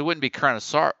 no, because it wouldn't be Crown of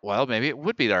Sorrow. Well, maybe it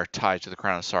would be our tie to the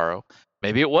Crown of Sorrow.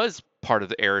 Maybe it was part of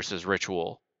the Eris's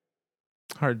ritual.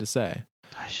 Hard to say.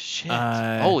 Oh, shit.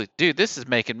 Holy dude, this is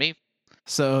making me.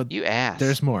 So you ass.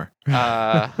 There's more.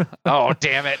 Oh,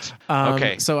 damn it.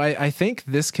 Okay. So I think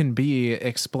this can be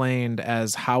explained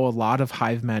as how a lot of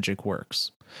hive magic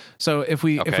works. So if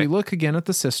we look again at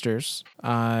the sisters,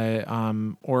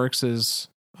 Oryx's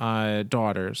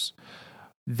daughters,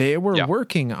 they were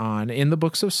working on, in the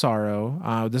Books of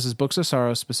Sorrow, this is Books of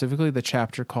Sorrow, specifically the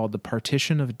chapter called The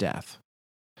Partition of Death.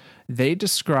 They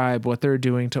describe what they're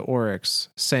doing to Oryx,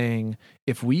 saying,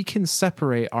 if we can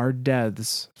separate our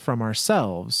deaths from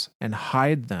ourselves and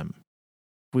hide them,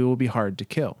 we will be hard to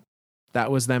kill.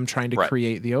 That was them trying to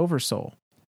create the Oversoul.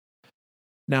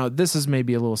 Now, this is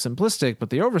maybe a little simplistic, but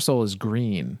the Oversoul is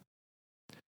green.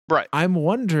 Right. I'm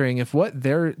wondering if what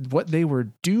they were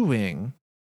doing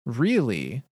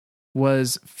really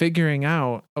was figuring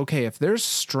out, okay, if there's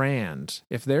Strand,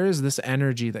 if there is this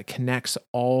energy that connects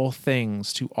all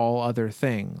things to all other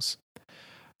things,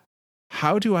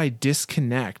 how do I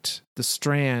disconnect the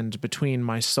strand between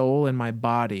my soul and my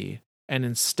body and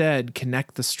instead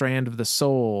connect the strand of the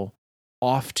soul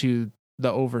off to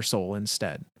the Oversoul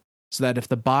instead? So that if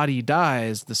the body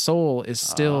dies, the soul is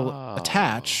still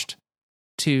attached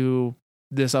to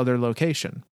this other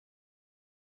location.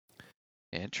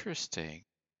 Interesting.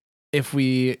 If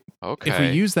we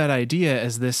use that idea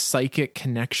as this psychic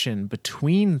connection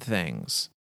between things,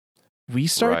 we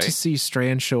start to see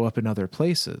Strand show up in other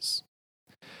places.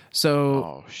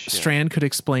 So Strand could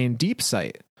explain deep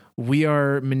sight. We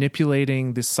are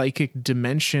manipulating the psychic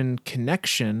dimension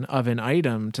connection of an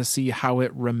item to see how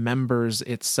it remembers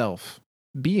itself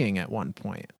being at one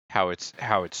point. How it's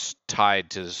tied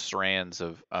to the strands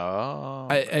of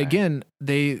again,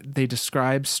 they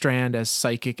describe Strand as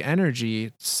psychic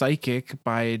energy. Psychic,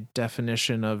 by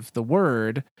definition of the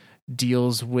word,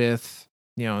 deals with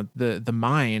the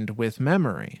mind with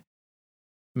memory.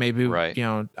 Maybe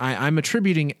I'm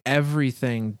attributing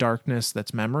everything darkness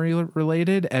that's memory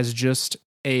related as just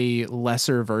a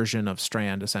lesser version of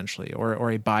Strand, essentially,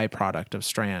 or a byproduct of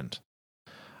Strand.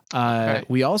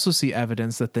 We also see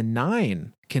evidence that the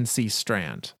Nine can see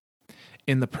Strand.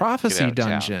 In the Prophecy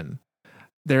Dungeon,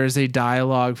 there is a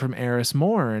dialogue from Eris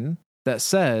Morn that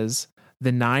says,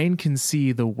 the Nine can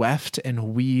see the weft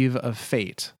and weave of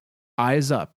fate. Eyes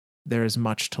up, there is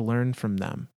much to learn from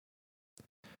them.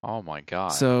 Oh my God.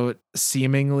 So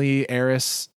seemingly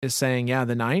Eris is saying, yeah,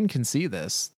 the Nine can see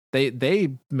this. They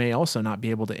may also not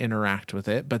be able to interact with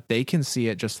it, but they can see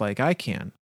it just like I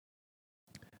can.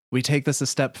 We take this a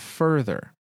step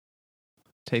further.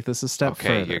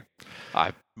 Further.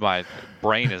 My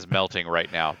brain is melting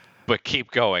right now, but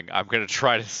keep going. I'm going to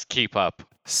try to keep up.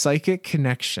 Psychic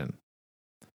connection.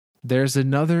 There's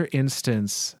another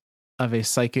instance of a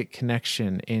psychic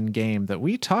connection in game that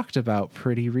we talked about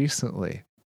pretty recently.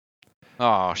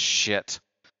 Oh, shit.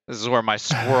 This is where my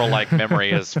squirrel-like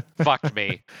memory has fucked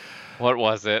me. What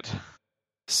was it?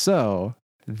 So,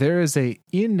 there is a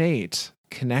innate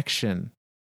connection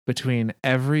between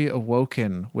every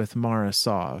Awoken with Mara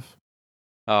Sov.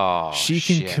 Oh, she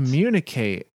can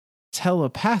communicate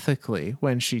telepathically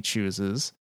when she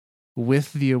chooses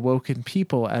with the Awoken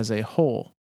people as a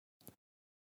whole.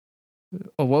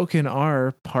 Awoken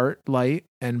are part light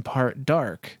and part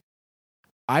dark.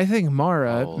 I think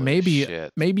Mara,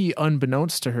 maybe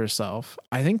unbeknownst to herself,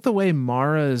 I think the way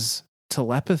Mara's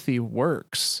telepathy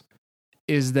works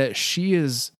is that she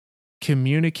is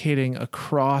communicating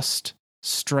across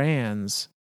strands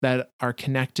that are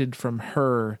connected from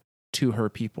her to her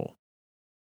people.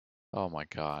 Oh my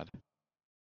God.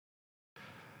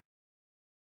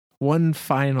 one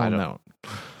final note.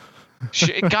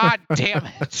 God damn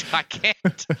it! I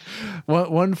can't.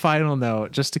 One final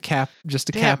note, just to cap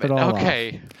it all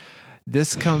off.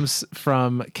 This comes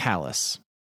from Callus.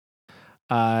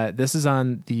 This is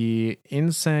on the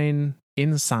Insane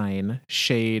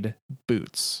Shade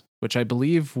boots, which I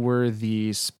believe were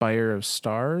the Spire of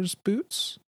Stars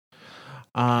boots.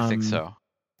 I think so.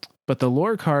 But the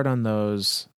lore card on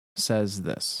those says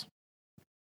this.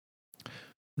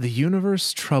 The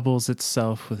universe troubles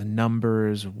itself with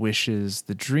numbers, wishes,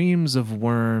 the dreams of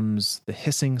worms, the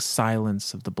hissing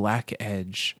silence of the black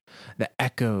edge, the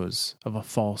echoes of a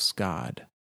false god.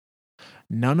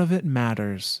 None of it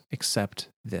matters except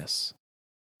this.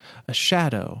 A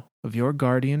shadow of your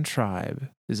guardian tribe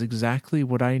is exactly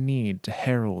what I need to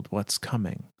herald what's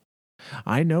coming.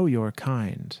 I know your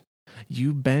kind.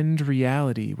 You bend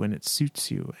reality when it suits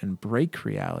you and break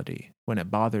reality when it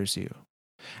bothers you.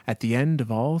 At the end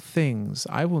of all things,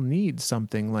 I will need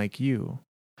something like you,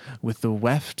 with the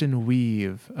weft and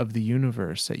weave of the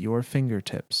universe at your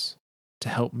fingertips, to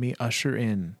help me usher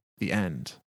in the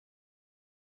end.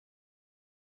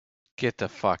 Get the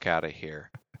fuck out of here.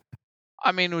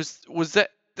 I mean, was that...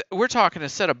 We're talking a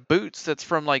set of boots that's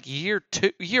from like year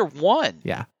 1.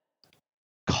 Yeah.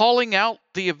 Calling out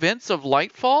the events of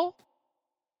Lightfall?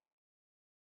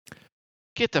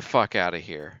 Get the fuck out of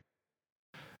here.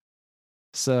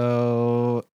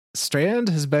 So, Strand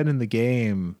has been in the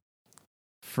game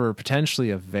for potentially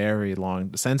a very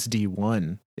long... since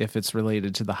D1, if it's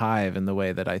related to the Hive in the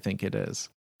way that I think it is.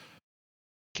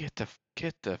 Get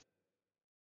the...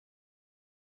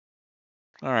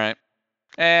 All right.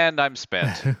 And I'm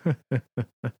spent.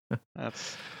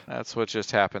 That's what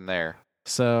just happened there.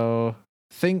 So,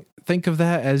 think of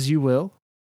that as you will.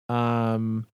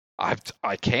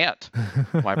 I can't.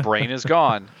 My brain is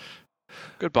gone.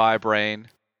 Goodbye, brain.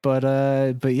 But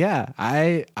yeah,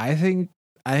 I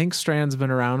think Strand's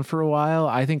been around for a while.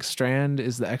 I think Strand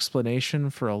is the explanation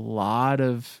for a lot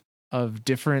of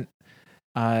different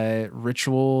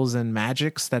rituals and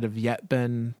magics that have yet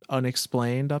been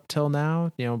unexplained up till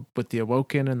now. You know, with the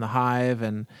Awoken and the Hive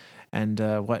and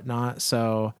whatnot.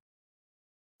 So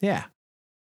yeah.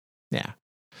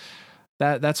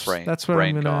 That's what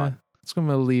I'm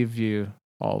gonna leave you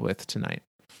all with tonight.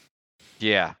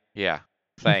 Yeah.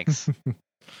 Thanks.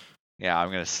 Yeah, I'm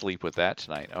gonna sleep with that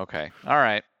tonight. Okay. All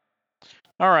right.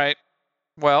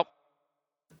 Well,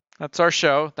 that's our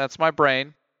show. That's my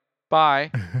brain.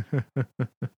 Bye.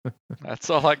 That's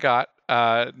all I got.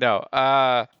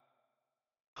 No.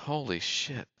 Holy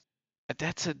shit. I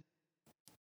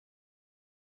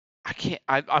can't.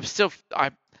 I'm still.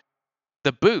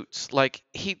 The boots. Like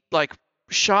he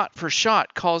shot for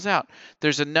shot calls out.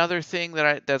 There's another thing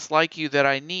that's like you that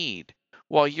I need.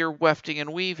 While you're wefting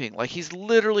and weaving. Like, he's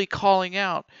literally calling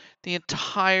out the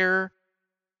entire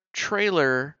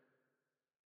trailer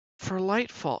for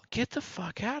Lightfall. Get the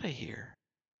fuck out of here.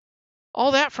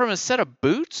 All that from a set of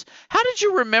boots? How did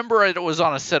you remember it was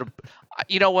on a set of...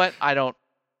 You know what? I don't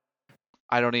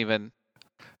even...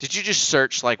 Did you just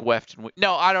search, like, weft and weave?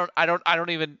 No, I don't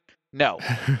even... No.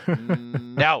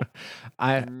 No.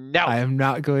 I am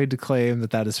not going to claim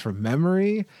that is from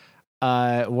memory.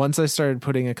 Once I started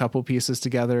putting a couple pieces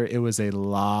together, it was a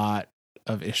lot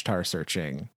of Ishtar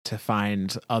searching to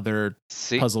find other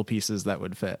puzzle pieces that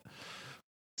would fit.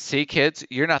 See, kids,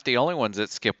 you're not the only ones that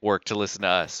skip work to listen to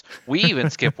us. We even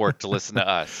skip work to listen to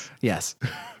us. Yes.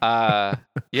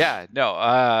 Yeah,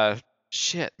 no,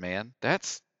 shit, man.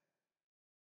 That's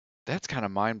kind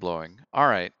of mind-blowing. All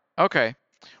right. Okay.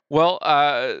 Well,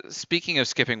 speaking of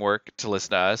skipping work to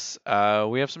listen to us,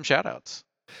 we have some shout-outs.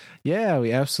 Yeah,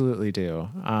 we absolutely do.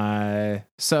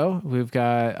 So we've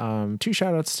got 2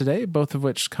 shout-outs today, both of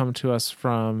which come to us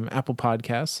from Apple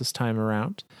Podcasts this time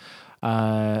around.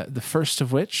 The first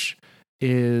of which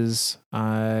is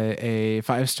a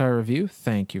 5-star review.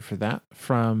 Thank you for that.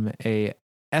 From a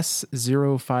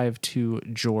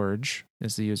S052 George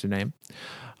is the username.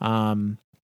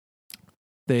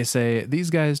 They say, these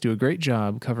guys do a great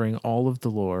job covering all of the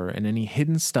lore and any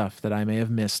hidden stuff that I may have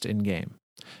missed in-game.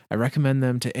 I recommend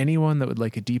them to anyone that would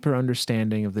like a deeper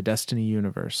understanding of the Destiny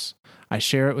universe. I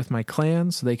share it with my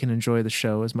clan so they can enjoy the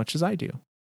show as much as I do.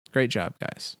 Great job,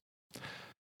 guys.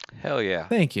 Hell yeah.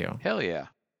 Thank you. Hell yeah.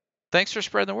 Thanks for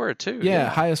spreading the word, too. Yeah,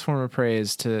 highest form of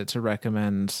praise to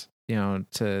recommend,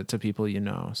 to people you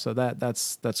know. So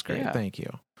that's great. Yeah. Thank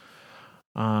you.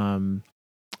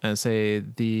 And say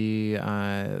the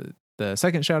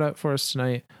second shout out for us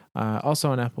tonight,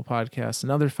 also on Apple Podcasts,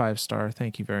 another 5-star.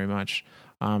 Thank you very much.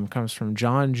 Comes from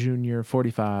John Jr.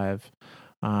 45,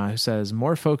 who says,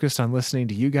 more focused on listening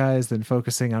to you guys than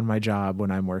focusing on my job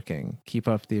when I'm working. Keep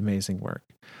up the amazing work.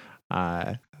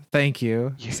 Thank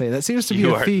you. Say that seems to be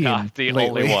You a are theme not the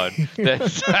lately. only one.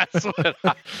 That's what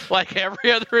like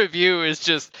every other review is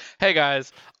just, hey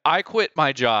guys, I quit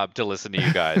my job to listen to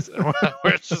you guys. And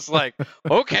we're just like,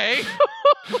 okay.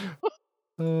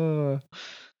 I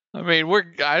mean,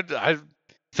 I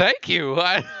thank you.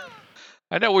 I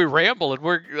know we ramble and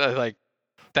we're like,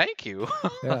 thank you.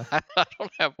 Yeah. I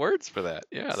don't have words for that.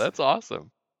 Yeah, that's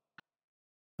awesome.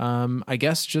 I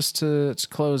guess just to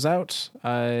close out,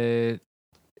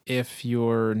 if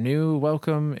you're new,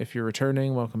 welcome. If you're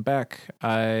returning, welcome back.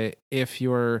 If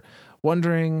you're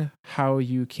wondering how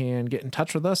you can get in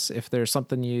touch with us, if there's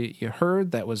something you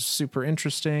heard that was super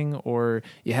interesting, or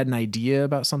you had an idea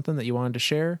about something that you wanted to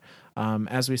share,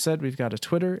 as we said, we've got a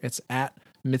Twitter. It's at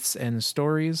Myths and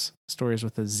Stories, stories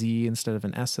with a Z instead of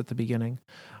an S at the beginning.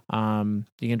 You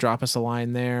can drop us a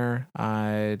line there.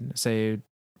 Say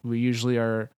we usually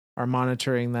are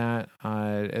monitoring that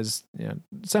as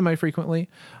semi frequently.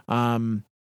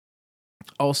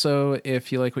 Also,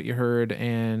 if you like what you heard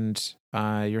and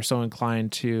you're so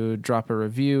inclined to drop a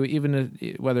review, even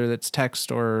if, whether that's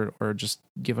text or just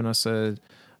giving us a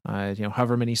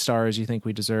however many stars you think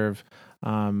we deserve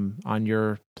on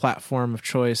your platform of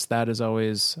choice, that is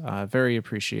always very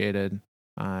appreciated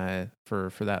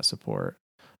for that support.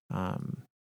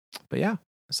 But yeah,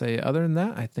 say other than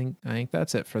that, I think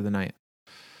that's it for the night.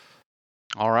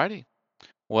 Alrighty.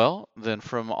 Well, then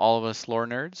from all of us lore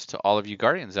nerds to all of you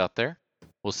guardians out there,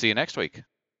 we'll see you next week.